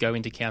it? Do you go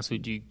into council,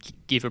 do you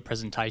give a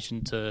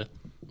presentation to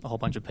a whole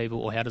bunch of people,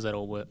 or how does that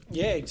all work?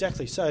 Yeah,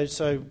 exactly.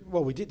 So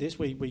we did this.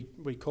 We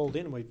called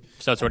in and we.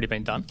 So it's already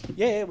been done?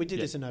 Yeah, we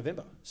did this in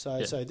November. So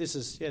this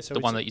is the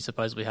one that you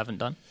supposedly haven't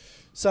done.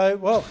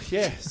 So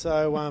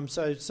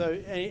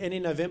and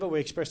in November we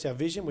expressed our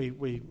vision.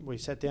 We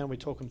sat down, we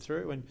talked them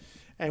through,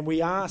 and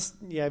we asked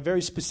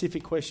very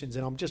specific questions.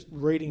 And I'm just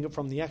reading it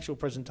from the actual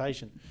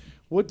presentation.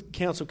 Would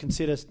council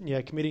consider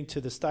committing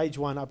to the stage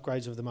 1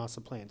 upgrades of the master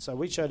plan? So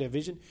we showed our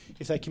vision.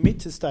 If they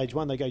commit to stage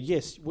 1, they go,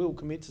 yes, we'll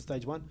commit to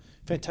stage 1.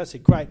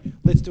 Fantastic, great.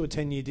 Let's do a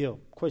 10-year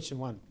deal. Question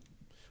 1.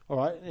 All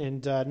right,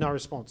 and no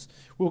response.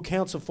 Will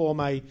council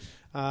form a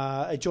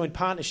joint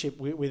partnership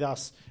with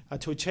us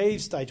to achieve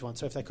stage 1?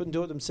 So if they couldn't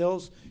do it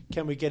themselves,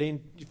 can we get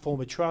in,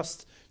 form a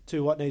trust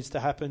to what needs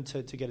to happen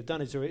to get it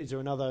done? Is there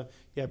another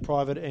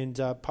private and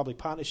public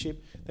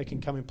partnership that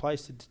can come in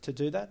place to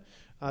do that?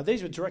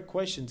 These were direct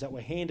questions that were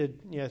handed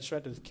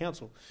straight to the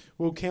council.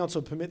 Will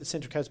council permit the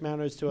Central Coast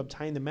Mariners to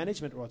obtain the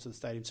management rights of the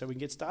stadium so we can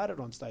get started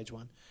on stage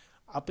 1?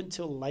 Up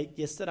until late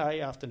yesterday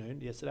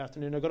afternoon,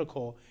 I got a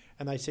call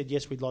and they said,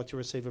 yes, we'd like to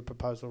receive a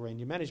proposal around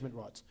your management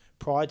rights.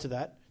 Prior to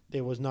that,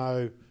 there was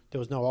no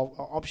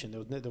option.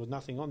 There was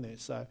nothing on there.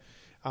 So,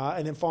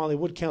 and then finally,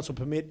 would council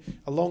permit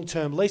a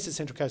long-term lease at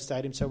Central Coast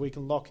Stadium so we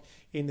can lock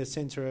in the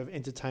Centre of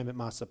Entertainment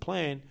Master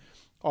Plan?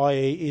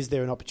 I.e., is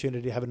there an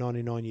opportunity to have a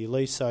 99-year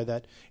lease so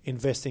that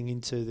investing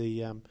into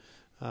the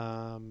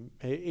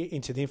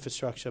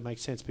infrastructure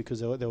makes sense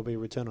because there will be a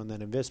return on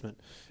that investment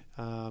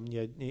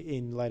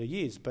in later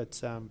years. But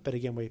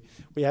again,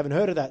 we haven't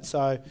heard of that.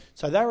 So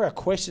there are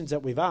questions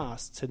that we've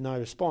asked to no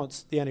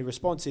response. The only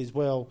response is,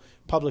 well,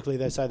 publicly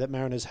they say that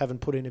Mariners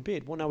haven't put in a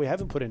bid. Well, no, we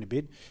haven't put in a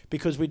bid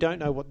because we don't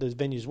know what the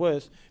venue's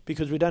worth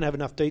because we don't have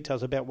enough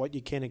details about what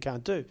you can and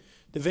can't do.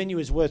 The venue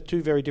is worth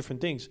two very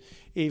different things.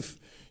 If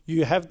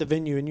you have the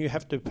venue and you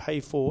have to pay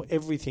for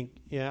everything,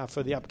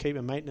 for the upkeep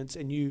and maintenance,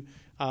 and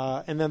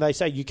then they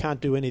say you can't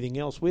do anything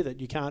else with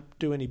it. You can't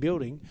do any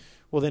building.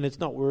 Well, then it's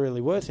not really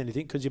worth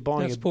anything because you're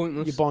buying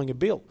a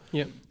bill.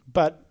 Yeah.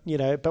 But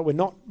we're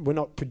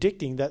not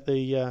predicting that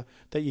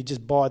that you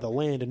just buy the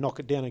land and knock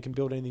it down and can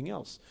build anything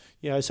else.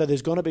 So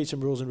there's going to be some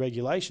rules and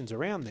regulations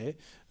around there.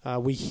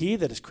 We hear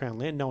that it's Crown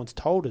land. No one's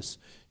told us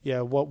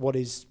what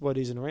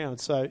isn't around.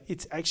 So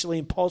it's actually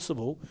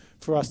impossible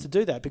for us to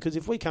do that because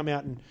if we come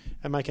out and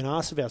make an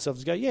ass of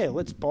ourselves and go,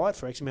 let's buy it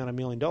for X amount of $1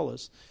 million,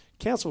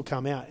 council will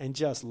come out and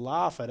just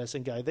laugh at us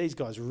and go, these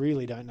guys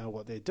really don't know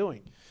what they're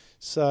doing.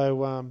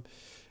 So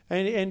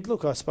and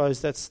look, I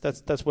suppose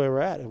that's where we're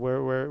at.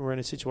 We're in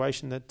a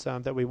situation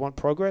that we want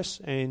progress,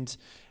 and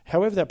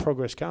however that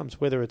progress comes,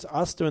 whether it's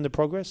us doing the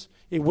progress,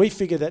 if we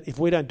figure that if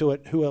we don't do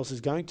it, who else is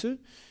going to?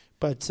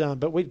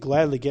 But we'd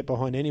gladly get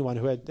behind anyone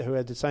who had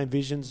the same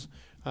visions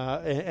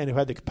and who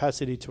had the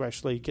capacity to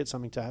actually get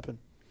something to happen.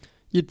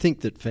 You'd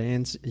think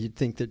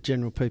that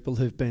general people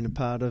who've been a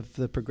part of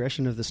the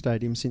progression of the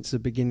stadium since the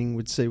beginning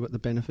would see what the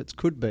benefits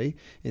could be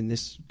in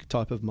this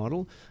type of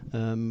model.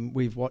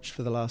 We've watched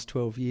for the last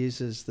 12 years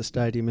as the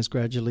stadium has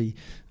gradually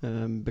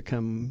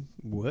become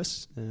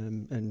worse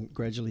and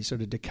gradually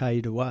sort of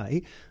decayed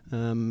away.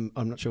 I'm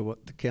not sure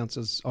what the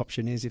council's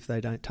option is if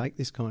they don't take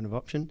this kind of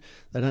option.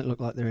 They don't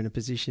look like they're in a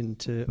position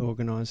to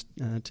organise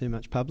too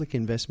much public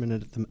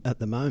investment at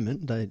the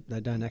moment. They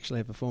don't actually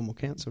have a formal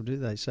council, do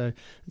they? So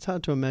it's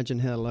hard to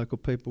imagine how local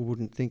people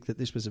wouldn't think that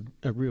this was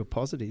a real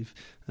positive,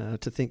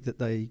 to think that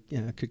they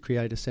could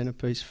create a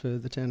centrepiece for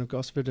the town of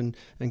Gosford, and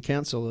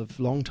council have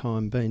long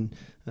time been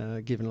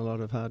given a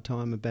lot of hard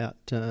time about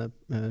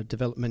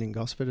development in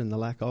Gosford and the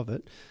lack of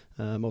it,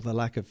 or the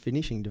lack of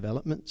finishing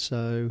development.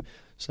 So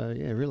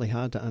really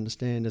hard to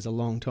understand as a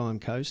long-time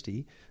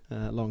coastie,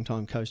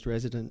 long-time coast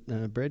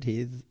resident bred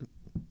here,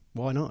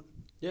 why not?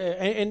 Yeah,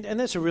 and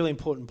that's a really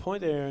important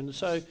point there. And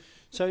so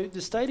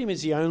the stadium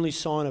is the only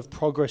sign of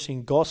progress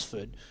in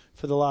Gosford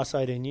for the last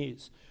 18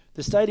 years.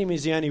 The stadium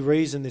is the only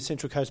reason the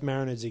Central Coast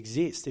Mariners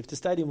exist. If the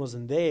stadium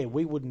wasn't there,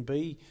 we wouldn't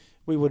be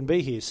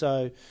here.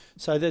 So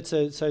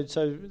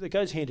that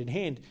goes hand in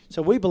hand.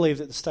 So we believe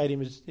that the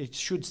stadium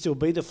should still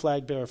be the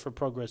flag bearer for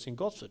progress in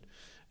Gosford,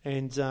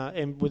 and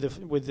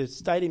with the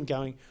stadium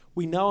going,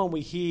 we know and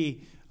we hear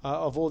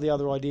of all the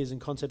other ideas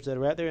and concepts that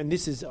are out there, and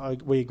this is,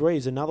 we agree,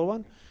 is another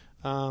one.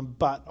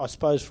 But I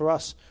suppose for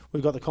us,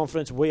 we've got the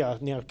confidence. We are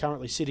now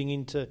currently sitting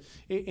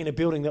in a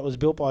building that was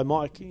built by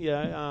Mike.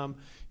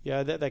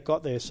 That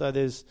got there. So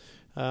there's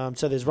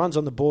runs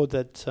on the board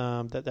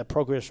that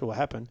progress will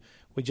happen.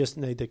 We just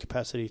need the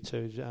capacity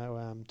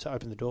to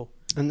open the door.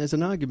 And there's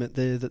an argument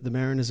there that the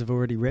Mariners have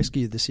already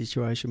rescued the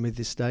situation with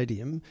this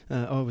stadium.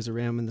 I was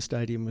around when the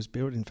stadium was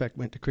built. In fact,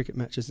 went to cricket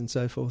matches and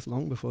so forth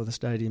long before the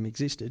stadium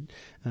existed.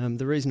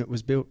 The reason it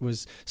was built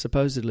was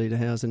supposedly to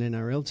house an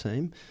NRL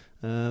team.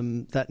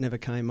 That never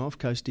came off.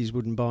 Coasties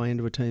wouldn't buy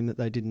into a team that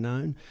they didn't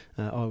own.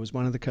 I was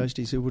one of the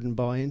Coasties who wouldn't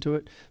buy into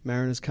it.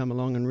 Mariners come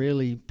along and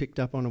really picked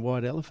up on a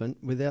white elephant.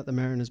 Without the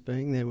Mariners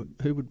being there,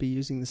 who would be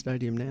using the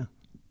stadium now?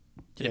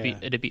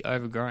 It'd be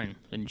overgrown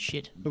and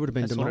shit. It would have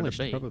been That's what demolished,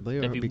 it'd be. probably.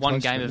 Or There'd it'd be be one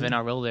close game to of that.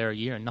 NRL there a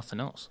year and nothing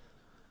else.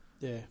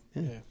 Yeah.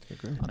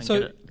 Agree. I don't So-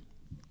 get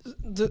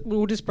it.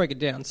 We'll just break it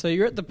down. So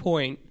you're at the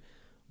point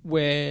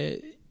where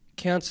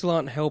council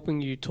aren't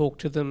helping you talk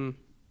to them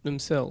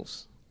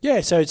themselves.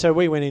 Yeah, so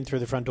we went in through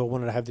the front door,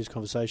 wanted to have this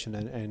conversation,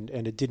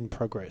 and it didn't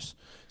progress.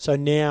 So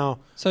now,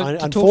 So to talk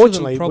to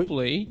unfortunately, them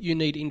properly, you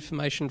need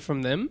information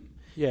from them.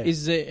 yeah.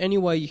 Is there any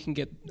way you can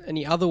get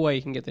any other way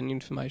you can get that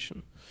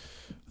information?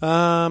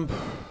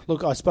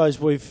 Look, I suppose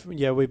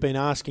we've been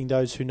asking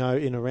those who know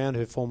in and around,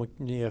 who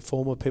are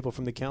former people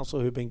from the council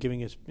who've been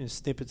giving us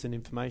snippets and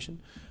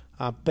information.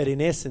 But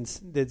in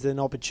essence, there's an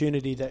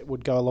opportunity that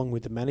would go along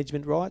with the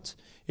management rights.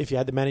 If you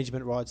had the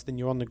management rights, then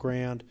you're on the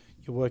ground,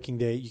 you're working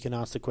there, you can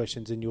ask the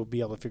questions, and you'll be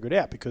able to figure it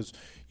out because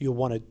you'll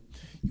want to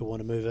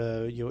move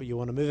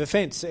a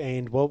fence,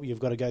 and well, you've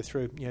got to go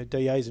through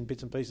DAs and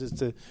bits and pieces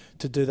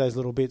to do those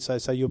little bits.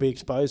 So you'll be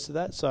exposed to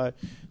that. So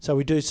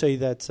we do see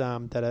that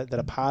that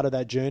a part of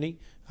that journey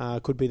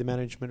could be the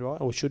management right,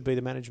 or should be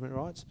the management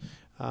rights.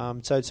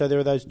 So there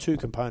are those two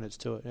components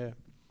to it. Yeah.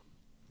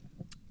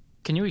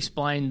 Can you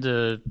explain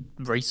the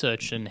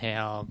research and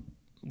how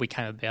we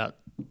came about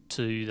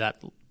to that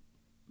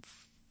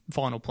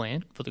final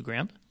plan for the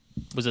ground?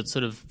 Was it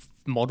sort of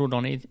modelled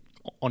on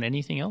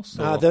anything else?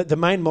 The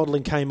main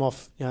modelling came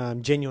off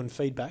genuine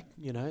feedback,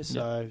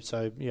 So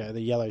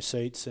the yellow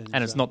seats and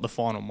it's not the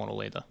final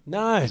model either.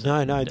 No.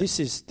 This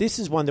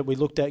is one that we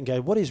looked at and go,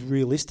 what is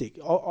realistic?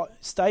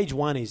 Stage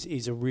one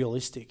is a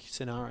realistic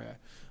scenario,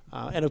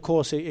 and of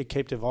course it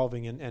kept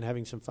evolving and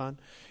having some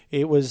fun.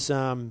 It was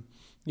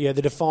the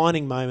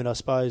defining moment, I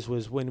suppose,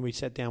 was when we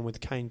sat down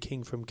with Kane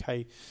King from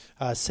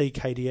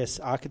CKDS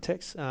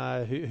Architects,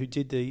 who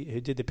did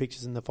the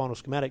pictures and the final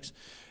schematics.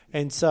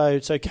 And so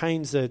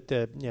Kane's I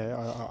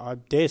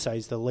dare say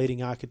he's the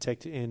leading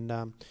architect in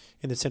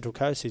the Central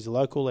Coast. He's a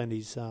local, and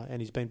he's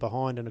been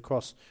behind and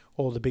across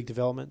all the big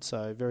developments.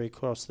 So very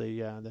across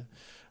the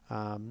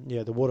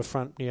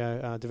waterfront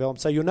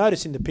development. So you'll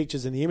notice in the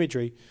pictures and the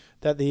imagery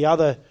that the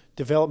other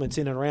developments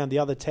in and around the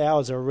other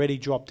towers are already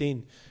dropped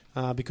in.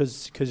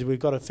 Because we've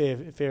got a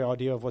fair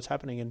idea of what's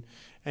happening,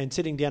 and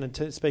sitting down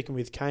and speaking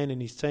with Kane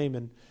and his team,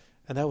 and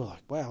they were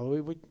like, wow,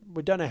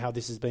 we don't know how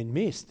this has been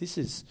missed. This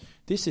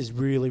is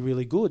really,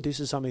 really good.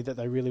 This is something that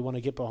they really want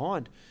to get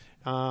behind,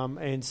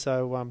 it's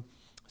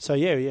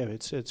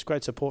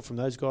great support from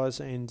those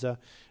guys, and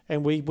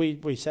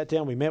we sat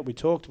down, we met, we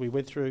talked, we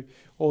went through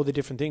all the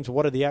different things.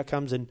 What are the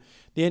outcomes? And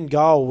the end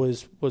goal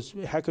was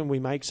how can we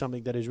make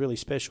something that is really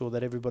special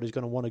that everybody's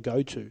going to want to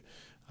go to.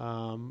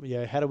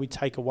 How do we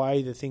take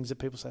away the things that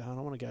people say, I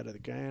don't want to go to the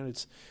ground,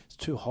 it's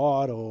too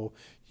hot, or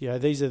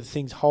these are the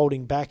things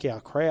holding back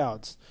our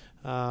crowds.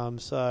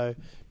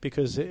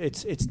 Because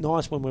it's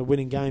nice when we're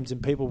winning games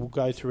and people will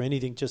go through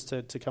anything just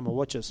to come and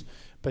watch us.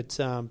 But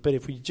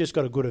if we just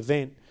got a good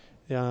event,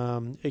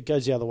 it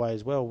goes the other way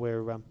as well,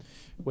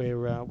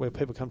 where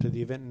people come to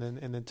the event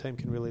and the team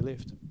can really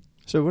lift.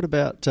 So what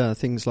about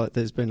things like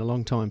there's been a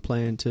long time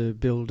plan to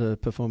build a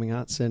performing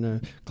arts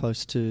centre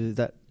close to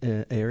that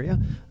area?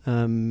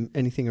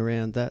 Anything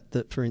around that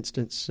for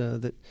instance,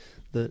 that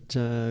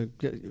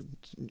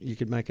you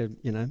could make a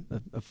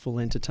full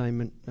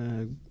entertainment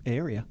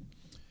area?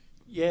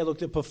 Yeah, look,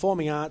 the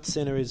Performing Arts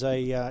Centre is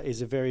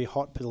a very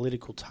hot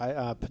political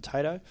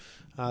potato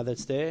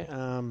that's there,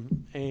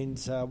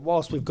 and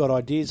whilst we've got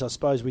ideas, I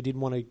suppose we didn't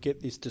want to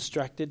get this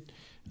distracted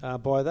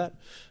by that.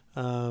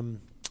 So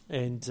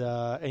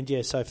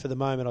for the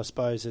moment, I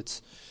suppose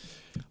it's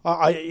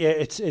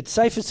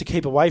safest to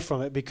keep away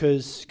from it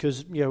because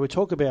we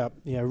talk about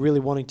really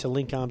wanting to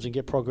link arms and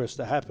get progress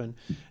to happen,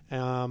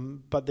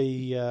 but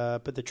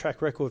the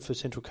track record for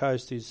Central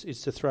Coast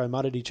is to throw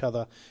mud at each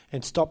other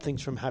and stop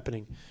things from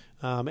happening,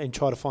 and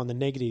try to find the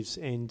negatives,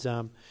 and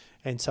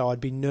so I'd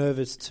be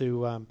nervous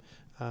to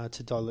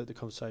dilute the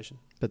conversation.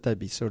 But they'd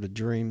be sort of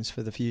dreams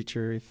for the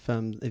future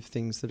if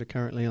things that are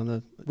currently on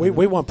the... We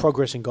want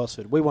progress in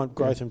Gosford. We want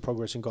growth and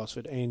progress in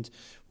Gosford. And,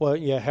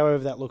 however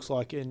that looks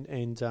like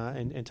and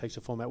takes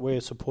a format,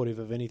 we're supportive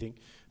of anything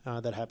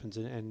that happens.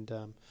 So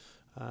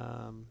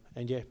I'm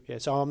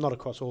not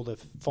across all the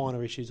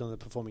finer issues on the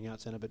Performing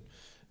Arts Centre, but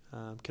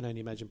can only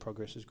imagine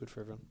progress is good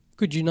for everyone.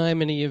 Could you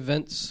name any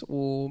events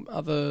or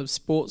other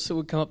sports that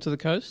would come up to the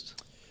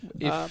coast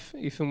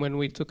if and when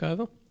we took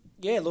over?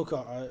 Yeah, look,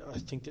 I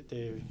think that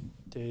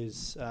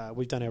there's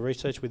we've done our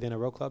research with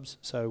NRL clubs,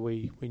 so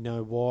we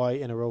know why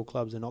NRL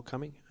clubs are not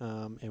coming,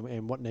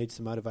 and what needs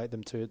to motivate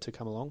them to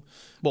come along.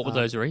 What were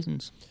those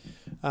reasons?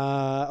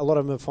 A lot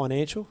of them are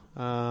financial.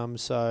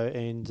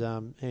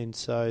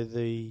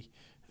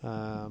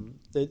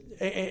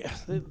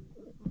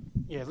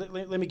 Yeah,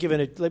 let me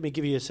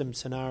give you some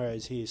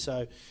scenarios here.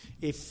 So,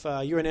 if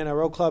you're an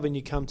NRL club and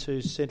you come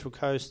to Central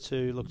Coast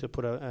to look to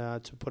put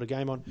a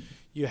game on,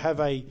 you have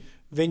a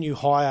venue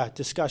hire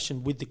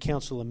discussion with the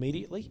council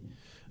immediately.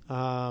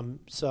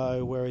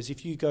 So, whereas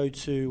if you go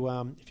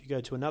to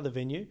another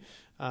venue,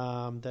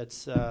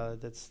 that's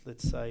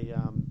let's say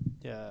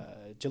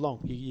Geelong,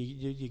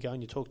 you go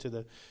and you talk to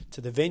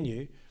the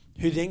venue,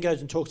 who then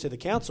goes and talks to the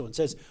council and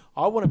says,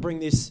 I want to bring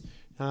this.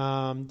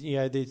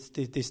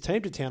 This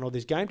team to town or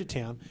this game to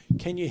town,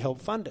 can you help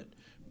fund it?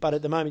 But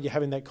at the moment, you're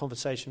having that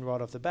conversation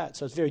right off the bat.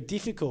 So it's very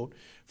difficult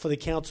for the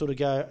council to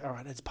go, all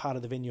right, that's part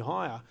of the venue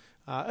hire.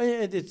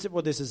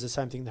 This is the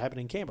same thing that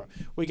happened in Canberra.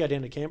 We go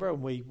down to Canberra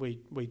and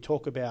we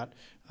talk about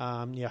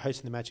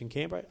hosting the match in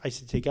Canberra.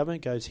 ACT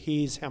government goes,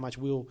 here's how much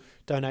we'll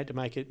donate to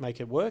make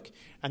it work,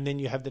 and then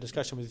you have the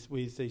discussion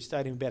with the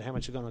stadium about how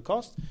much it's going to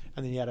cost,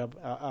 and then you add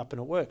up and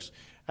it works.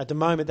 At the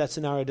moment, that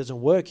scenario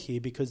doesn't work here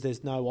because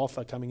there's no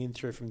offer coming in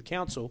through from the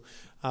council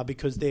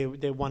because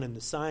they're one and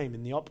the same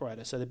in the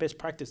operator. So the best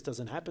practice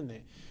doesn't happen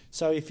there.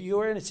 So if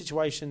you're in a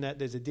situation that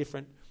there's a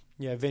different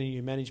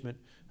venue management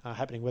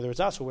happening, whether it's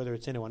us or whether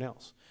it's anyone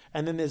else,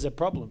 and then there's a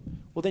problem,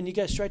 well, then you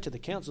go straight to the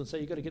council and say,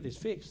 you've got to get this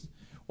fixed.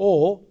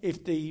 Or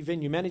if the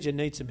venue manager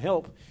needs some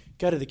help,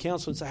 go to the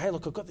council and say, hey,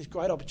 look, I've got this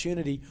great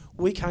opportunity.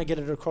 We can't get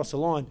it across the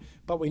line,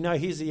 but we know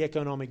here's the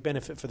economic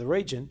benefit for the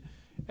region.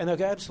 And they'll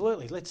go,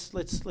 absolutely, let's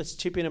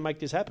chip in and make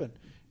this happen.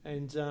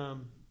 And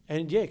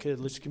because it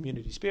lifts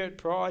community spirit,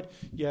 pride,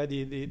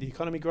 the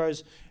economy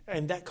grows.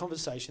 And that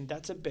conversation,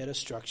 that's a better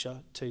structure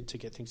to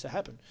get things to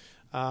happen.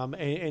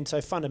 And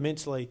so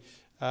fundamentally,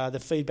 the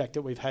feedback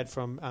that we've had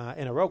from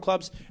NRL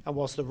clubs, and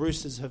whilst the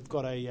Roosters have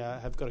got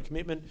a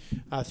commitment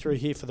through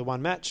here for the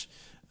one match,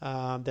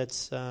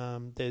 there's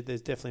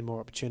definitely more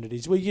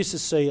opportunities. We used to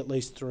see at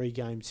least 3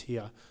 games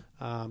here,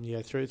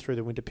 through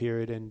the winter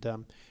period,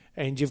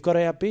 and you've got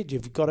to outbid.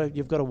 You've got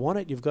to want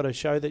it. You've got to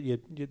show that you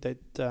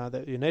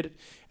need it.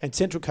 And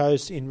Central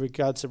Coast, in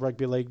regards to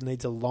rugby league,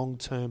 needs a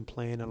long-term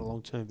plan and a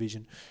long-term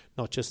vision,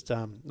 not just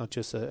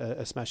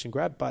a smash and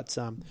grab,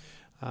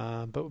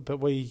 but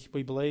we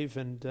believe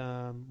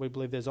we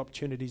believe there's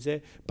opportunities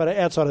there. But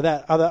outside of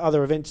that,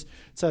 other events.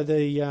 So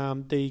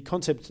the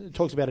concept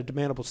talks about a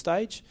demandable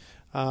stage,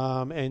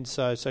 and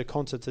so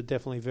concerts are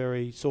definitely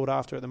very sought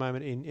after at the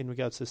moment in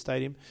regards to the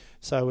stadium.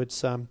 So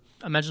it's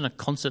imagine a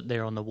concert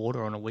there on the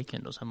water on a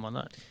weekend or something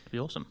like that. It'd be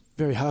awesome.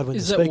 Very hard when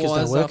Is the that speakers don't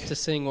wise work. after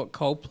seeing what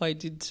Coldplay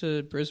did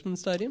to Brisbane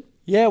Stadium?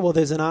 Yeah, well,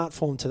 there's an art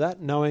form to that.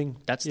 Knowing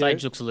that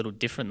stage looks a little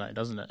different though,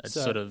 doesn't it? It's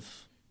sort of.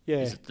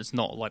 Yeah, it's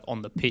not like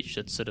on the pitch.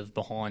 It's sort of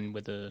behind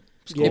where the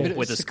but where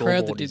the it's the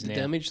crowd that scoreboard did is the now.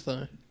 damage,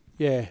 though.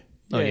 Yeah.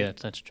 Oh yeah,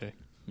 that's true.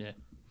 Yeah.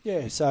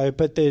 Yeah. So,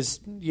 but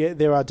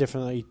there are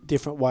definitely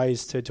different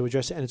ways to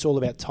address it, and it's all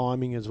about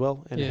timing as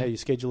well, and how you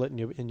schedule it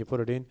and you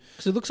put it in.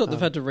 Because it looks like they've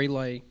had to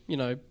relay,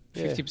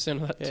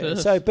 50% of that turf.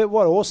 So, but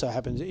what also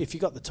happens if you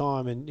got the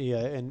time and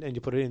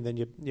you put it in, then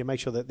you make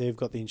sure that they've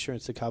got the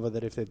insurance to cover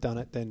that. If they've done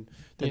it, then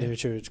their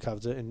insurance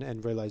covers it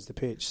and relays the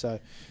pitch. So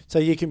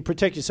you can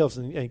protect yourself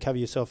and cover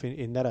yourself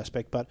in that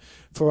aspect. But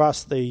for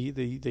us,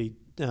 the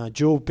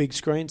dual big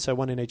screen, so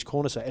one in each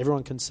corner, so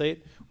everyone can see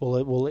it,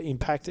 will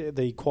impact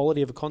the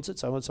quality of a concert.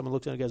 So when someone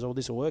looks at it and goes, "Oh,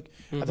 this will work,"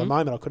 at the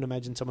moment, I couldn't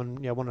imagine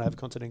someone wanted to have a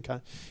concert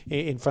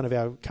in front of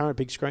our current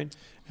big screen.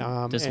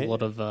 There's a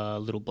lot of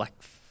little black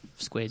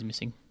squares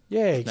missing.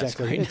 Yeah,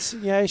 exactly. It's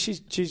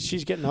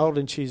she's getting old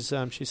and she's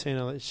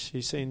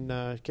seen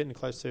getting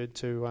close to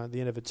the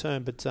end of her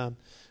term.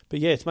 But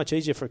yeah, it's much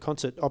easier for a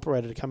concert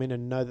operator to come in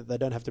and know that they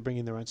don't have to bring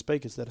in their own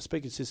speakers. That a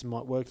speaker system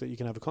might work that you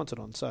can have a concert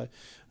on. So,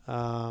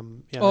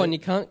 and you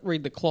can't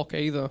read the clock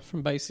either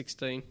from Bay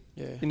 16.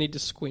 Yeah, you need to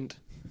squint.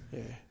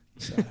 Yeah.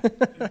 So.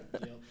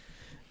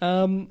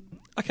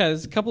 Okay,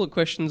 there's a couple of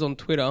questions on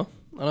Twitter.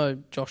 I know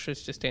Josh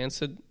has just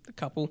answered a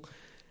couple.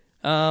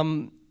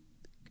 The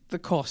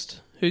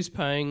cost. Who's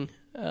paying?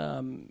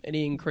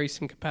 Any increase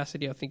in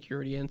capacity? I think you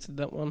already answered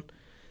that one.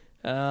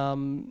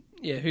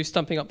 Who's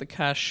stumping up the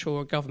cash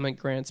or government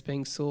grants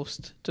being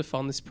sourced to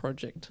fund this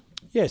project?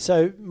 Yeah,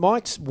 so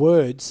Mike's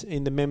words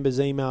in the members'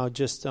 email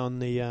just on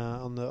the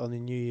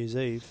New Year's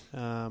Eve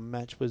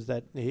match was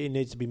that he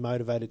needs to be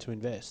motivated to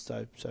invest.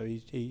 So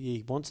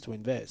he wants to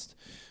invest.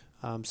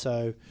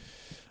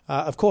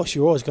 Of course,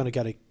 you're always going to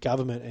go to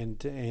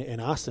government and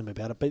ask them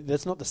about it, but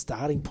that's not the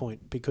starting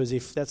point, because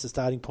if that's the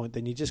starting point,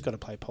 then you just got to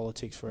play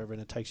politics forever,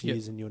 and it takes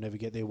years, and you'll never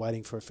get there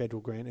waiting for a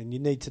federal grant, and you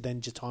need to then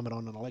just time it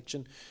on an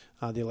election.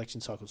 The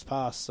election cycle's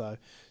passed, so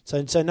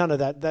none of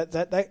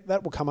that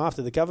will come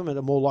after. The government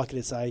are more likely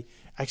to say,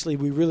 actually,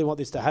 we really want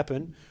this to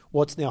happen.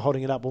 What's now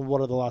holding it up? Well,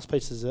 what are the last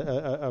pieces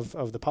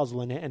of the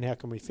puzzle, and how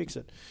can we fix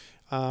it?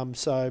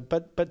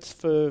 But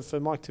for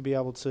Mike to be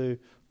able to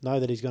know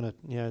that he's going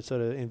to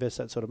sort of invest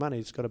that sort of money,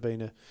 it's got to be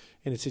in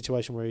a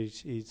situation where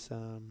he's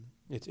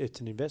it's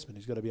an investment.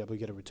 He's got to be able to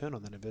get a return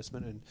on that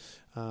investment,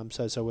 and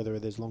so whether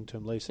there's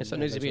long-term lease, So it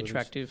needs to be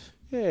attractive.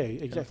 Yeah,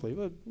 exactly.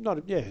 Well,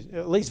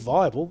 at least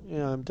viable.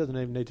 It doesn't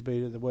even need to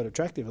be the word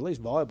attractive. At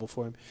least viable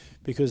for him,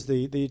 because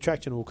the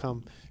attraction will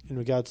come in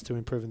regards to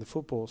improving the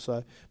football.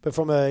 So, but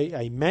from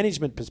a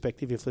management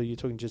perspective, if you're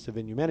talking just the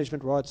venue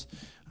management rights,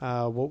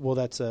 well,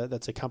 that's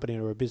a company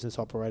or a business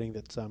operating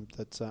that's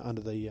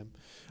under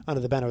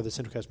the banner of the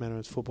Central Coast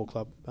Mariners Football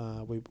Club.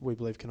 We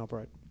believe can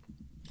operate.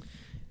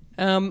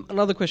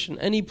 Another question.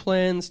 Any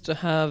plans to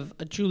have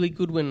a Julie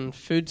Goodwin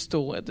food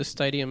stall at the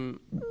stadium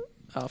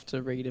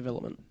after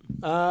redevelopment?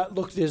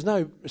 Look, there's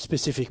no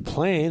specific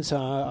plans.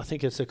 I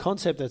think it's a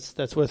concept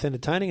that's worth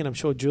entertaining, and I'm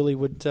sure Julie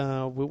would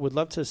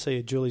love to see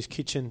a Julie's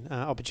Kitchen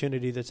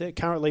opportunity that's there.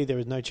 Currently, there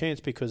is no chance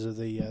because of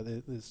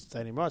the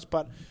stadium rights.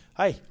 But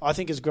hey, I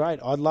think it's great.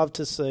 I'd love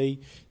to see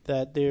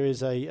that there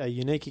is a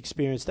unique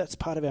experience. That's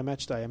part of our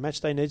match day. Our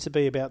match day needs to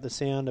be about the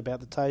sound, about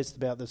the taste,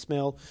 about the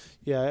smell,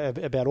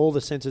 about all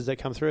the senses that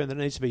come through, and it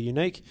needs to be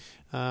unique.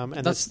 And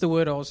that's the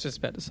word I was just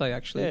about to say.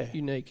 Actually, yeah,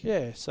 unique.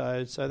 Yeah.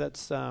 So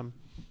that's. I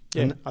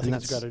think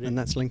it's a great idea. And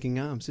that's linking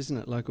arms, isn't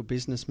it? Local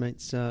business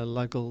meets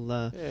local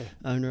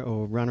owner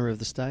or runner of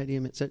the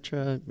stadium,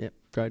 etc. Yep,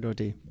 great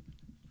idea.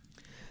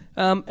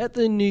 At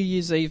the New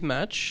Year's Eve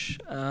match,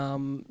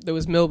 there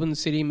was Melbourne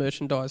City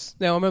merchandise.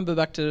 Now, I remember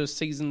back to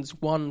seasons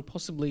 1,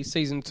 possibly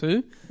season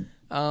 2.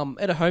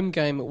 At a home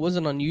game, it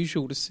wasn't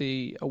unusual to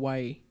see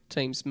away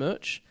teams'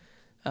 merch.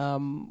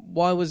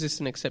 Why was this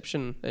an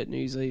exception at New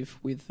Year's Eve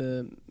with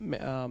the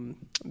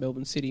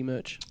Melbourne City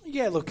merch?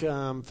 Yeah, look,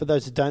 for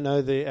those that don't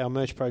know, our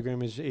merch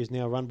program is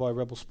now run by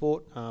Rebel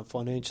Sport.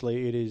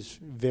 Financially, it is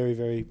very,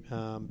 very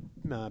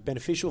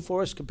beneficial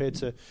for us compared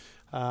to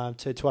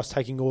us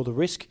taking all the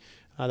risk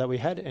that we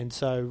had. And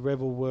so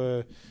Rebel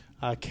were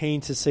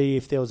keen to see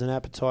if there was an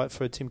appetite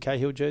for Tim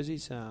Cahill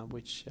jerseys,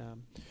 which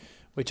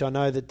I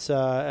know that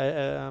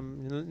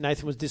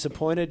Nathan was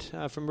disappointed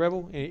from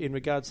Rebel in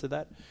regards to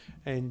that.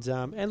 And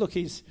look,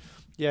 he's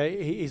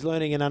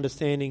learning and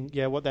understanding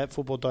what that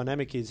football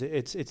dynamic is.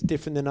 It's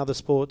different than other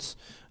sports.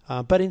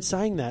 But in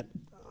saying that,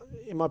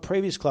 in my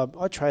previous club,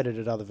 I traded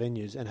at other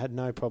venues and had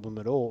no problem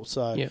at all.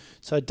 So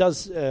it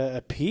does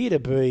appear to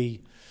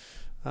be,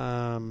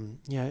 I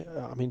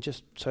mean,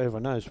 just so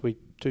everyone knows, we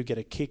do get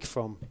a kick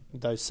from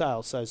those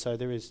sales. So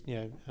there is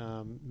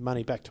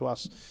money back to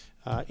us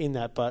in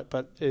that.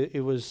 But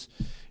it was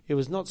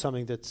not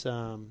something that's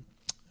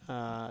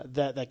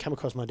that came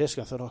across my desk.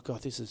 I thought, oh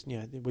God, this is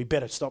we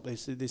better stop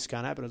this. This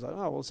can't happen. I was like,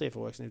 oh, we'll see if it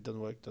works, and if it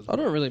doesn't work, it doesn't. I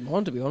don't really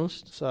mind, to be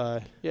honest.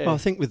 So yeah, well, I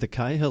think with the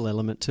Cahill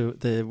element to it,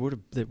 there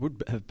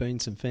would have been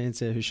some fans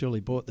there who surely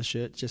bought the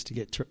shirt just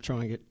to try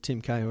and get Tim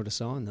Cahill to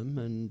sign them,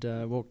 and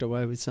walked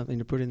away with something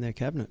to put in their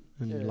cabinet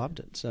and loved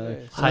it. So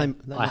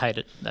I hate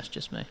it. That's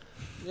just me.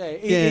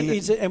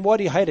 And why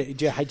do you hate it?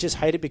 Do you just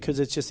hate it because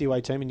it's just the away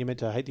team, and you're meant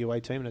to hate the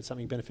away team, and it's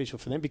something beneficial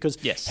for them? Because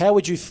how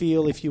would you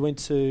feel if you went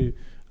to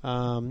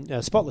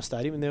Spotless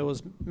Stadium and there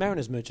was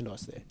Mariners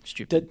merchandise there?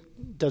 Stupid.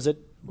 Does it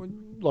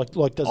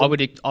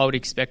I would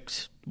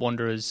expect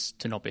Wanderers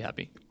to not be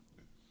happy.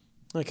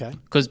 Okay.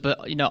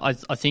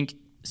 I think,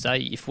 say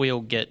if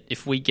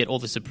we get all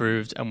this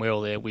approved and we're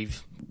all there,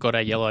 we've got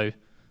our yellow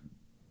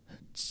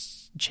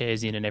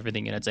chairs in and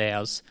everything, and it's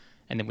ours,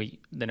 and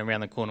then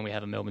around the corner we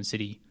have a Melbourne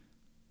City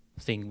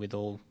thing with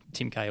all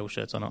Tim Cahill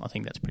shirts on it. I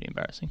think that's pretty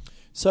embarrassing.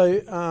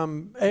 So,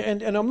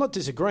 and I'm not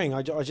disagreeing.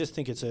 I just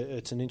think it's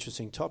an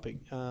interesting topic.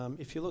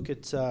 If you look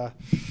at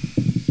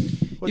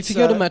if you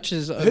go to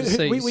matches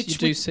overseas, you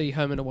do see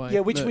home and away.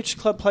 Yeah, which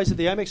club plays at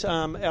the Amex?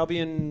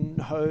 Albion,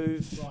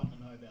 Hove. Brighton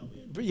and Hove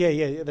Albion.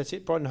 Yeah, that's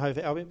it. Brighton, Hove,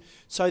 Albion.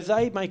 So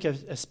they make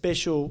a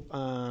special.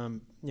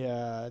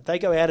 They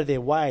go out of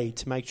their way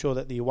to make sure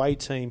that the away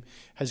team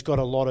has got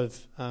a lot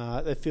of.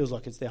 It feels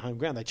like it's their home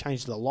ground. They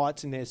change the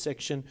lights in their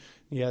section.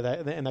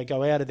 And they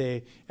go out of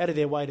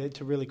their way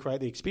to really create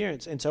the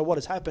experience. And so what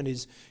has happened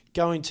is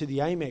going to the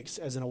Amex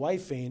as an away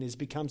fan has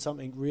become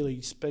something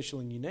really special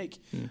and unique.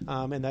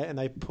 And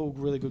they pull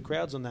really good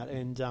crowds on that.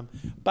 And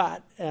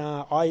but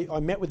I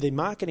met with the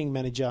marketing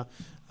manager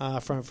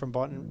from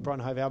Brighton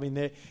Hove Albion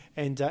there,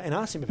 and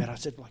asked him about it. I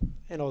said,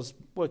 and I was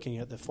working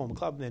at the former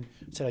club, and then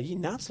I said, "Are you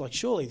nuts?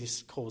 Surely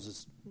this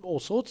causes all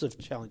sorts of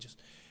challenges."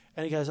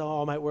 And he goes,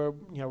 "Oh, mate, we're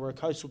a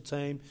coastal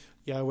team.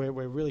 We're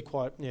really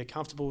quite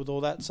comfortable with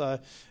all that. So,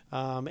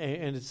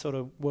 and it's sort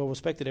of well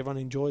respected. Everyone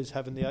enjoys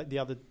having the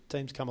other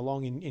teams come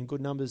along in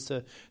good numbers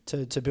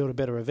to build a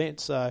better event.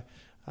 So,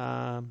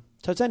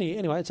 it's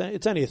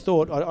only a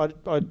thought.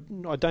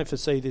 I don't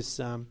foresee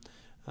this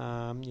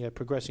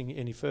progressing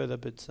any further.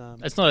 But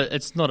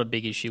it's not a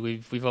big issue.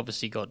 We've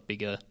obviously got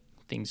bigger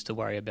things to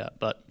worry about.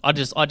 But I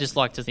just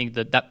like to think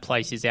that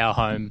place is our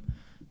home,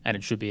 and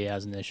it should be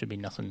ours, and there should be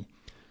nothing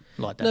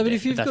like that. No, but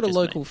if you've got a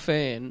local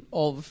fan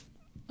of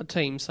a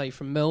team, say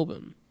from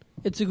Melbourne,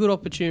 it's a good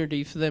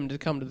opportunity for them to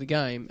come to the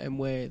game and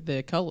wear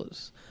their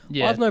colours.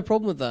 Yeah. I have no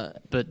problem with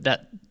that. But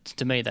that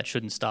to me, that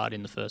shouldn't start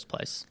in the first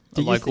place.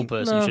 Do A you local think-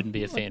 person No. shouldn't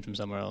be a fan from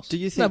somewhere else. Do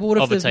you No, think? but what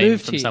if of a they've team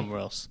moved from here? somewhere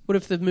else. What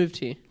if they've moved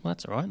here? Well,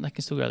 that's all right. They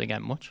can still go to the game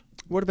and watch.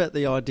 What about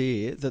the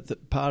idea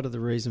that part of the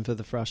reason for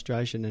the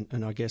frustration,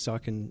 and I guess I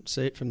can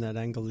see it from that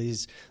angle,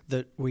 is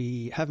that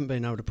we haven't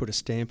been able to put a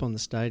stamp on the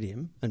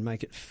stadium and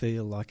make it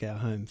feel like our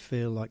home,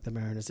 feel like the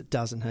Mariners. It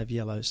doesn't have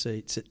yellow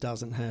seats. It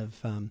doesn't have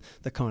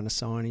the kind of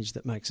signage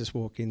that makes us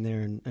walk in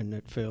there and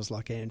it feels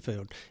like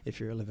Anfield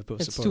if you're a Liverpool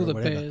It's supporter still or the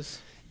whatever. Bears.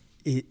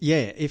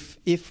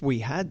 If we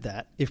had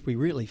that, if we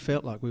really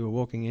felt like we were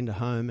walking into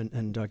home,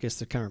 and I guess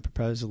the current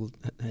proposal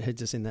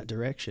heads us in that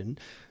direction,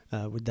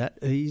 would that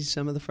ease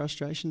some of the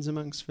frustrations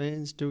amongst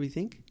fans, do we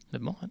think?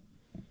 It might.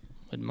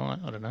 I don't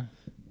know. I'm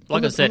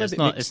Like I a- said, I'm a it's bit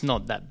not. mixed. It's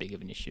not that big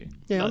of an issue.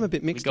 Yeah, But I'm a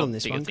bit we've mixed got on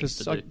this bigger one things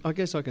because to do. I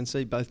guess I can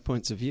see both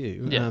points of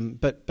view. Yeah.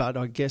 But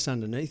I guess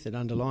underneath it,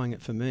 underlying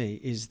it for me,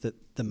 is that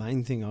the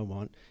main thing I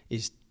want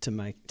is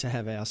to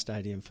have our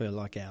stadium feel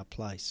like our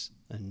place,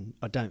 and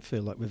I don't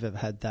feel like we've ever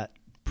had that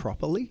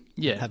properly.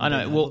 Yeah, Haven't I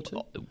know. been Well,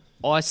 able to.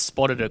 I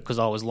spotted it because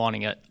I was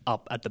lining it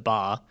up at the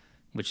bar,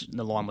 which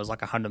the line was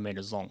like 100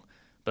 metres long.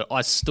 But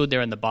I stood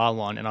there in the bar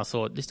line and I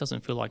thought, this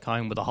doesn't feel like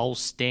home with a whole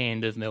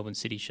stand of Melbourne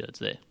City shirts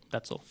there.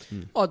 That's all.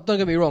 Oh, don't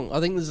get me wrong. I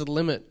think there's a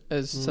limit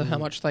as to how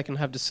much they can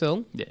have to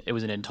sell. Yeah, it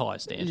was an entire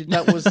stand.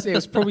 That was it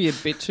was probably a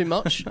bit too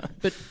much,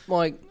 but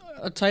like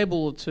a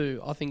table or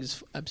two, I think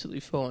is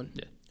absolutely fine.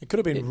 Yeah. It could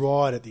have been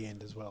right at the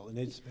end as well. It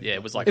needs to be Yeah,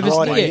 it was like If it's-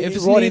 halfway. yeah, if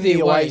it's right near in the the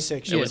away away,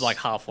 section. It yes. was like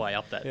halfway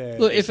up that. Yeah.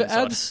 Look, if it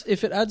eastern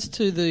side. adds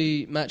to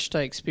the match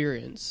day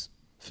experience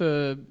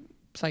for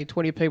say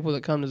 20 people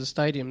that come to the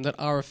stadium that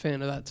are a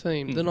fan of that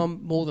team, then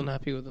I'm more than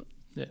happy with it.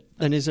 Yeah.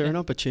 And is there an Yeah,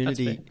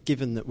 opportunity, that's fair.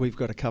 given that we've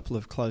got a couple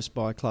of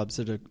close-by clubs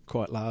that are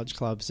quite large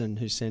clubs and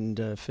who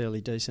send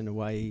fairly decent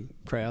away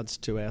crowds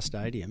to our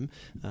stadium,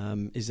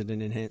 is it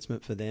an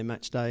enhancement for their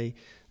match day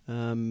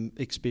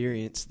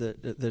experience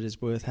that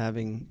is worth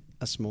having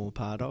a small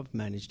part of,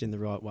 managed in the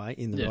right way,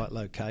 in the Yeah. right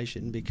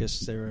location?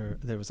 Because there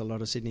was a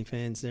lot of Sydney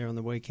fans there on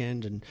the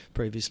weekend, and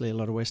previously a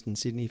lot of Western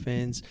Sydney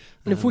fans.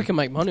 And if we can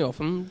make money off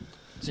them,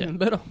 it's Yeah. even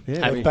better.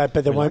 yeah, But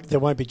there we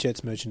won't be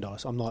Jets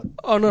merchandise. I'm not.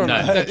 Oh no,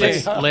 No, no,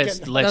 let's yeah. let's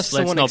That's let's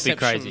the one not be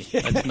exception. crazy.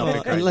 Let's not be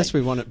Well, crazy. unless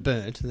we want it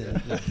burnt.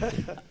 Then,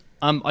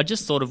 no. I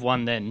just thought of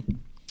one then.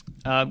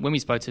 When we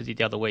spoke to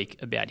the other week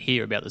about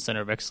the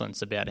Centre of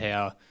Excellence, about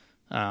how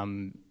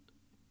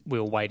we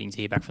were waiting to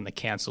hear back from the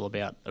council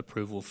about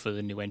approval for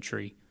the new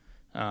entry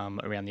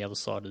around the other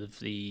side of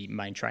the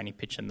main training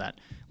pitch and that.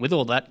 With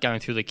all that going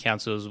through the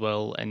council as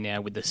well, and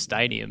now with the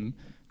stadium,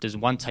 does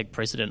one take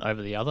precedent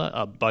over the other?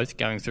 Are both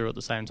going through at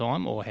the same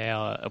time, or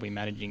how are we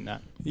managing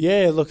that?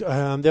 Yeah, look,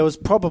 there was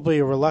probably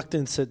a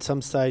reluctance at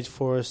some stage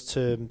for us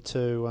to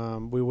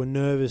we were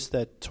nervous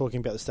that talking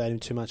about the stadium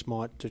too much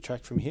might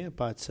detract from here,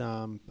 but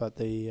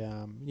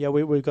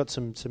we've got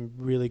some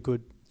really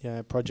good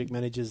project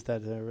managers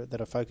that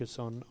are focused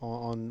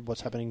on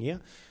what's happening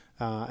here,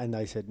 and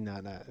they said no,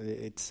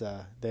 it's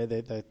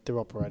they're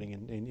operating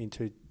in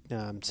two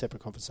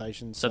separate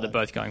conversations. So they're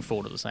both going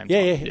forward at the same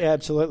Yeah, time. yeah,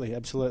 absolutely.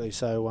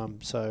 So, I'm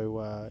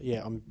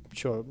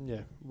sure.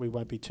 Yeah, we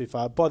won't be too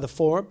far by the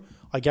forum.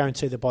 I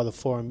guarantee that by the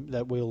forum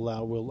that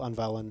we'll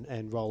unveil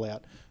and roll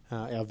out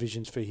our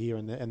visions for here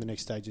and the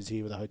next stages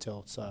here with the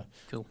hotel. So,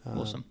 Cool,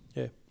 awesome.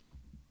 Yeah.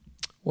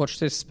 Watch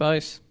this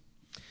space.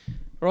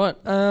 Right.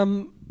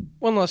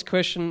 One last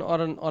question. I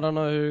don't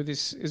know who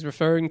this is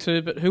referring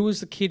to, but who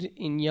was the kid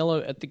in yellow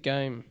at the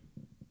game?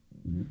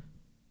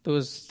 There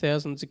was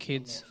thousands of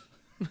kids.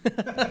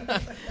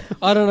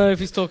 I don't know if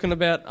he's talking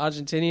about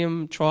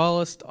Argentinian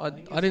trialist. I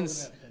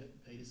didn't.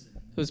 It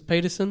was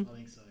Peterson. I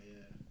think so,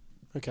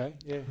 yeah. Okay.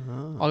 Yeah.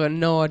 I got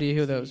no idea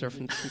who that was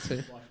referencing to.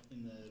 Like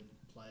in the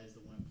players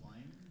that weren't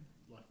playing,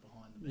 like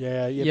behind the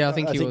Yeah. Yeah, I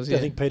think he was, I yeah.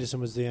 think Peterson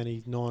was the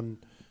only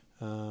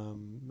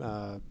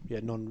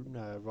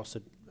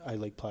non-rostered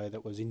A-League player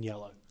that was in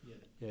yellow.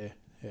 Yeah.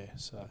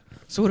 So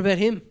So what about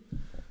him?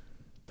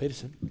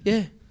 Peterson,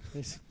 Yeah.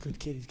 he's a good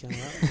kid. He's going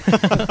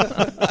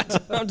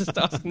right. I'm just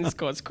asking this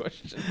guy's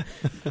question.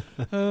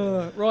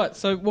 Right.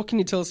 So what can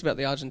you tell us about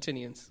the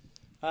Argentinians?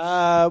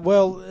 So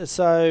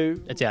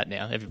It's out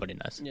now. Everybody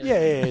knows. Yeah,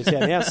 it's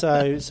out now.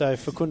 So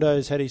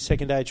Facundo's had his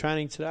second day of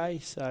training today.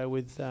 So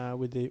with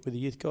the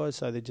youth guys,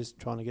 so they're just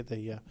trying to get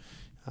the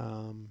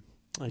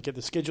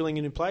scheduling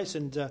in place,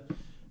 and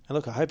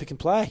look, I hope he can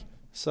play.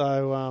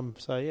 But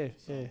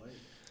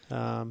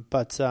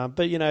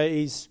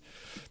he's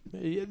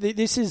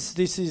this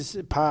is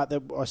a part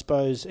that I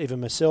suppose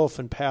even myself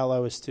and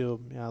Paolo are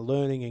still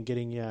learning and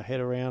getting our head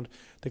around.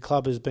 The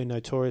club has been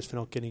notorious for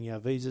not getting our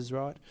visas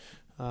right.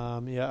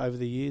 Over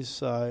the years.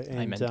 So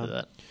Amen to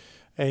that.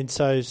 And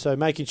so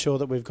making sure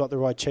that we've got the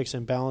right checks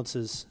and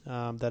balances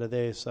that are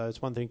there. So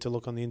it's one thing to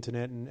look on the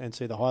internet and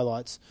see the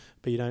highlights,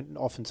 but you don't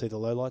often see the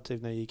lowlights,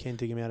 even though you can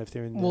dig them out if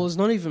they're in there. Well, there's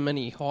not even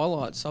many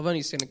highlights. I've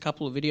only seen a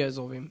couple of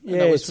videos of him. And Yeah,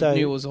 that was so- with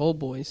Newell's Old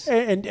Boys.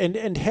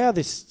 And how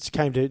this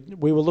came to,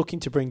 we were looking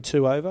to bring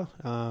two over,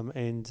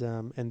 and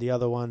the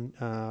other one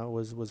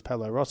was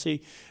Paolo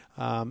Rossi.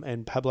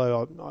 And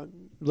Pablo,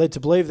 I'm led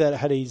to believe that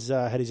had his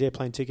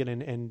airplane ticket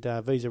and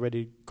visa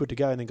ready, good to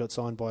go, and then got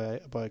signed by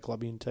a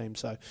Colombian team.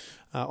 So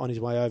on his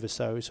way over,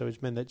 so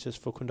it's meant that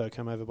just Facundo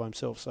came over by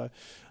himself. So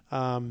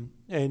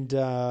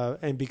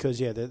and because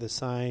the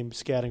same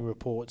scouting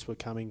reports were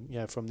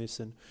coming from this,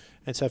 and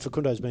so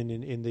Facundo's been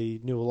in the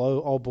Newell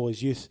Old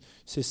Boys youth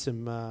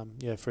system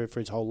for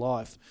his whole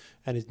life,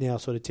 and is now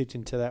sort of tipped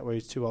into that where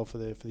he's too old for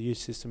the youth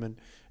system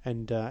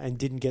and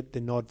didn't get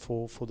the nod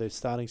for their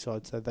starting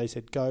side. So they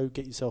said, go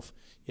get yourself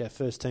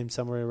first team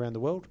somewhere around the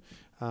world,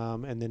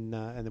 and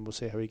then we'll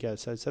see how he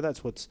goes. So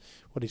that's what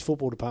his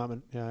football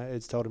department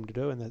has told him to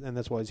do, and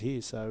that's why he's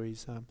here. So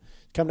he's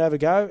come to have a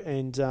go,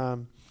 and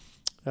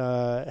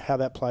how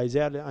that plays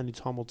out, only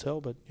time will tell.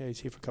 But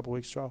he's here for a couple of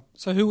weeks trial.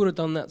 So who would have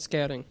done that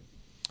scouting?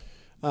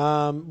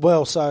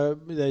 So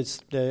there's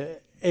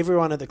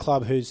everyone at the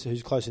club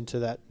who's close into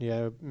that.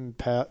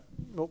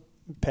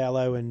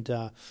 Paolo and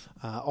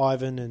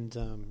Ivan and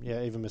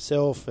even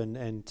myself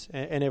and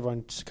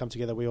everyone just come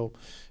together. We all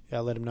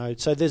let them know.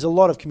 So there's a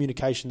lot of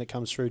communication that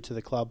comes through to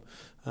the club,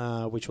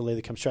 which will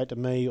either come straight to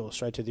me or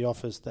straight to the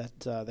office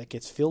that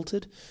gets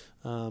filtered.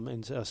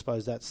 And so I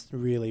suppose that's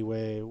really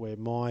where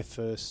my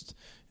first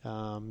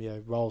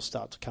roles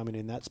start to come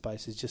in that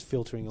space, is just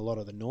filtering a lot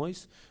of the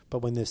noise. But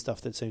when there's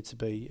stuff that seems to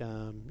be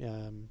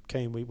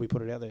keen, we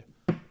put it out there.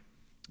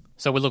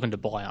 So we're looking to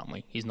buy, aren't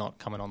we? He's not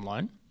coming on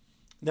loan.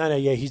 No,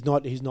 he's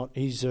not.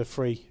 He's a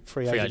free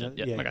agent.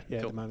 Yeah, okay, cool.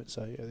 At the moment.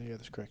 So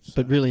that's correct. So.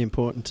 But really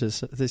important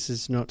this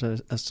is not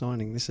a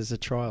signing. This is a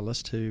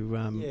trialist who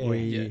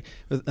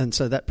and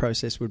so that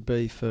process would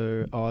be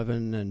for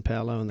Ivan and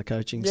Paolo and the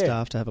coaching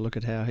staff to have a look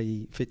at how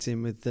he fits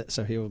in with that.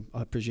 So he'll,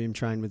 I presume,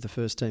 train with the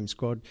first team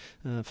squad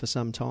for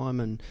some time,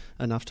 and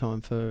enough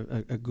time for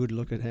a good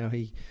look at how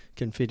he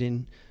can fit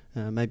in.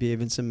 Maybe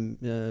even some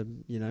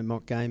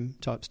mock game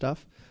type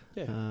stuff.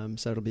 Yeah.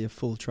 So it'll be a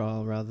full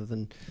trial rather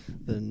than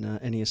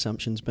any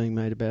assumptions being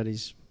made about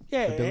his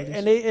abilities.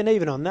 And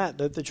even on that,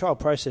 the trial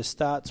process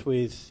starts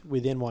with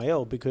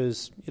NYL,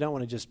 because you don't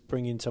want to just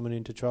bring in someone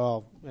into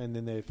trial and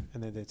then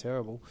they're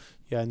terrible,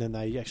 and then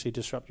they actually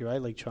disrupt your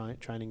A-League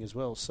training as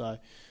well. So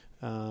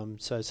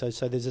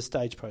there's a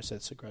stage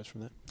process that grows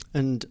from that.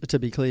 And to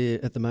be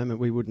clear, at the moment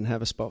we wouldn't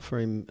have a spot for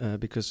him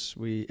because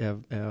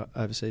our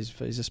overseas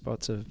visa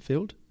spots are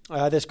filled.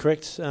 That's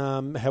correct.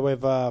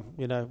 However,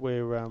 we know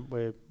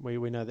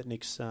that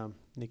Nick's going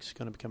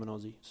to become an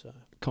Aussie. So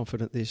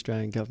confident the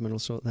Australian government will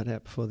sort that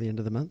out before the end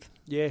of the month.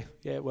 Yeah.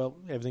 Well,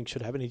 everything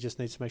should happen. He just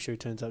needs to make sure he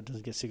turns up and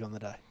doesn't get sick on the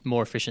day.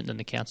 More efficient than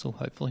the council,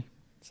 hopefully.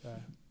 So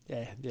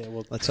yeah.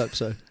 Well, let's hope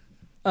so.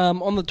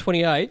 On the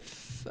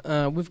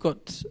 28th, we've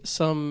got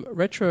some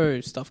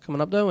retro stuff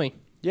coming up, don't we?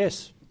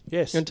 Yes. You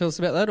want to tell us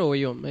about that, or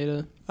you want me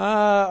to?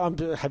 I'm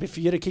happy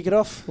for you to kick it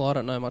off. Well, I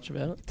don't know much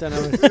about it. Don't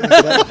know anything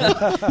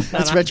about it.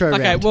 That's retro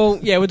round. Okay, well,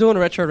 we're doing a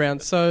retro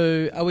round.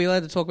 So, are we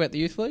allowed to talk about the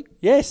Youth League?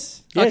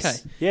 Yes. Okay.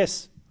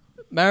 Yes.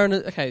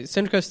 Mariners. Okay,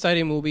 Central Coast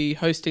Stadium will be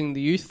hosting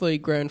the Youth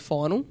League Grand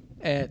Final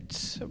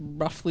at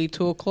roughly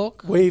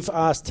 2:00. We've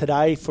asked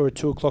today for a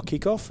 2:00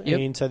 kickoff, yep.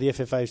 And so the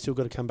FFA have still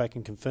got to come back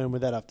and confirm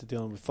with that after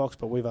dealing with Fox.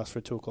 But we've asked for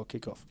a 2:00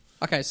 kickoff.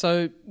 Okay,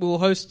 so we'll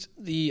host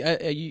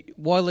the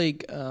Y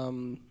League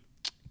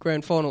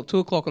Grand Final at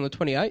 2:00 on the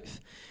 28th.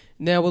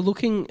 Now we're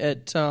looking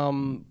at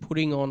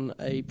putting on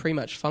a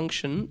pre-match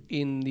function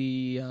in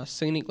the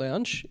Scenic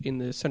Lounge in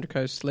the Central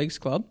Coast Leagues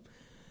Club.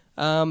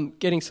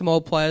 Getting some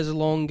old players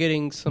along,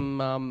 getting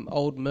some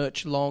old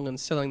merch along, and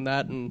selling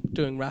that, and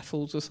doing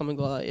raffles or something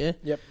like that. Yeah.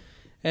 Yep.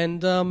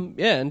 And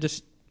and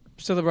just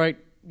celebrate,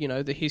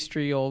 the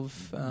history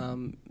of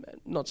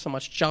not so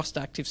much just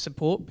active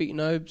support, but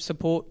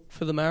support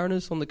for the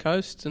Mariners on the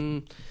coast,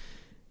 and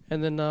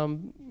then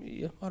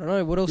I don't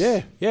know what else.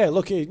 Yeah.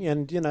 Look,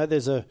 and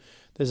there's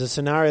a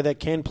scenario that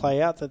can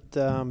play out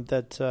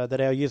that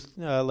our youth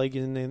league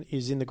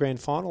is in the grand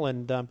final,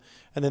 and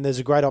then there's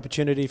a great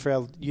opportunity for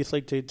our youth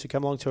league to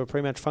come along to a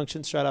pre-match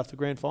function straight after the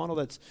grand final.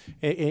 That's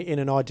in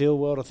an ideal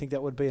world, I think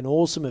that would be an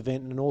awesome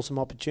event and an awesome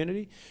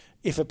opportunity.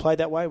 If it played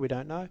that way, we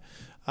don't know,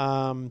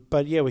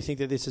 but we think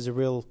that this is a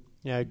real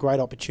great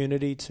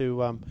opportunity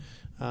to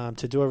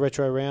do a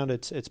retro round.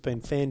 It's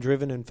been fan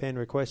driven and fan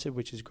requested,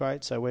 which is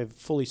great. So we're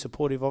fully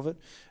supportive of it,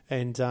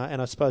 and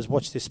I suppose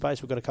watch this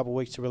space. We've got a couple of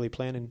weeks to really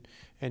plan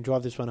and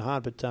drive this one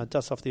hard. But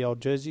dust off the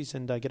old jerseys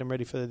and get them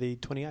ready for the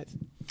 28th.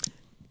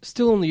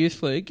 Still on the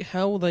Youth League,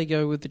 how will they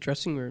go with the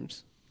dressing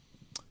rooms?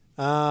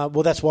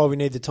 Well, that's why we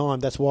need the time.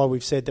 That's why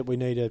we've said that we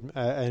need an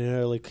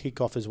early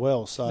kickoff as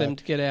well. So for them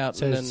to get out.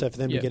 So for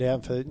them to get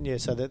out,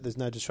 so that there's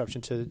no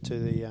disruption to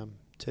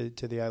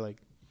the A-League.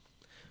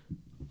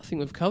 I think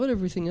we've covered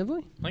everything, have we?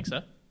 I think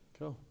so.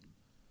 Cool.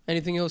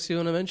 Anything else you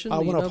want to mention? I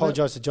want to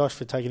apologise to Josh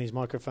for taking his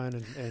microphone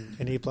and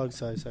earplugs.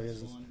 So he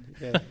hasn't.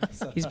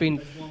 He's been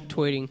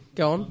tweeting.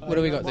 Go on. What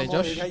do we got there,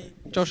 Josh?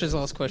 Josh's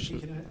last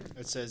question.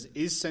 It says,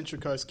 is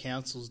Central Coast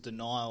Council's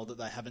denial that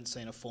they haven't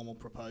seen a formal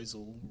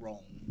proposal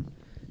wrong?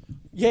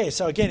 Yeah,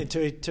 so again,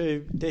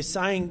 they're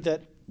saying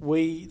that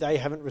they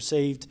haven't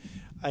received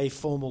a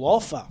formal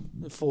offer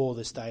for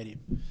the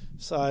stadium.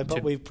 So,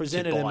 but we've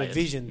presented them a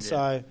vision. Yeah.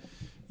 So,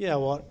 you know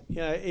what?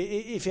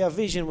 If our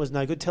vision was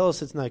no good, tell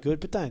us it's no good.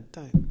 But don't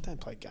play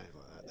games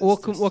like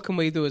that. What can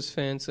we do as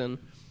fans then?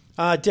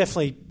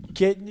 Definitely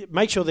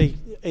make sure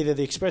either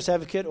the Express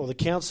Advocate or the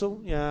council,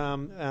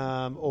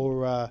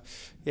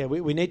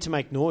 we need to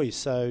make noise.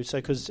 So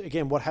because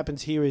again, what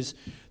happens here is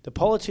the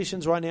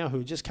politicians right now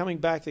who are just coming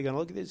back, they're going to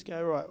look at this, and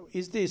go, right,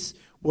 is this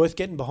worth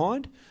getting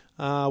behind?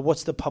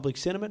 What's the public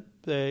sentiment?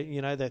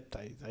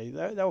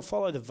 They'll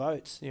follow the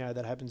votes.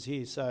 That happens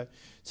here. So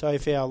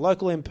if our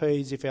local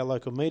MPs, if our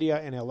local media,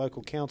 and our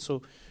local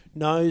council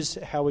knows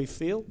how we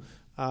feel,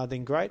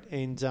 then great.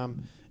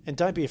 And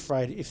don't be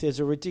afraid if there's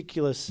a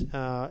ridiculous,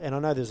 and I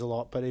know there's a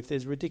lot, but if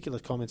there's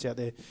ridiculous comments out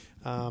there,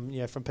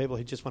 from people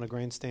who just want to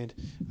grandstand,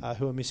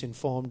 who are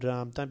misinformed,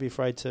 don't be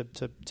afraid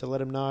to let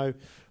them know,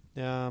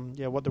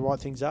 what the right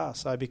things are.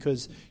 So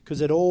because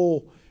it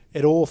all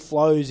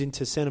flows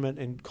into sentiment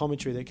and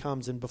commentary that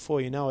comes, and before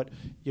you know it,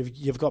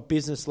 you've got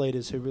business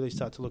leaders who really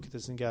start to look at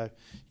this and go,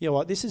 you know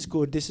what, this is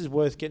good, this is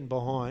worth getting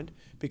behind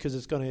because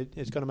it's going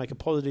to make a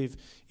positive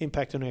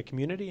impact on our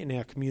community, and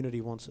our community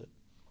wants it.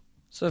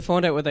 So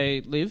find out where they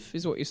live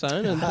is what you're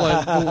saying, and play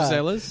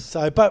Bullzellers.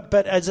 So,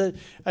 but as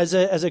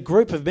a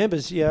group of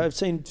members, I've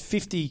seen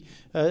 50,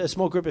 a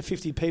small group of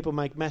 50 people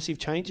make massive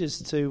changes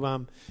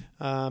to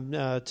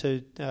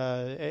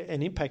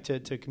an impact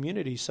to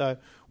community. So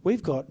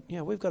we've got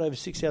over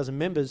 6,000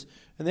 members,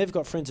 and they've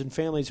got friends and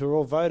families who are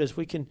all voters.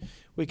 We can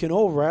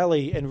all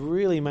rally and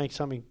really make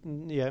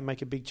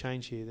a big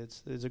change here.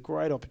 There's a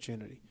great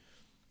opportunity.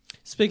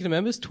 Speaking of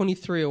members,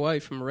 23 away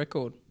from a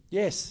record.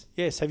 Yes.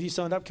 Have you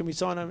signed up? Can we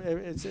sign up?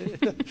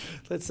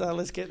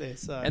 Let's get there.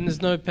 So. And there's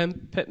no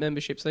pet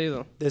memberships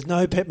either. There's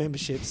no pet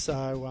memberships.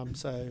 They're all.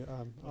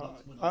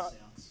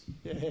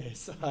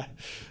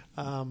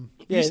 I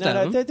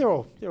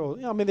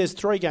mean, there's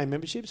 3 game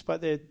memberships,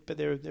 but they're.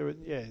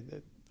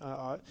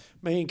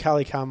 Me and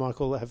Carly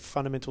Carmichael have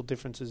fundamental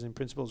differences in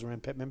principles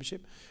around pet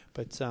membership,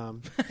 but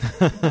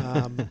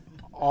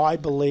I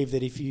believe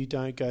that if you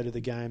don't go to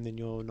the game, then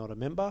you're not a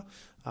member.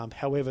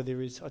 However, I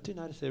do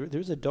notice there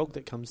is a dog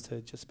that comes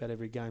to just about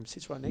every game,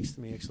 sits right next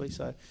to me actually,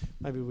 so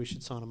maybe we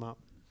should sign him up.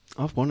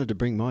 I've wanted to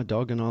bring my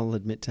dog, and I'll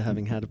admit to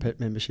having had a pet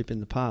membership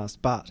in the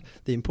past, but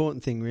the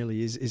important thing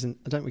really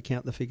don't we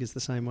count the figures the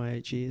same way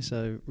each year?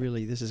 So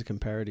really this is a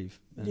comparative.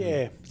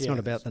 It's not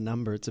about the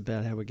number, it's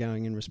about how we're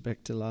going in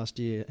respect to last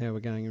year, how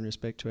we're going in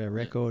respect to our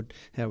record,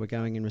 how we're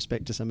going in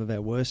respect to some of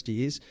our worst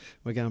years.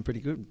 We're going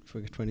pretty good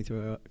for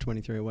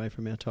 23 away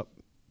from our top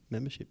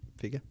membership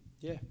figure.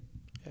 Yeah,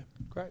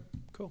 great,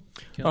 cool.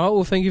 All right,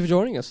 well, thank you for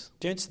joining us.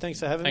 Gents, thanks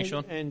for having me.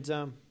 Sean.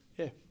 And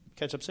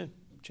catch up soon.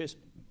 Cheers.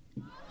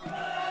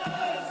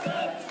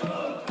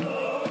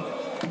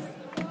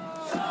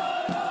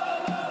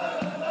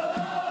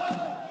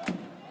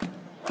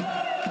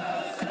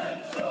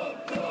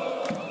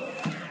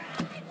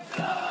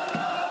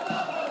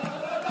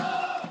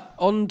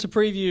 On to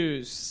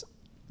previews.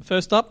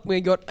 First up, we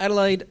got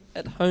Adelaide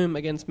at home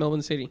against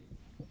Melbourne City.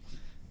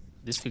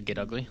 This could get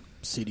ugly.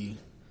 City.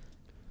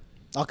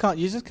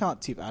 You just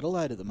can't tip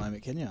Adelaide at the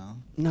moment, can you?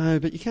 No,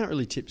 but you can't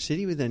really tip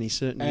City with any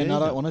certainty. And I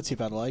either. don't want to tip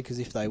Adelaide because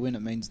if they win,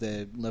 it means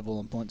they're level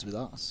on points with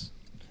us.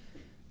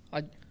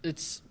 I know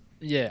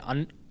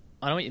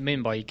what you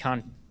mean by you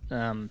can't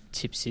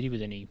tip City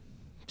with any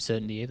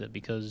certainty either,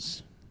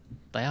 because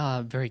they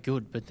are very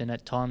good, but then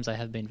at times they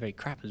have been very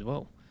crap as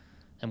well.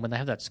 And when they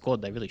have that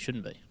squad, they really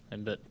shouldn't be.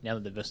 But now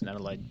that they're versing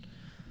Adelaide,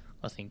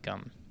 I think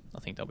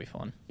they'll be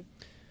fine.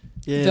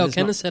 Yeah,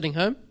 Valkennis heading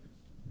home.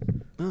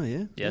 Oh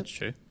yeah, Yeah, that's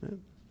true. Yeah.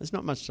 There's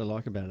not much to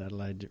like about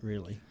Adelaide,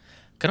 really.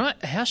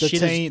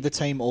 The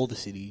team or the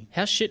city?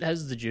 How shit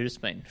has the Judas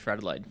been for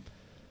Adelaide?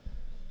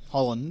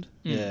 Holland,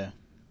 yeah.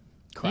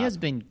 Crap. He has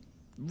been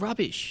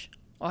rubbish.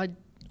 I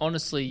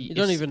honestly... You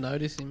don't even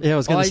notice him. Yeah, I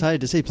was going to say,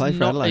 does he play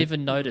for Adelaide? Not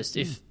even noticed.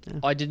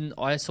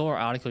 I saw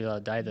an article the other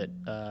day that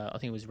I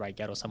think it was Ray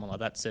Gadd or someone like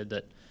that said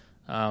that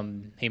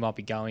he might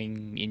be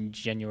going in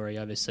January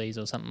overseas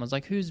or something. I was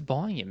like, who's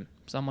buying him?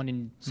 Someone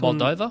in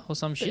Moldova or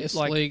some shit?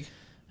 League.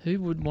 Who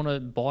would want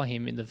to buy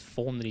him in the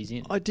form that he's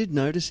in? I did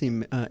notice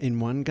him in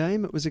one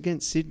game. It was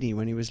against Sydney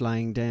when he was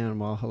laying down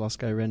while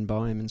Holosko ran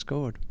by him and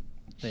scored.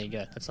 There you go.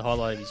 That's the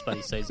highlight of his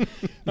bloody season.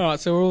 All right,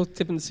 so we're all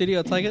tipping the City,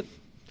 I take it?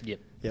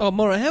 Yep. Yep. Oh,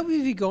 Mauro, how have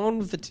you gone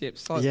with the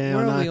tips? Yeah,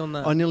 where I know. are we on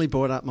that? I nearly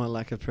brought up my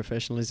lack of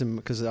professionalism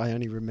because I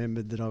only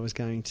remembered that I was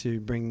going to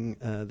bring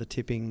the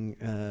tipping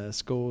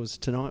scores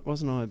tonight,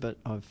 wasn't I? But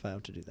I've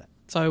failed to do that.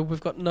 So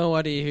we've got no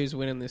idea who's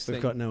winning this thing.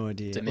 We've got no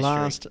idea. It's a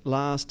mystery.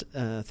 Last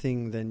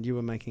thing, then you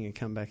were making a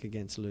comeback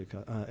against Luke,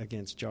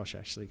 against Josh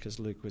actually, because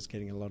Luke was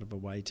getting a lot of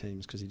away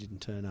teams because he didn't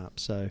turn up.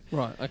 So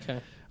Right,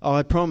 okay.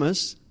 I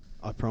promise,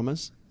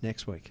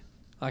 next week.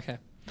 Okay.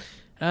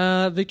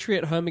 Victory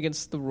at home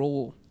against the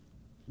Raw.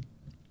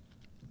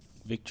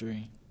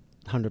 Victory.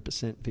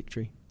 100%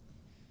 victory.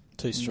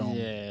 Too strong.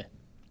 Yeah.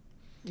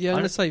 Yeah, I'm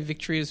going to say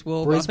victory as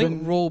well. Brisbane, but I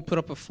think Raw put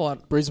up a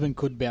fight. Brisbane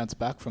could bounce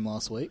back from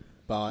last week,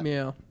 but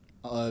Yeah.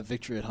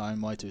 Victory at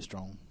home, way too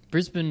strong.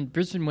 Brisbane,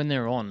 when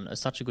they're on, are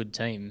such a good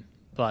team,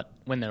 but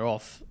when they're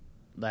off,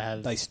 they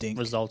They stink.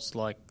 results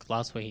like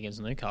last week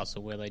against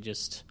Newcastle, where they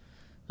just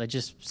they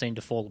just seem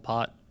to fall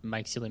apart,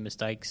 make silly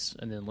mistakes,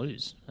 and then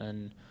lose.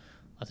 And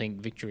I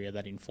think Victory are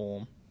that in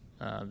form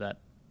that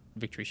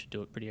Victory should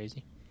do it pretty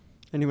easy.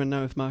 Anyone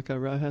know if Marco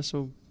Rojas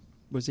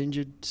was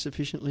injured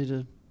sufficiently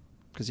to...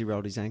 Because he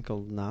rolled his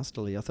ankle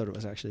nastily. I thought it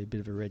was actually a bit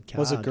of a red card.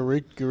 Was it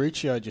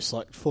Garuccio just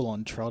like full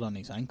on trod on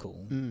his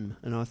ankle? And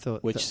I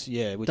thought... Which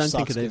don't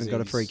think it even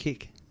got a free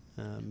kick.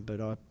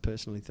 But I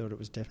personally thought it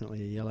was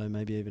definitely a yellow,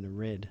 maybe even a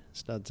red.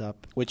 Studs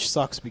up. Which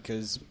sucks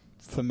because,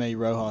 for me,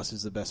 Rojas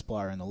is the best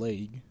player in the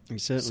league. He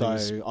certainly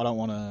is. I don't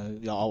want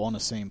to... I want to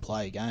see him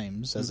play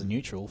games as a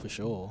neutral, for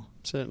sure.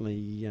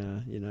 Certainly,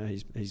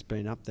 he's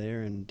been up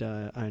there and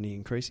only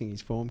increasing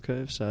his form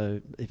curve.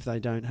 So if they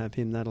don't have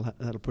him,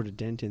 that'll put a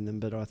dent in them.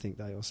 But I think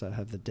they also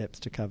have the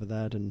depth to cover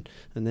that, and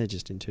they're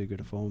just in too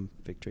good a form.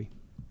 Victory.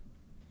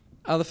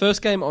 The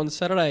first game on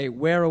Saturday,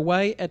 we're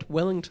away at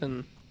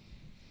Wellington.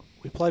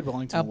 We played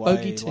Wellington Our away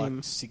bogey team.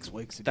 like 6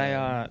 weeks ago. They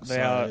are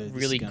this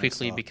really is gonna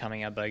quickly suck.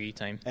 becoming our bogey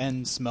team.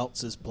 And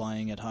Smelts is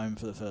playing at home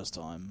for the first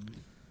time.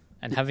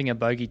 And having a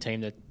bogey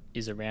team that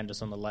is around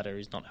us on the ladder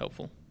is not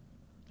helpful.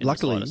 in the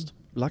slightest.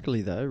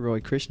 Luckily, though, Roy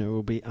Krishna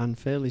will be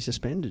unfairly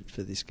suspended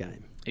for this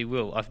game. He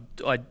will.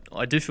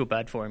 I do feel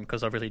bad for him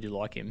because I really do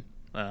like him,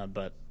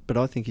 but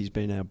I think he's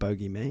been our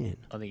bogey man.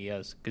 I think he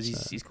has because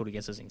he's scored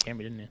against us in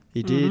Canberra, didn't he?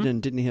 He did,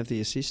 and didn't he have the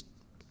assist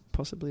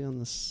possibly on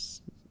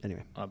this?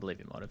 Anyway. I believe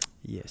he might have.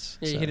 Yes.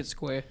 Yeah, he hit it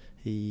square.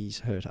 He's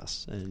hurt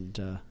us,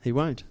 and he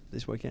won't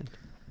this weekend.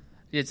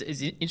 Yeah,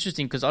 it's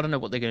interesting because I don't know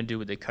what they're going to do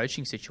with their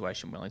coaching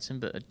situation, Wellington,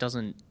 but it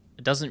doesn't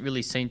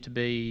really seem to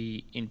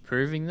be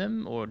improving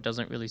them, or it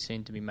doesn't really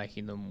seem to be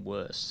making them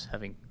worse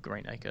having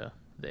Greenacre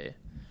there.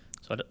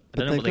 So I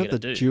don't know what they're going to do.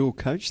 They've got the dual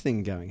coach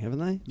thing going, haven't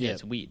they? Yeah,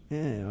 it's weird.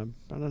 Yeah,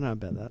 I don't know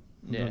about that.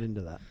 I'm not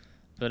into that.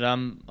 But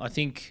I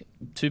think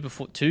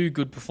two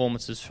good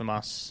performances from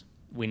us.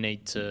 We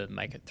need to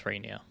make it 3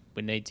 now.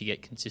 We need to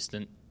get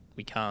consistent.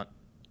 We can't,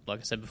 like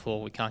I said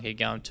before, we can't get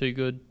going too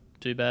good,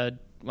 too bad,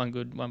 one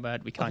good, one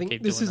bad. We can't keep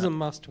doing that. This is a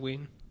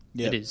must-win.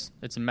 Yep. It is.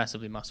 It's a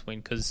massively must-win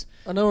because...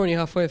 I know we're only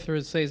halfway through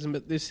the season,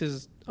 but this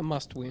is a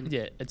must-win.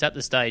 Yeah, it's at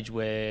the stage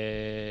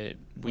where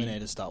we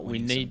need to start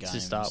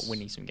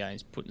winning some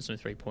games, putting some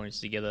 3-pointers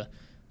together.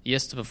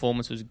 Yes, the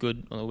performance was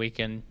good on the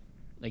weekend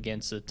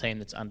against a team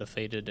that's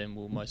undefeated and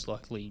will most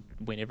likely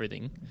win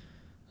everything.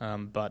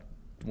 But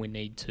we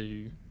need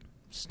to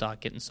start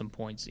getting some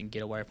points and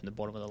get away from the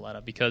bottom of the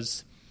ladder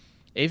because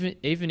even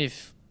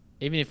if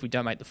we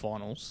don't make the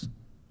finals,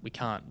 we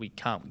can't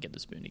get the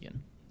spoon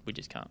again. We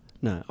just can't.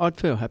 No, I'd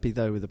feel happy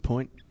though with a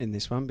point in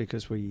this one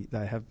because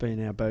they have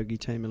been our bogey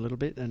team a little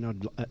bit,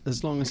 and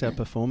as long as our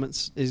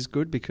performance is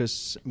good,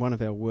 because one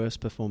of our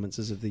worst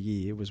performances of the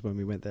year was when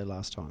we went there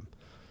last time.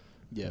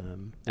 Yeah,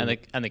 and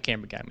the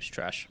Canberra game was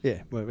trash.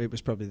 Yeah, well, it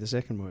was probably the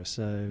second worst.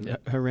 So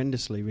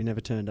horrendously, we never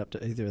turned up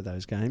to either of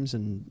those games,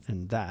 and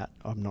that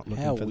I'm not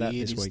looking for that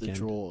this weekend. How weird is the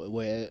draw?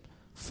 We're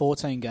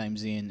 14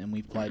 games in, and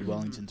we've played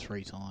Wellington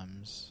 3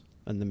 times,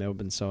 and the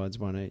Melbourne sides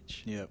won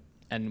each. Yep.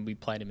 And we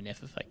played him in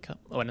FFA Cup.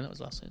 Oh, no, that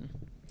was last season.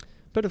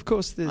 But of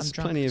course, there's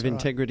plenty of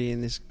integrity in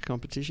this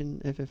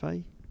competition,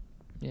 FFA.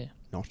 Yeah.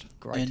 Not.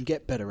 Great. And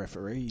get better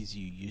referees,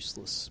 you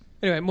useless.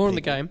 Anyway, more on the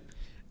game.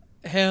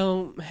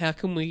 How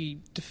can we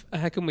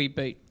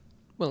beat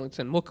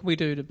Wellington? What can we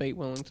do to beat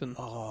Wellington?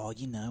 Oh,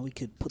 we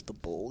could put the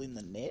ball in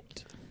the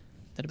net.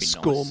 That'd be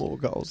Score nice. more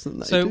goals than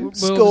they do.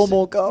 Score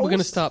more goals. We're going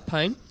to start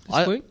Payne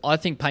this week? I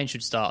think Payne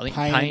should start. I think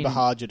Payne and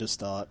Bahagia to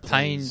start. Please.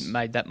 Payne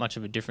made that much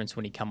of a difference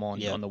when he come on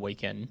the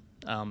weekend.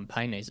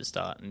 Payne needs to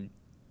start and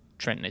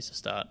Trent needs to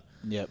start.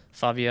 Yep.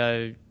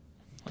 Fabio,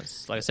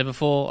 like I said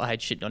before, I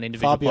hate shitting on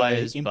individual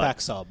players.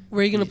 Impact sub.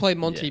 Where are you going to play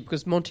Monty? Yeah.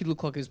 Because Monty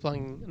looked like he was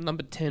playing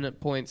number 10 at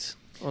points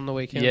on the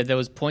weekend. Yeah, there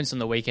was points on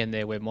the weekend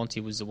there where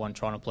Monty was the one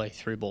trying to play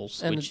through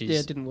balls, and it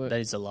didn't work. That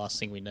is the last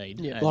thing we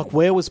need. Yeah. Like,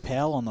 where was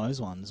Powell on those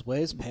ones?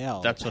 Where's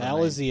Powell? That's what I Powell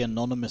mean. is the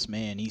anonymous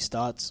man. He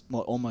starts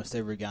almost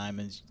every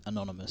game as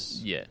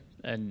anonymous. Yeah,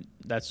 and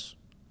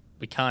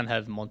we can't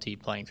have Monty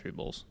playing through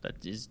balls.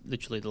 That is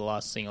literally the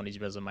last thing on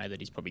his resume that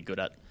he's probably good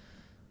at.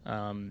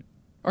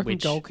 I reckon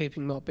goalkeeping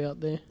might be out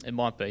there. It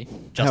might be.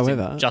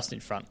 However, just in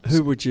front.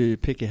 Who would you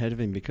pick ahead of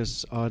him?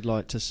 Because I'd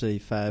like to see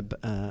Fab,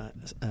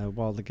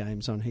 while the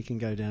game's on, he can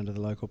go down to the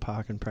local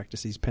park and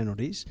practice his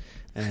penalties.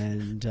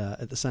 And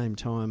at the same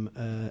time,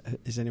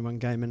 is anyone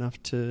game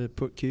enough to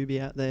put QB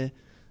out there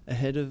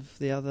ahead of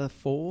the other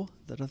 4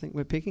 that I think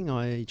we're picking,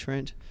 i.e.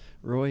 Trent,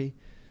 Roy,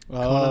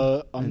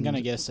 Connor, I'm going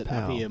to guess that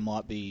Powell. Appiah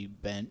might be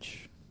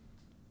bench.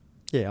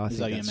 Yeah, I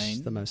think that's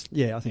the most.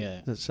 Yeah, I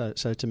think so.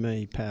 So to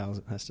me, Powell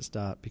has to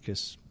start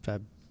because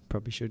Fab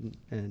probably shouldn't.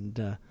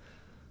 And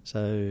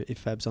so if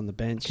Fab's on the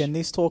bench, can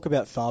this talk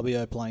about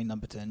Fabio playing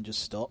number 10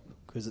 just stop?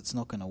 Because it's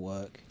not going to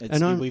work.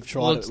 We've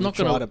tried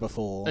it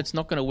before. It's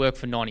not going to work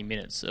for 90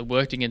 minutes. It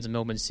worked against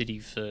Melbourne City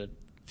for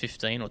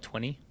 15 or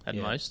 20 at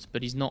most,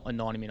 but he's not a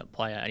 90-minute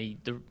player. And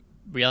the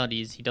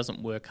reality is he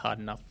doesn't work hard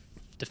enough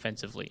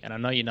defensively. And I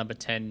know your number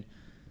 10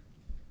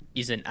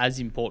 isn't as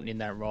important in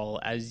that role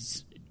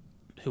as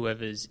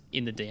whoever's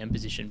in the DM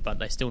position, but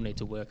they still need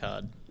to work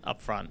hard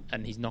up front,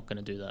 and he's not going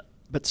to do that.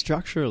 But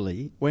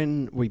structurally,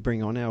 when we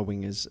bring on our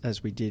wingers,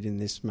 as we did in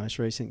this most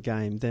recent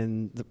game,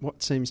 then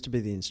what seems to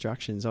be the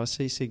instructions, I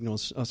see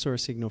signals. I saw a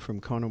signal from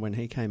Connor when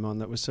he came on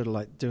that was sort of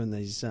like doing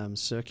these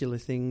circular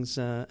things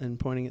and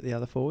pointing at the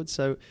other forwards.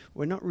 So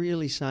we're not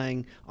really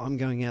saying, I'm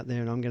going out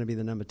there and I'm going to be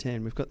the number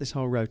 10. We've got this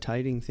whole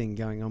rotating thing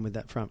going on with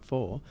that front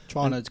four.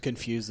 Trying to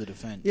confuse the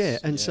defence. Yeah,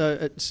 and so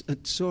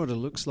it sort of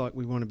looks like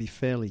we want to be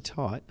fairly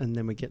tight, and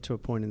then we get to a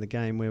point in the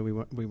game where we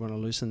want to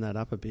loosen that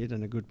up a bit,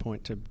 and a good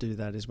point to do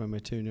that is when we're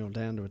 2-0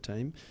 down to a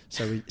team.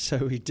 So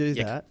we do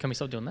that. Can we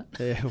stop doing that?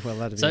 Yeah, well,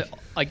 that'd So be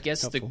I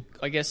guess helpful.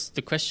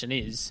 the question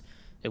is,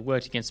 it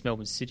worked against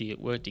Melbourne City, it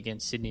worked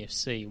against Sydney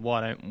FC.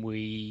 Why don't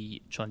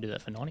we try and do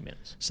that for 90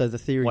 minutes? So the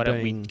theory Why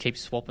don't being we keep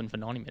swapping for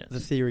 90 minutes? the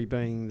theory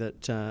being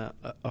that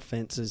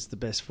offence is the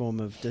best form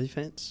of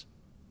defence.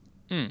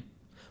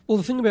 Well,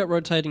 the thing about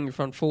rotating your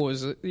front four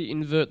is that you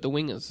invert the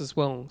wingers as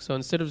well. So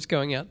instead of just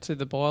going out to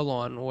the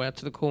byline or out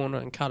to the corner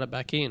and cut it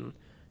back in,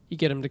 you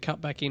get them to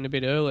cut back in a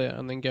bit earlier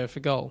and then go for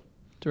goal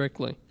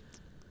directly.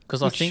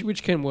 Because I think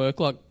Which can work,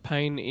 like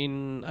Payne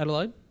in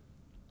Adelaide.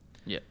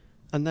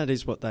 And that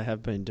is what they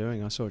have been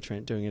doing. I saw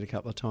Trent doing it a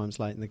couple of times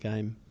late in the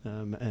game,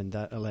 and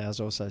that allows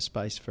also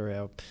space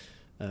for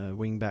our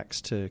wing backs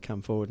to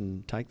come forward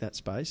and take that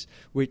space,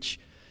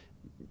 which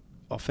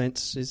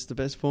offence is the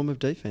best form of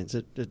defence.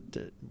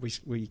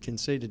 We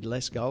conceded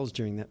less goals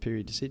during that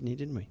period to Sydney,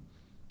 didn't we?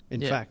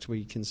 In fact,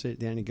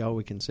 the only goal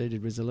we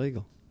conceded was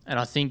illegal. And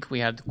I think we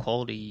have the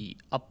quality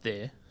up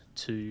there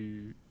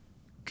to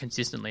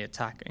consistently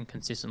attack and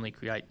consistently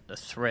create a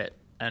threat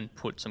and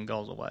put some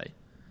goals away.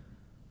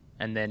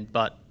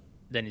 But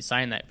then in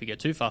saying that, if we go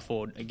too far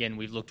forward, again,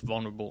 we've looked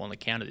vulnerable on the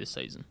counter this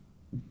season,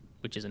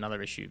 which is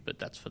another issue, but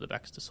that's for the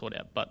backs to sort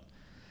out. But,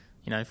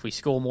 if we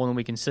score more than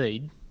we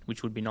concede,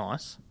 which would be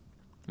nice,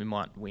 we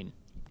might win.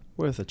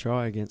 Worth a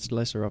try against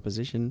lesser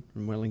opposition,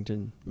 and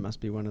Wellington must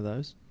be one of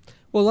those.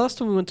 Well, last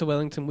time we went to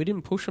Wellington, we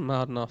didn't push them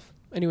hard enough,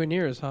 anywhere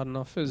near as hard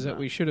enough as that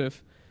we should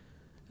have.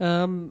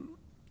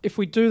 If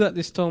we do that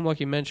this time, like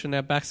you mentioned,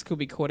 our backs could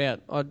be caught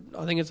out. I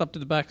think it's up to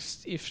the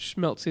backs, if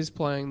Schmeltz is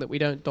playing, that we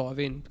don't dive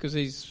in, because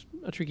he's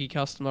a tricky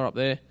customer up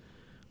there,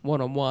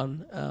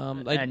 one-on-one.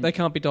 They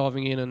can't be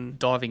diving in. And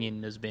Diving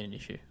in has been an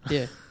issue.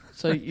 Yeah.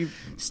 So you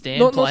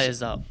Stand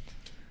players up.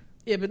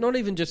 Yeah, but not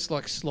even just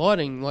like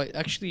sliding, like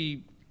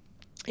actually,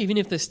 even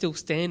if they're still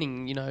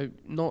standing, you're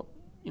not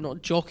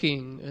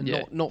jockeying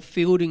and not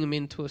fielding them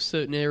into a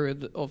certain area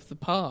of the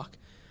park.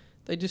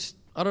 They just,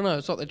 I don't know,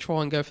 it's like they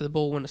try and go for the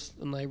ball when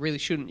they really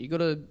shouldn't. You've got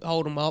to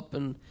hold them up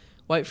and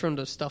wait for them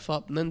to stuff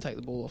up and then take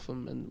the ball off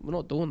them, and we're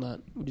not doing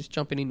that. We're just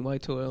jumping in way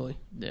too early.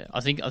 Yeah,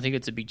 I think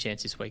it's a big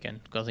chance this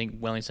weekend, because I think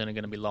Wellington are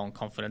going to be low on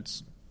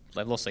confidence.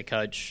 They've lost their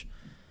coach,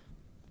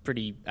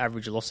 pretty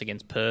average loss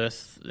against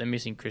Perth. They're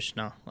missing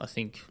Krishna. I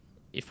think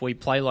if we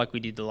play like we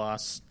did the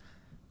last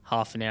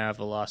half an hour of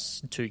the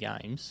last two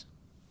games,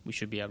 we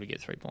should be able to get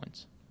 3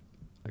 points.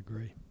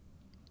 Agree.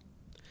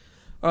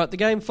 All right, the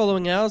game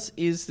following ours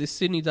is the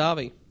Sydney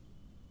Derby.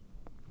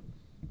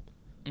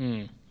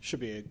 Should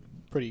be a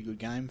pretty good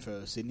game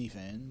for Sydney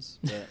fans,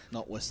 but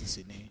not Western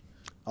Sydney.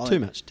 Too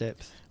much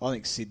depth. I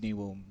think Sydney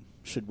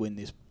should win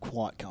this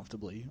quite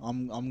comfortably.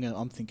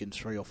 I'm thinking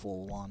 3 or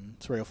 4-1,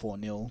 3 or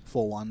 4-0,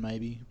 4-1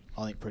 maybe.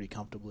 I think pretty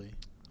comfortably.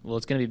 Well,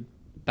 it's going to be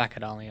back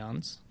at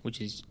Allianz, which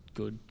is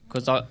good,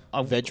 because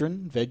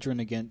Vedran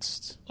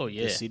against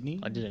Sydney.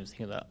 I didn't even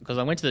think of that, because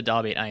I went to the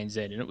Derby at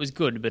ANZ and it was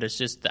good, but it's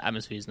just the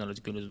atmosphere is not as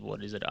good as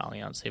what it is at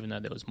Allianz, even though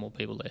there was more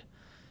people there.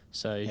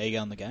 So Are you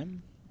going the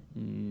game?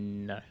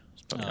 No,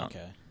 it's probably not.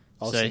 Okay.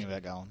 I was thinking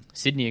about going.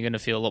 Sydney are going to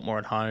feel a lot more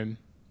at home.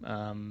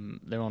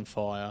 They're on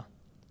fire.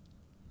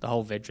 The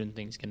whole veteran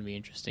thing's going to be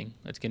interesting.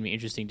 It's going to be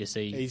interesting to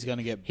see. He's going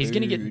to get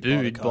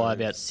booed by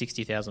about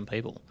 60,000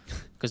 people,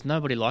 because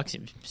nobody likes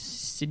him.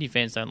 Sydney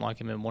fans don't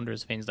like him, and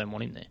Wanderers fans don't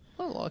want him there.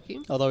 I like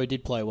him. Although he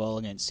did play well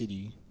against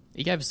City.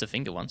 He gave us the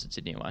finger once at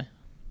Sydney away.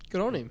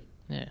 Good on him.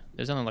 Yeah,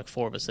 there's only like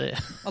 4 of us there.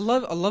 I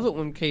love it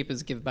when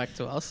keepers give back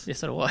to us. Yes,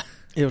 so do I.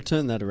 He'll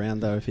turn that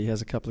around though if he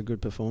has a couple of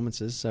good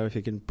performances. So if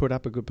he can put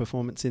up a good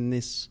performance in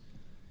this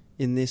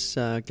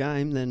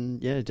game, then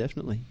yeah,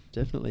 definitely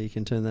he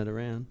can turn that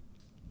around.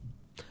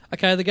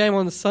 Okay, the game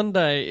on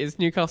Sunday is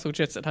Newcastle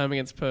Jets at home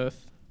against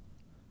Perth.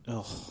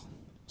 Oh,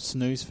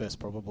 snooze fest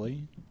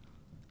probably.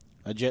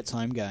 A Jets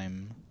home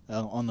game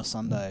on the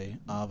Sunday,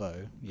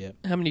 Arvo.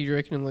 Yep. How many do you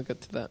reckon we'll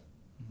get to that?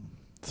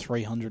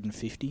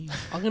 350.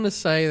 I'm going to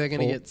say they're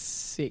going to get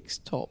 6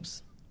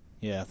 tops.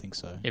 Yeah, I think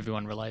so.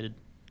 Everyone related.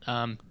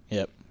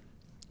 Yep.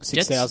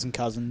 6,000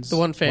 cousins. The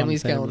one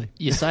family's family. going.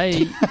 You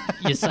say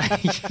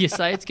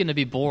it's going to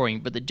be boring,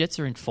 but the Jets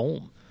are in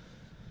form.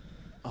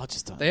 I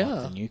just don't They like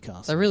are. the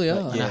Newcastle. They really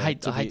are. But And I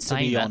hate saying to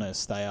be that.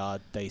 honest, they are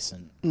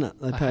decent. No,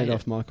 they I paid hate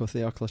off it. Michael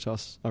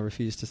Theoklitos. I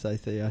refuse to say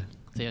Theo.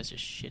 Theo's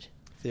just shit.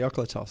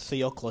 Theoklitos.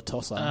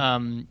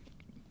 Theoklatosa.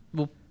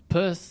 Well,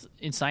 Perth.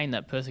 In saying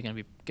that, Perth are going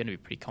to be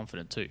pretty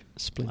confident too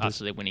Splinters.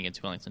 after their winning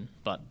against Wellington.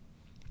 But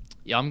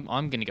yeah, I'm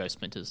going to go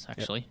Splinters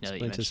actually. Yep, Now that you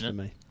Splinters mention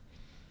for it. me.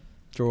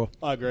 Draw.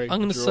 I agree. I'm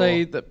going to Draw.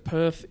 say that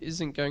Perth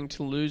isn't going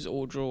to lose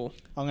or draw.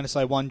 I'm going to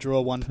say one draw,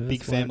 one Perth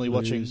big family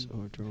won't watching. lose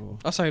or draw.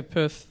 I say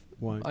Perth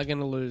Won't. are going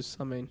to lose.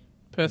 I mean,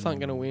 Perth aren't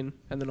going to win,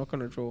 and they're not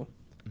going to draw.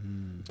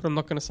 But I'm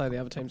not going to say the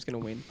other team's going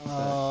to win. So.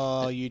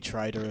 Oh, you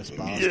traitorous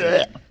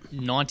bastard.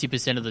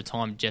 90% of the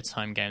time, Jets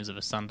home games of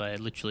a Sunday are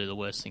literally the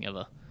worst thing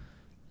ever.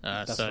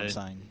 That's so what I'm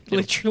saying.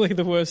 Literally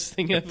the worst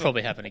thing it'll ever.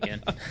 probably happen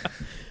again.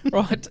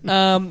 Right,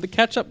 the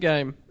catch-up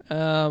game.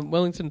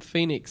 Wellington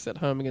Phoenix at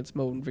home against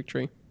Melbourne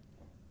Victory.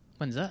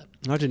 When's that?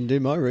 I didn't do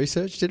my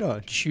research, did I?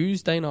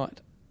 Tuesday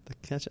night. The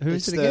catch. Who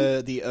It's is it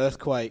again? the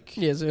earthquake.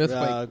 Yeah, it's the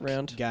earthquake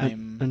round.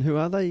 game. And who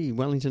are they?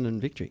 Wellington and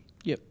Victory.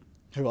 Yep.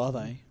 Who are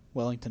they?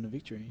 Wellington and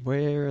Victory.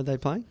 Where are they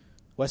playing?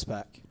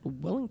 Westpac.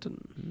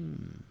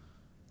 Wellington.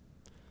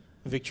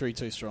 Victory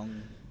too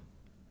strong.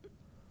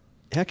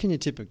 How can you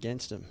tip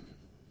against them?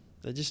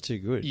 They're just too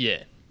good.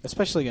 Yeah.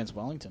 Especially against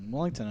Wellington.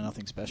 Wellington are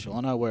nothing special.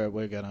 I know we're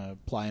going to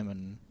play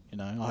them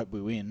and, I hope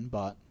we win,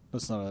 but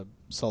it's not a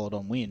solid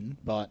on win,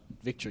 but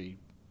Victory,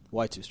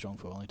 way too strong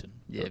for Wellington.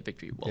 Yeah,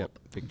 Victory wallop.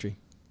 Yep, Victory.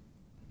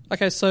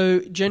 Okay, so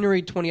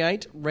January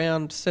 28,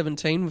 round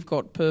 17, we've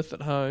got Perth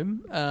at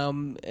home.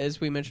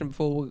 As we mentioned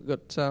before, we've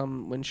got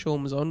when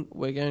Sean was on,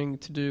 we're going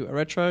to do a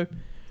retro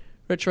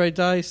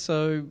day.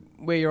 So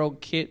wear your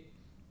old kit,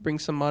 bring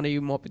some money. We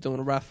might be doing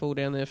a raffle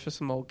down there for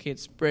some old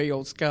kits. Wear your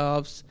old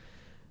scarves.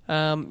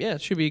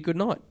 It should be a good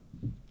night.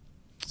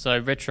 So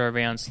retro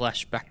round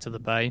 / back to the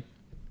bay.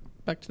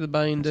 Back to the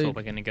bay, That's indeed. what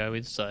we're going to go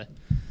with. So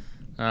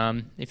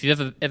if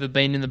you've ever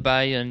been in the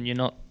bay and you're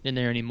not in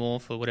there anymore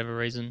for whatever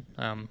reason,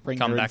 come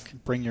back.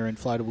 Bring your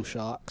inflatable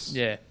sharks.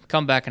 Yeah,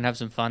 come back and have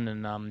some fun,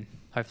 and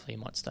hopefully you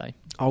might stay.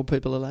 Old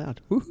people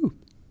allowed. Woohoo.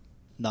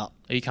 No.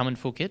 Are you coming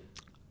full kit?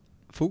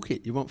 Full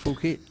kit. You want full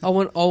kit? I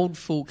want old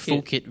full kit.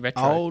 Full kit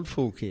retro. Old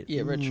full kit.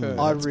 Yeah, retro.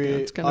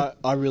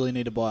 I really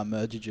need to buy a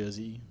merger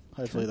jersey.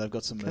 Hopefully they've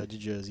got some merger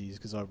jerseys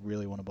because I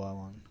really want to buy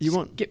one. You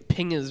want? Get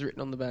pingers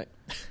written on the back.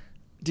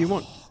 Do you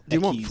want? Do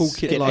you want full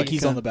kit Get like?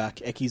 Eckies on the back.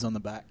 Eckies on the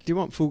back. Do you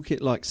want full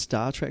kit like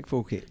Star Trek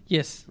full kit?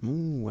 Yes.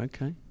 Ooh,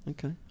 okay.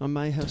 I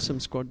may have some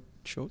squad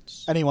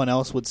shorts. Anyone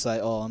else would say,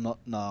 "Oh, I'm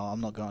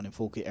not going in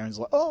full kit." Aaron's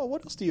like, "Oh,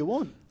 what else do you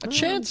want?" A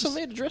chance for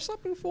me to dress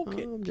up in full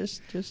kit.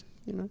 Just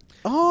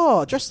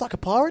Oh, dressed like a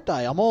pirate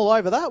day. I'm all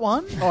over that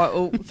one. All right,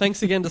 well,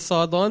 thanks again to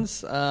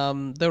Sidelines.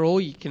 They're all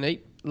you can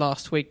eat.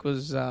 Last week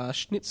was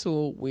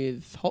schnitzel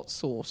with hot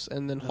sauce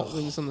and then hot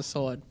wings on the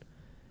side.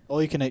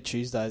 All you can eat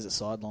Tuesdays at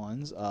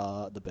Sidelines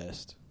are the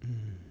best.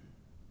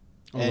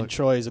 All And I-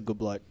 Troy is a good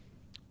bloke.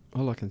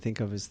 All I can think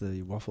of is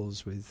the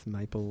waffles with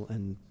maple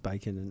and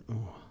bacon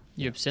and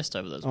You're obsessed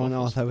over those oh no,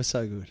 waffles. they were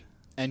so good.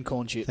 And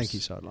corn chips. Thank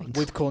you, Sidelines.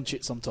 With corn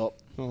chips on top.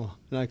 Oh,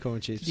 no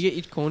corn chips. Did you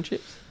get your corn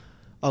chips?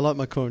 I like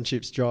my corn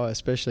chips dry,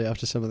 especially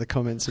after some of the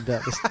comments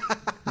about the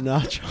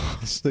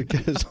nachos that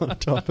goes on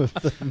top of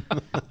them.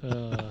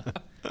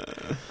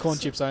 Corn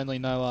chips only,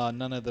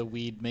 none of the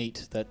weird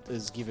meat that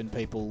has given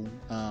people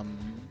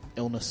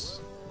illness,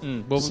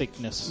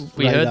 sickness.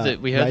 We heard that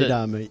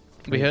radar meat.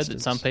 we heard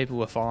that some people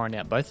were firing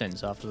out both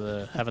ends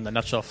after having the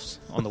nuts offs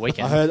on the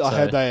weekend. I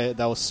heard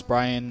they were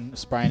spraying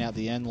out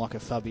the end like a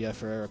Fabio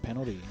Ferreira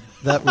penalty.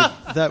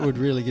 That would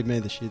really give me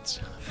the shits.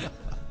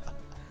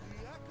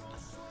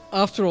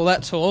 After all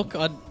that talk,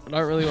 I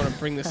don't really want to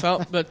bring this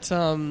up, but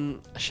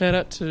shout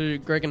out to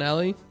Greg and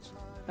Ali,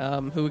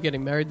 who are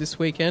getting married this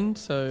weekend,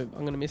 so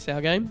I'm going to miss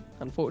our game,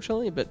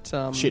 unfortunately. But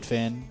Shit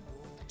fan.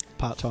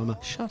 Part-timer.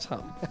 Shut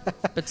up.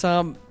 But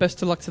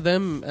best of luck to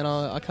them, and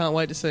I can't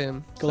wait to see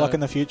them. Good luck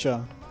in the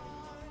future.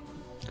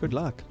 Good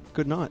luck.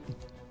 Good night.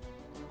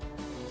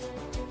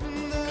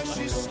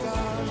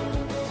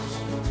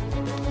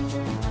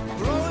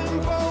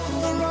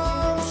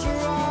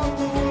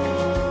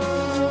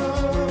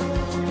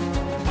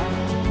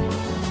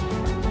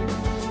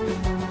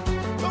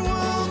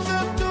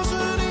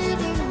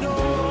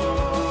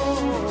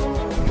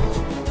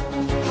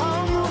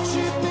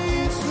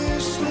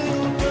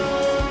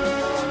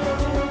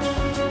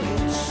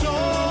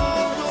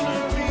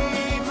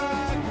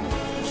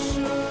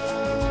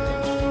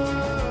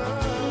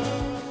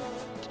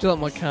 Did you like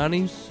my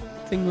Carney's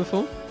thing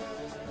before?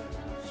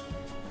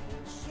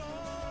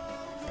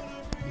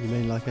 You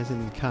mean like as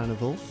in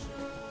carnival?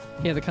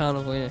 Yeah, the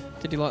carnival, yeah.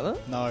 Did you like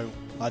that? No,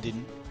 I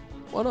didn't.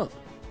 Why not?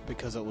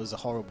 Because it was a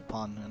horrible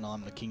pun, and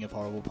I'm the king of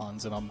horrible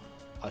puns, and I'm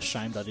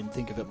ashamed I didn't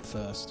think of it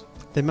first.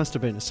 There must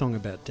have been a song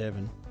about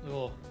Devon.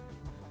 Oh,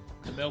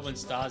 the Melbourne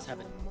Stars have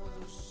a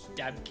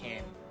dab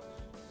cam.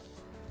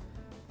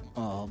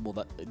 Oh,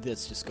 well,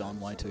 that's just gone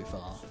way too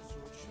far.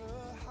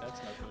 That's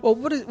not good. Well,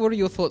 what are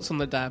your thoughts on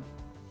the dab?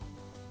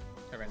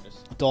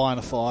 Horrendous. Die in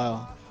a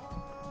fire.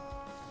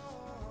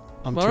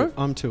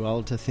 I'm too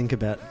old to think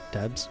about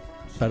dabs,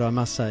 but I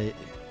must say,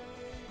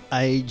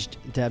 aged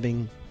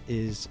dabbing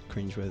is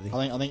cringeworthy.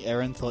 I think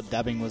Erin thought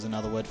dabbing was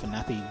another word for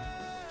nappy.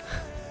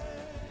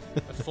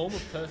 A form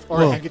of perfect.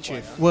 Or a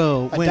handkerchief.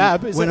 Well, A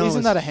dab?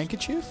 Isn't that a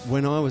handkerchief?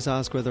 When I was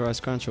asked whether I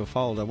scrunch or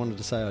fold, I wanted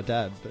to say I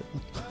dab, but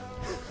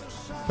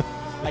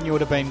And you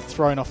would have been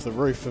thrown off the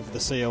roof of the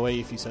COE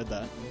if you said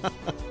that.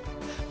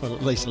 well,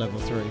 at least level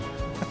 3.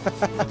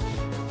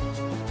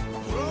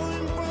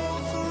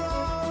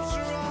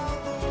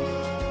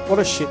 What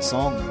a shit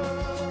song.